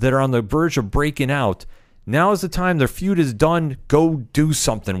here that are on the verge of breaking out. Now is the time. Their feud is done. Go do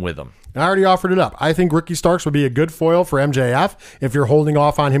something with them. I already offered it up. I think Ricky Starks would be a good foil for MJF if you're holding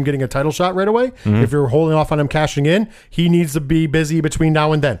off on him getting a title shot right away. Mm-hmm. If you're holding off on him cashing in, he needs to be busy between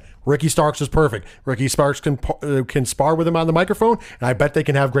now and then. Ricky Starks is perfect. Ricky Starks can spar with him on the microphone, and I bet they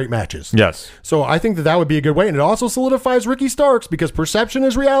can have great matches. Yes. So I think that would be a good way, and it also solidifies Ricky Starks because perception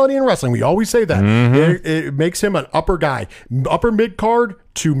is reality in wrestling. We always say that. Mm-hmm. It makes him an upper guy, upper mid-card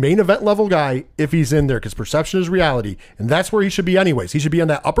to main event level guy if he's in there because perception is reality, and that's where he should be anyways. He should be on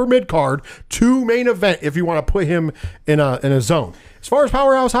that upper mid-card to main event if you want to put him in a zone. As far as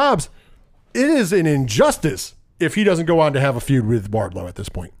Powerhouse Hobbs, it is an injustice if he doesn't go on to have a feud with Wardlow at this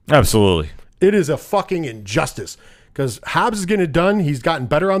point. Absolutely. It is a fucking injustice because Hobbs is getting it done. He's gotten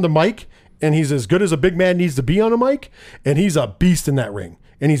better on the mic, and he's as good as a big man needs to be on a mic, and he's a beast in that ring,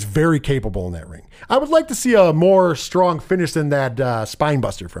 and he's very capable in that ring. I would like to see a more strong finish than that spine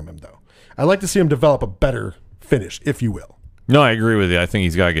buster from him, though. I'd like to see him develop a better finish, if you will. No, I agree with you. I think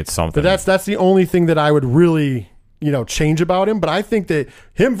he's got to get something. But that's the only thing that I would really change about him. But I think that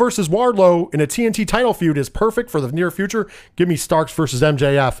him versus Wardlow in a TNT title feud is perfect for the near future. Give me Starks versus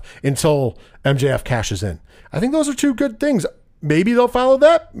MJF until MJF cashes in. I think those are two good things. Maybe they'll follow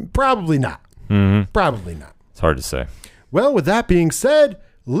that. Probably not. Mm-hmm. Probably not. It's hard to say. Well, with that being said,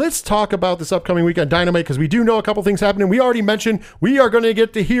 let's talk about this upcoming week on Dynamite because we do know a couple things happening. We already mentioned we are going to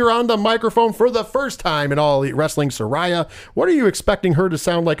get to hear on the microphone for the first time in All Elite Wrestling Saraya. What are you expecting her to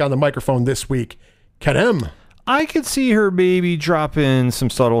sound like on the microphone this week? Kadem. I could see her maybe drop in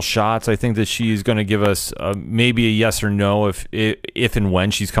some subtle shots. I think that she's going to give us maybe a yes or no if and when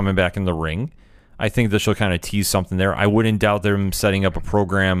she's coming back in the ring. I think that she'll kind of tease something there. I wouldn't doubt them setting up a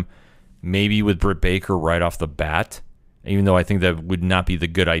program maybe with Britt Baker right off the bat, even though I think that would not be the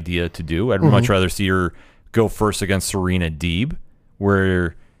good idea to do. I'd much rather see her go first against Serena Deeb,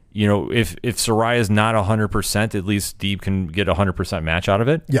 where, if Saraya's not 100%, at least Deeb can get a 100% match out of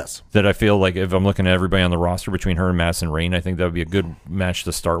it. Yes. That I feel like if I'm looking at everybody on the roster between her and Madison Rayne, I think that would be a good match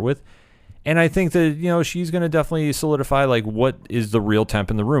to start with. And I think that, she's going to definitely solidify what is the real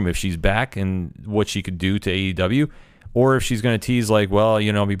temp in the room, if she's back and what she could do to AEW, or if she's going to tease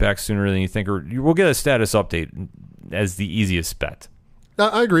I'll be back sooner than you think, or we'll get a status update as the easiest bet.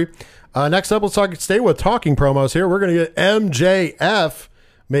 I agree. Next up, let's stay with talking promos here. We're going to get MJF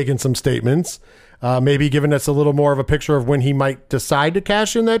making some statements, maybe giving us a little more of a picture of when he might decide to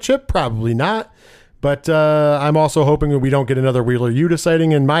cash in that chip. Probably not. But I'm also hoping that we don't get another Wheeler Yuta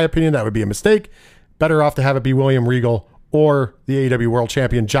sighting. In my opinion, that would be a mistake. Better off to have it be William Regal or the AEW World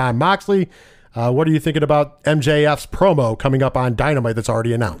Champion Jon Moxley. What are you thinking about MJF's promo coming up on Dynamite that's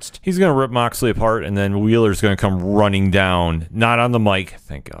already announced? He's going to rip Moxley apart, and then Wheeler's going to come running down, not on the mic,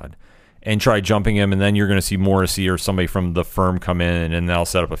 thank God, and try jumping him, and then you're going to see Morrissey or somebody from the firm come in, and they'll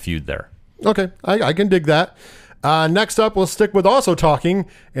set up a feud there. Okay, I can dig that. Next up, we'll stick with also talking,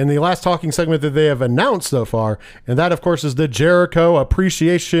 and the last talking segment that they have announced so far, and that, of course, is the Jericho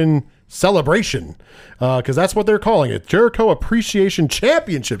Appreciation Celebration, because that's what they're calling it. Jericho Appreciation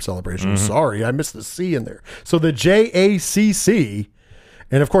Championship Celebration. Mm-hmm. Sorry, I missed the C in there. So the JACC,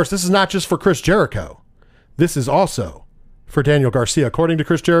 and of course, this is not just for Chris Jericho. This is also for Daniel Garcia. According to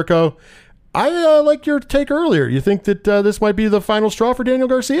Chris Jericho, I like your take earlier. You think that this might be the final straw for Daniel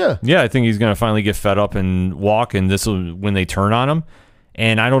Garcia? Yeah, I think he's going to finally get fed up and walk, and this will when they turn on him.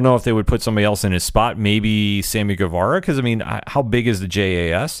 And I don't know if they would put somebody else in his spot, maybe Sammy Guevara, because, how big is the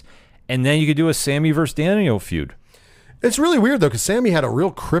JAS? And then you could do a Sammy versus Daniel feud. It's really weird, though, because Sammy had a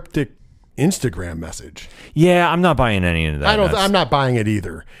real cryptic Instagram message. Yeah, I'm not buying any of that. I'm not buying it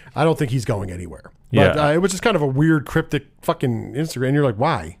either. I don't think he's going anywhere. But it was just kind of a weird, cryptic fucking Instagram. You're like,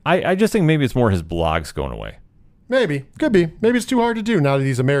 why? I just think maybe it's more his blogs going away. Maybe. Could be. Maybe it's too hard to do now that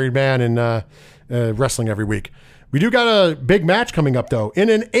he's a married man and wrestling every week. We do got a big match coming up, though. In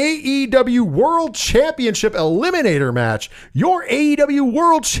an AEW World Championship Eliminator match, your AEW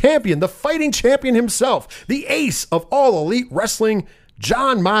World Champion, the fighting champion himself, the ace of All Elite Wrestling,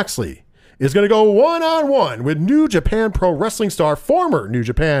 Jon Moxley, is going to go one-on-one with New Japan Pro Wrestling star, former New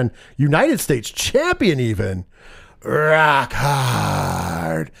Japan United States champion even, Rock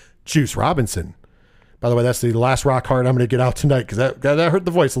Hard Juice Robinson. By the way, that's the last rock hard I'm going to get out tonight because that hurt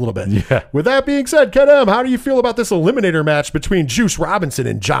the voice a little bit. Yeah. With that being said, Ken M., how do you feel about this Eliminator match between Juice Robinson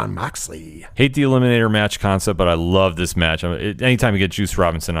and Jon Moxley? Hate the Eliminator match concept, but I love this match. Anytime you get Juice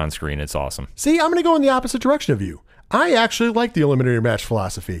Robinson on screen, it's awesome. See, I'm going to go in the opposite direction of you. I actually like the Eliminator match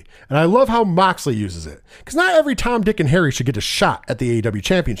philosophy, and I love how Moxley uses it. Because not every Tom, Dick, and Harry should get a shot at the AEW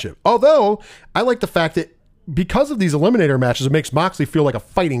Championship. Although, I like the fact that because of these Eliminator matches, it makes Moxley feel like a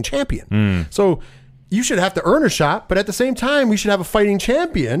fighting champion. So you should have to earn a shot, but at the same time, we should have a fighting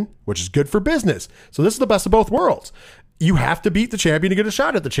champion, which is good for business. So this is the best of both worlds. You have to beat the champion to get a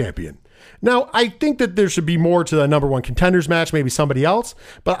shot at the champion. Now, I think that there should be more to the number one contenders match, maybe somebody else,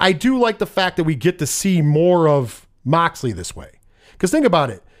 but I do like the fact that we get to see more of Moxley this way. Because think about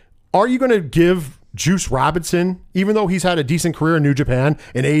it. Are you going to give Juice Robinson, even though he's had a decent career in New Japan,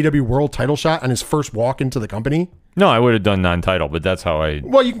 an AEW world title shot on his first walk into the company? No, I would have done non-title, but that's how I...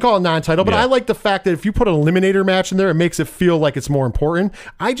 Well, you can call it non-title, but I like the fact that if you put an eliminator match in there, it makes it feel like it's more important.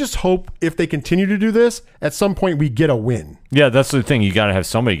 I just hope if they continue to do this, at some point we get a win. Yeah, that's the thing. You got to have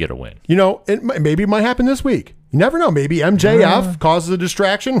somebody get a win. You know, maybe it might happen this week. You never know. Maybe MJF causes a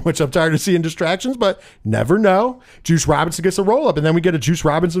distraction, which I'm tired of seeing distractions, but never know. Juice Robinson gets a roll-up, and then we get a Juice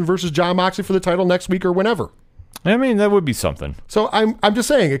Robinson versus Jon Moxley for the title next week or whenever. I mean, that would be something. So I'm just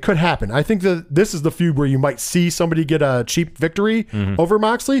saying it could happen. I think that this is the feud where you might see somebody get a cheap victory over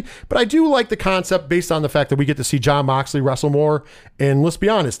Moxley, but I do like the concept based on the fact that we get to see Jon Moxley wrestle more, and let's be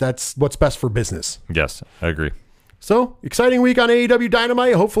honest, that's what's best for business. Yes, I agree. So, exciting week on AEW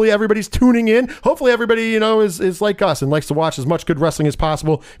Dynamite. Hopefully everybody's tuning in. Hopefully everybody, is like us and likes to watch as much good wrestling as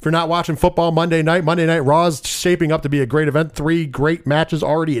possible. If you're not watching football Monday Night Raw is shaping up to be a great event. 3 great matches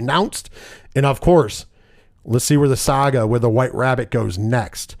already announced. And of course, let's see where the saga with the White Rabbit goes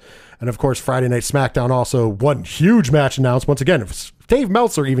next. And of course, Friday Night SmackDown also one huge match announced. Once again, Dave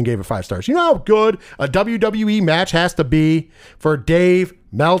Meltzer even gave it 5 stars. You know how good a WWE match has to be for Dave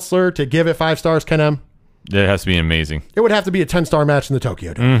Meltzer to give it 5 stars, Ken M? It has to be amazing. It would have to be a 10-star match in the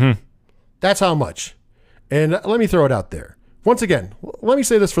Tokyo Dome. That's how much. And let me throw it out there. Once again, let me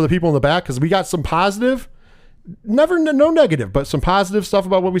say this for the people in the back, because we got some positive, no negative, but some positive stuff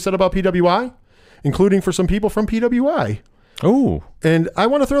about what we said about PWI, including for some people from PWI. Oh. And I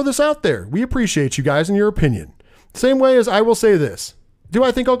want to throw this out there. We appreciate you guys and your opinion. Same way as I will say this. Do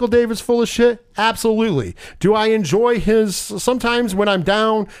I think Uncle Dave is full of shit? Absolutely. Do I enjoy sometimes when I'm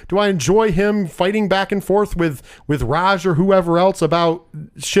down, do I enjoy him fighting back and forth with Raj or whoever else about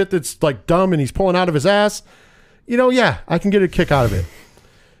shit that's like dumb and he's pulling out of his ass? Yeah, I can get a kick out of it.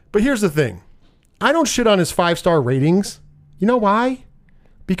 But here's the thing. I don't shit on his 5-star ratings. You know why?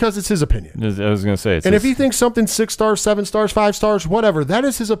 Because it's his opinion. I was going to say. And if he thinks something's 6 stars, 7 stars, 5 stars, whatever, that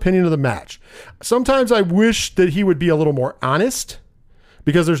is his opinion of the match. Sometimes I wish that he would be a little more honest.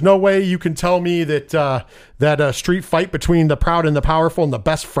 Because there's no way you can tell me that that street fight between the Proud and the Powerful and the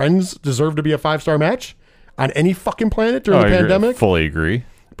Best Friends deserve to be a 5-star match on any fucking planet during the pandemic. Fully agree.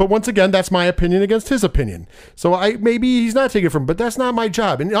 But once again, that's my opinion against his opinion. So maybe he's not taking it from, but that's not my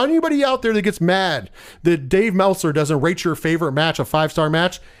job. And anybody out there that gets mad that Dave Meltzer doesn't rate your favorite match a 5-star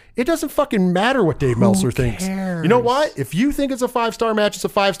match, it doesn't fucking matter what Dave Meltzer thinks. You know what? If you think it's a 5-star match, it's a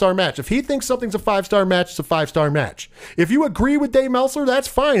 5-star match. If he thinks something's a 5-star match, it's a 5-star match. If you agree with Dave Meltzer, that's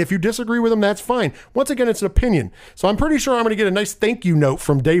fine. If you disagree with him, that's fine. Once again, it's an opinion. So I'm pretty sure I'm going to get a nice thank you note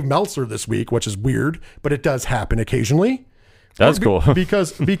from Dave Meltzer this week, which is weird, but it does happen occasionally. That's cool.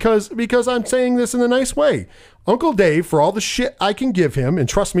 because I'm saying this in a nice way. Uncle Dave, for all the shit I can give him, and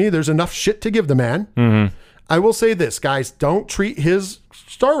trust me, there's enough shit to give the man. I will say this, guys, don't treat his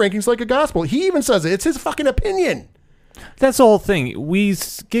star rankings like a gospel. He even says it. It's his fucking opinion. That's the whole thing. We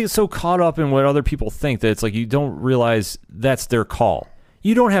get so caught up in what other people think that it's like you don't realize that's their call.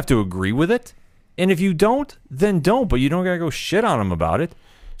 You don't have to agree with it. And if you don't, then don't. But you don't got to go shit on them about it.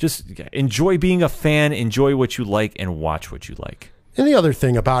 Just enjoy being a fan, enjoy what you like, and watch what you like. And the other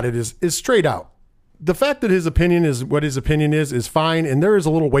thing about it is straight out. The fact that his opinion is what his opinion is fine, and there is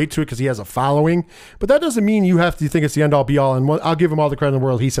a little weight to it because he has a following, but that doesn't mean you have to think it's the end-all, be-all, and I'll give him all the credit in the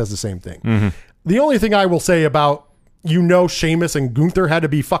world. He says the same thing. The only thing I will say about, Sheamus and Gunther had to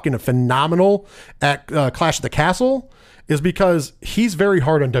be fucking phenomenal at Clash of the Castle is because he's very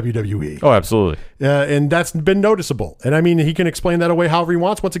hard on WWE. Oh, absolutely. And that's been noticeable. And I mean, he can explain that away however he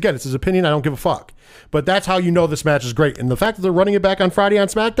wants. Once again, it's his opinion. I don't give a fuck. But that's how you know this match is great. And the fact that they're running it back on Friday on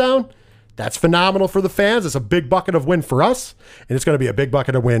SmackDown, that's phenomenal for the fans. It's a big bucket of win for us, and it's going to be a big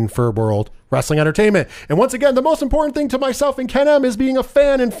bucket of win for World Wrestling Entertainment. And once again, the most important thing to myself and Ken M is being a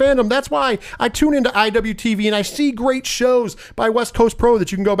fan and fandom. That's why I tune into IWTV and I see great shows by West Coast Pro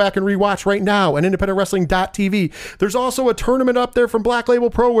that you can go back and rewatch right now and IndependentWrestling.tv. There's also a tournament up there from Black Label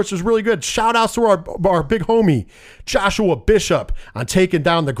Pro, which is really good. Shout outs to our big homie, Joshua Bishop, on taking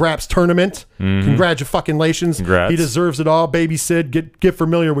down the Graps tournament. Congratulations. Congrats. He deserves it all. Baby Sid, get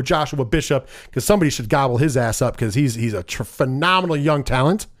familiar with Joshua Bishop because somebody should gobble his ass up because he's a phenomenal young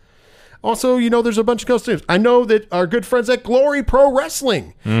talent. Also, there's a bunch of cool teams. I know that our good friends at Glory Pro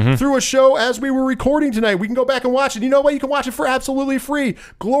Wrestling threw a show as we were recording tonight. We can go back and watch it. You know what? You can watch it for absolutely free.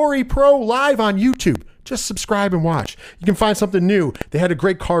 Glory Pro live on YouTube. Just subscribe and watch. You can find something new. They had a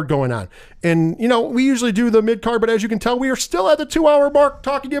great card going on. And, we usually do the mid-card, but as you can tell, we are still at the 2-hour mark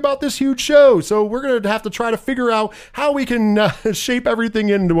talking about this huge show. So we're going to have to try to figure out how we can shape everything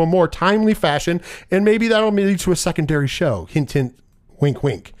into a more timely fashion. And maybe that'll lead to a secondary show. Hint, hint, wink,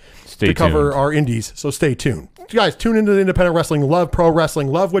 wink. To cover our indies, so stay tuned. You guys, tune into the independent wrestling. Love pro wrestling.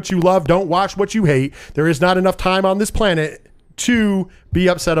 Love what you love. Don't watch what you hate. There is not enough time on this planet to be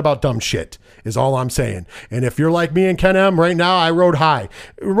upset about dumb shit, is all I'm saying. And if you're like me and Ken M, right now, I rode high.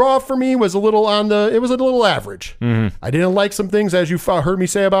 Raw for me was a little average. I didn't like some things, as you heard me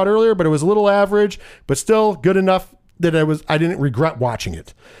say about earlier, but it was a little average, but still good enough that I didn't regret watching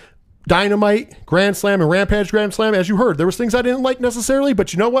it. Dynamite, Grand Slam, and Rampage Grand Slam, as you heard, there was things I didn't like necessarily,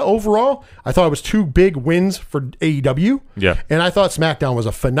 but you know what? Overall, I thought it was 2 big wins for AEW. Yeah. And I thought SmackDown was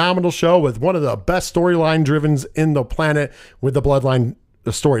a phenomenal show with one of the best storyline drivens in the planet with the Bloodline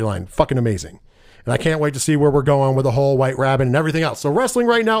storyline. Fucking amazing. And I can't wait to see where we're going with the whole White Rabbit and everything else. So wrestling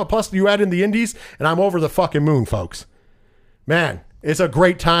right now, plus you add in the indies, and I'm over the fucking moon, folks. Man. It's a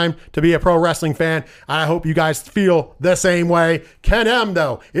great time to be a pro wrestling fan. I hope you guys feel the same way. Ken M,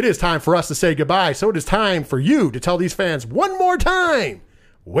 though, it is time for us to say goodbye. So it is time for you to tell these fans one more time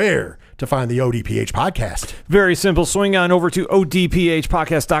where to find the ODPH podcast. Very simple. Swing on over to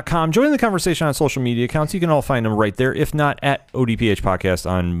odphpodcast.com. Join the conversation on social media accounts. You can all find them right there. If not, at ODPH Podcast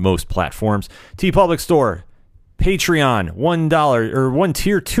on most platforms. TeePublic Store, Patreon, $1 or one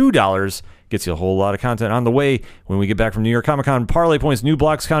tier, $2. Gets you a whole lot of content on the way. When we get back from New York Comic Con, Parlay Points, New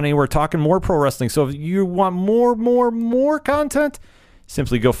Blocks County, we're talking more pro wrestling. So if you want more content,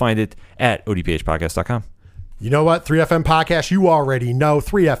 simply go find it at odphpodcast.com. You know what? 3FN Podcast, you already know.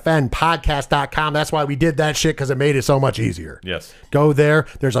 3FNpodcast.com. That's why we did that shit, because it made it so much easier. Yes. Go there.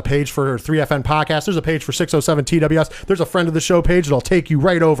 There's a page for 3FN Podcast. There's a page for 607 TWS. There's a friend of the show page that'll take you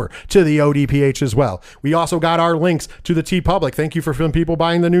right over to the ODPH as well. We also got our links to the TeePublic. Thank you for some people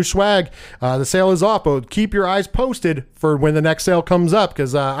buying the new swag. The sale is off, but keep your eyes posted for when the next sale comes up,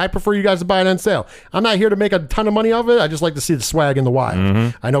 because I prefer you guys to buy it on sale. I'm not here to make a ton of money off of it. I just like to see the swag in the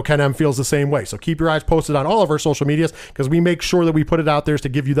wild. I know Ken M feels the same way. So keep your eyes posted on all of our social medias, because we make sure that we put it out there to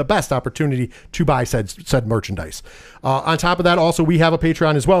give you the best opportunity to buy said merchandise. On top of that, also, we have a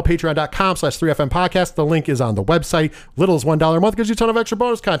Patreon as well, patreon.com/3FN Podcast. The link is on the website. Little as $1 a month gives you a ton of extra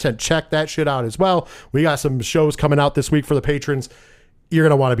bonus content. Check that shit out as well. We got some shows coming out this week for the patrons. You're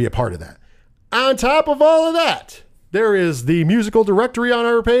going to want to be a part of that. On top of all of that, there is the musical directory on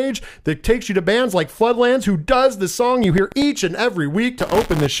our page that takes you to bands like Floodlands, who does the song you hear each and every week to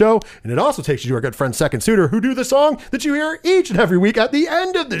open the show. And it also takes you to our good friend Second Suitor, who do the song that you hear each and every week at the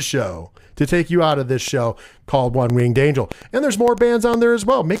end of the show to take you out of this show, called One Winged Angel. And there's more bands on there as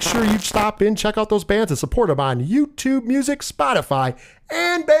well. Make sure you stop in, check out those bands, and support them on YouTube Music, Spotify,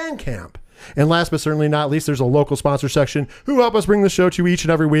 and Bandcamp. And last but certainly not least, there's a local sponsor section who help us bring the show to you each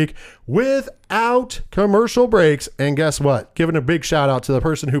and every week without commercial breaks. And guess what? Giving a big shout out to the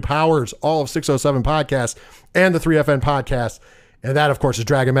person who powers all of 607 Podcasts and the 3FN Podcast. And that, of course, is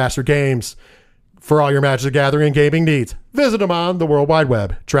Dragon Master Games. For all your Magic the Gathering and gaming needs, visit them on the World Wide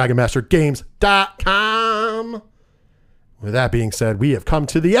Web, DragonMasterGames.com. With that being said, we have come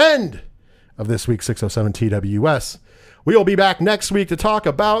to the end of this week's 607 TWS. We will be back next week to talk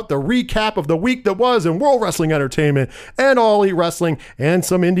about the recap of the week that was in World Wrestling Entertainment and All Elite Wrestling and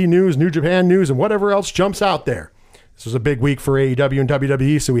some indie news, New Japan news, and whatever else jumps out there. This was a big week for AEW and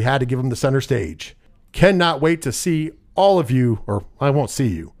WWE, so we had to give them the center stage. Cannot wait to see all of you, or I won't see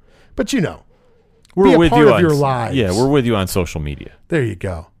you, but you know, we're with you on your lives. Yeah, we're with you on social media. There you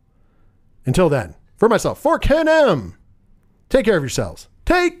go. Until then, for myself, for Ken M, take care of yourselves.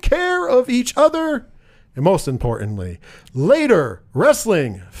 Take care of each other. And most importantly, later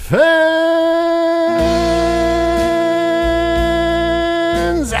wrestling fans.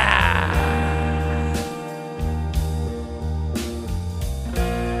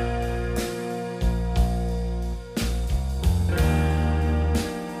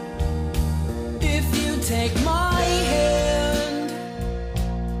 If you take my hand,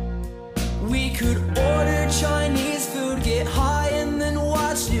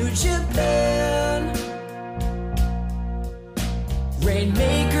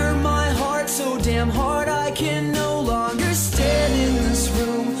 Rainmaker, my heart so damn hard I can no longer stand in this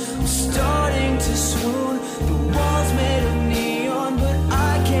room. I'm starting to swoon. The walls made of neon, but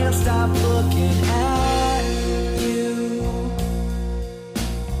I can't stop looking at you.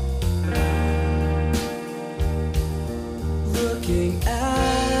 Looking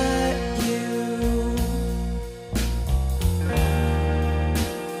at you.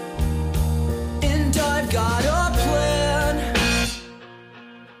 And I've got a plan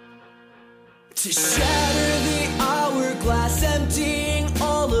to shatter the hourglass, emptying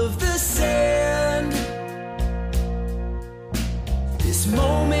all of the sand. This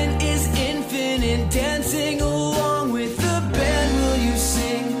moment is infinite, dancing along with the band. Will you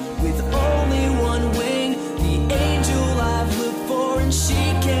sing with only one wing? The angel I've looked for, and she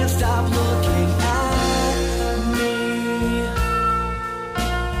can't stop looking at me.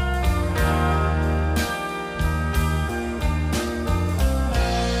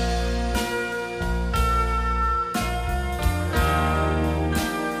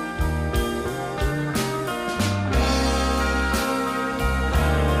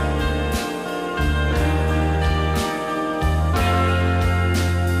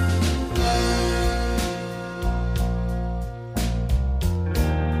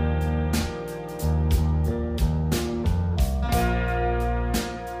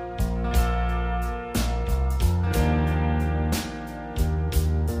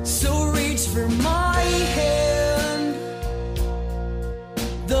 So reach for my hand.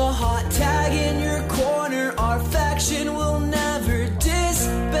 The hot tag in your corner, our faction will never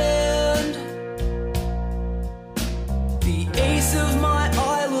disband. The ace of my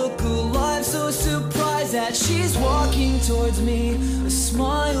eye look alive, so surprised that she's walking towards me. A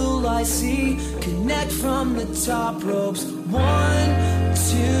smile I see, connect from the top ropes. 1,